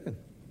you doing? And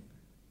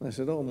they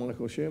said, oh,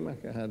 Michael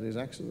Schumacher had his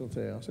accident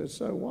here. I said,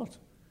 so what?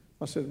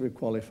 I said, we've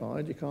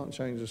qualified. You can't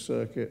change the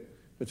circuit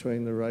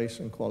between the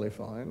race and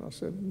qualifying. I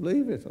said,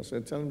 leave it. I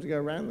said, tell him to go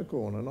around the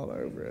corner, not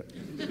over it.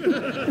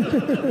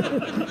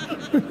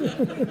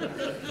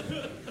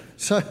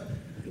 So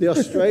the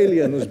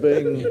Australians,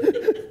 being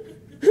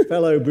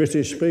fellow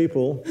British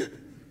people,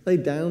 they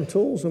downed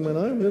tools and went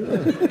home, didn't they?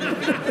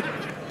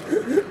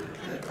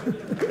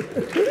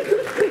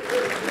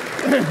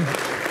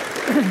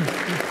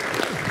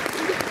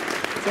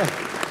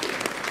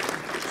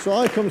 So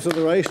I come to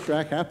the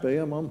racetrack happy,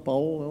 I'm on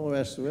pole and all the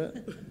rest of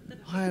it.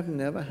 I have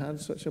never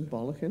had such a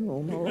bollocking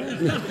all my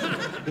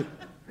life.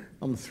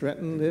 I'm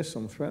threatening this,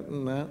 I'm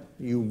threatening that.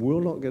 You will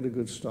not get a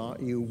good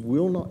start. You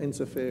will not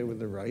interfere with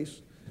the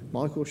race.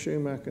 Michael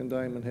Schumacher and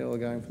Damon Hill are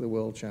going for the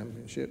World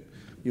Championship.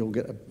 You'll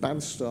get a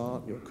bad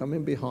start, you'll come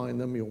in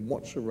behind them, you'll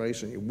watch the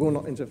race, and you will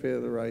not interfere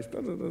with the race. Da,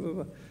 da, da,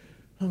 da, da.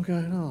 I'm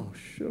going, oh,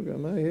 sugar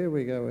me, here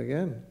we go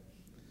again.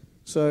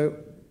 So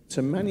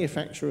to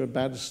manufacture a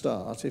bad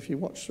start, if you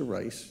watch the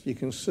race, you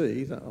can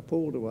see that I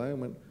pulled away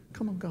and went,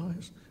 come on,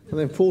 guys, and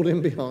then pulled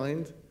in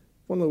behind.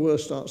 One of the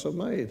worst starts I've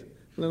made.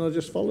 And then I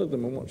just followed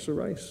them and watched the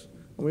race.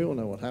 And we all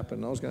know what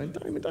happened. I was going,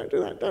 Damon, don't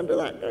do that, don't do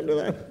that, don't do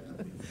that.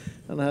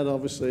 And I had,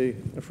 obviously,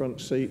 a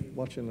front seat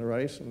watching the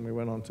race, and we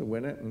went on to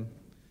win it. And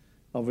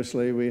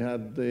obviously, we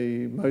had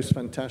the most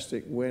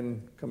fantastic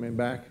win coming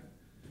back.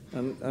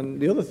 And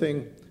the other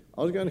thing,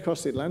 I was going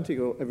across the Atlantic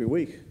every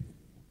week,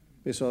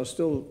 because I was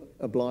still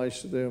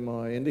obliged to do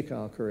my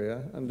IndyCar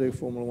career and do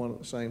Formula One at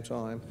the same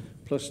time,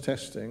 plus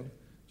testing.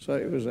 So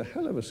it was a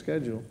hell of a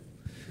schedule.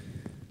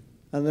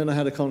 And then I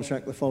had a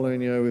contract the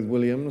following year with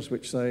Williams,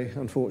 which they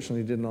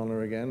unfortunately didn't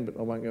honour again, but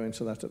I won't go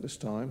into that at this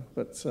time.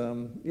 But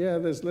yeah,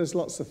 there's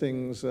lots of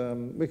things.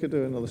 We could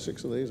do another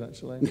 6 of these,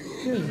 actually.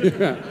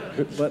 Yeah.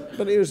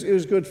 But it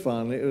was good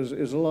fun. It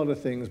was a lot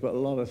of things, but a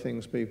lot of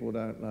things people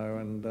don't know.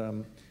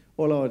 And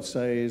all I would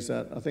say is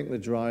that I think the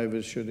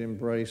drivers should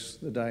embrace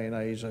the day and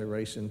age they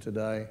race in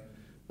today.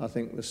 I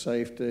think the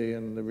safety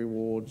and the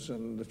rewards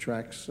and the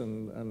tracks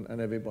and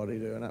everybody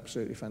do an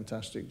absolutely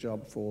fantastic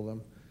job for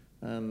them.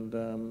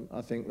 And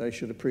I think they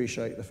should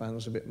appreciate the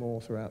fans a bit more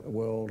throughout the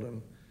world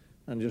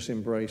and just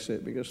embrace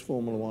it, because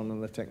Formula One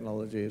and the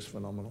technology is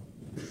phenomenal.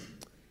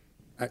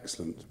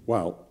 Excellent.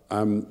 Well,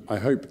 I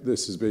hope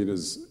this has been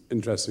as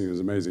interesting and as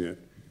amazing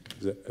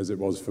as it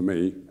was for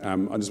me.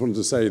 I just wanted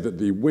to say that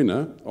the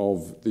winner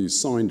of the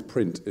signed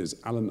print is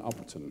Alan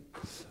Upton.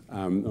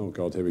 Oh,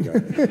 God, here we go.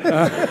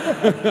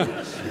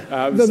 That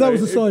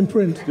was a signed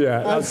print.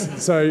 Yeah.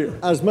 So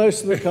as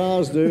most of the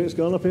cars do, it's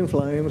gone up in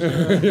flames.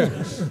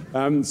 Yeah.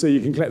 So you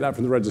can collect that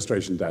from the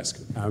registration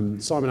desk.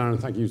 Simon Arron,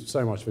 thank you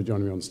so much for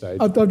joining me on stage.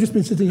 I've just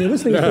been sitting here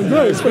listening.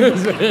 It's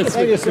been great.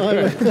 Thank you,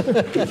 Simon.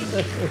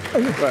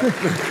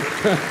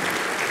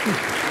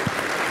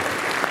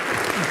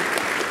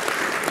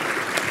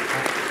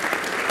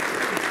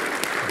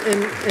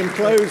 In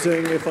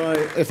closing,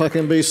 if I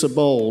can be so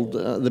bold,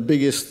 the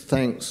biggest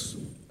thanks,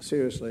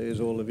 seriously, is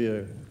all of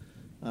you.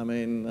 I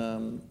mean,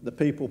 the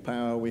people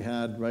power we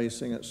had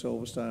racing at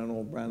Silverstone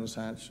or Brands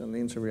Hatch, and the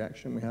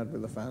interaction we had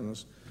with the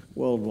fans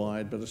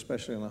worldwide, but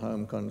especially in the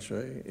home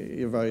country.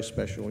 You're very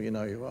special, you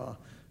know you are,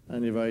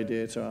 and you're very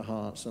dear to our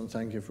hearts, and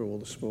thank you for all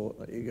the support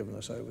that you've given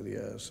us over the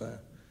years. So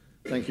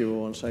thank you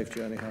all, and safe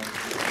journey home.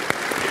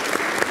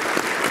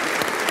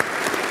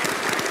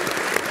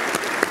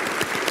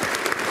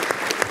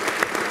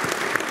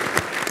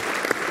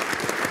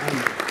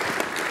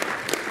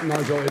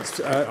 Nigel,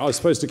 I was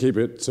supposed to keep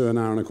it to an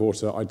hour and a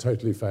quarter. I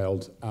totally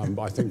failed, but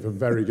I think for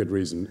very good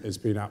reason. It's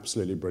been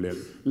absolutely brilliant.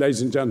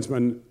 Ladies and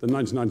gentlemen, the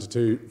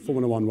 1992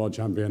 Formula One World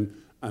Champion,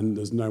 and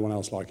there's no one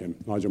else like him,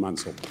 Nigel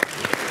Mansell.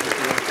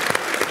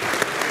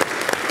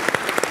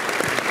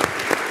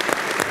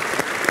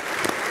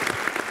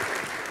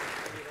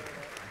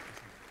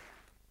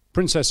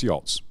 Princess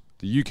Yachts,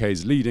 the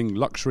UK's leading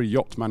luxury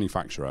yacht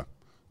manufacturer,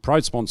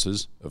 proud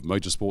sponsors of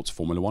Motorsport's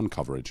Formula One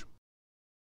coverage.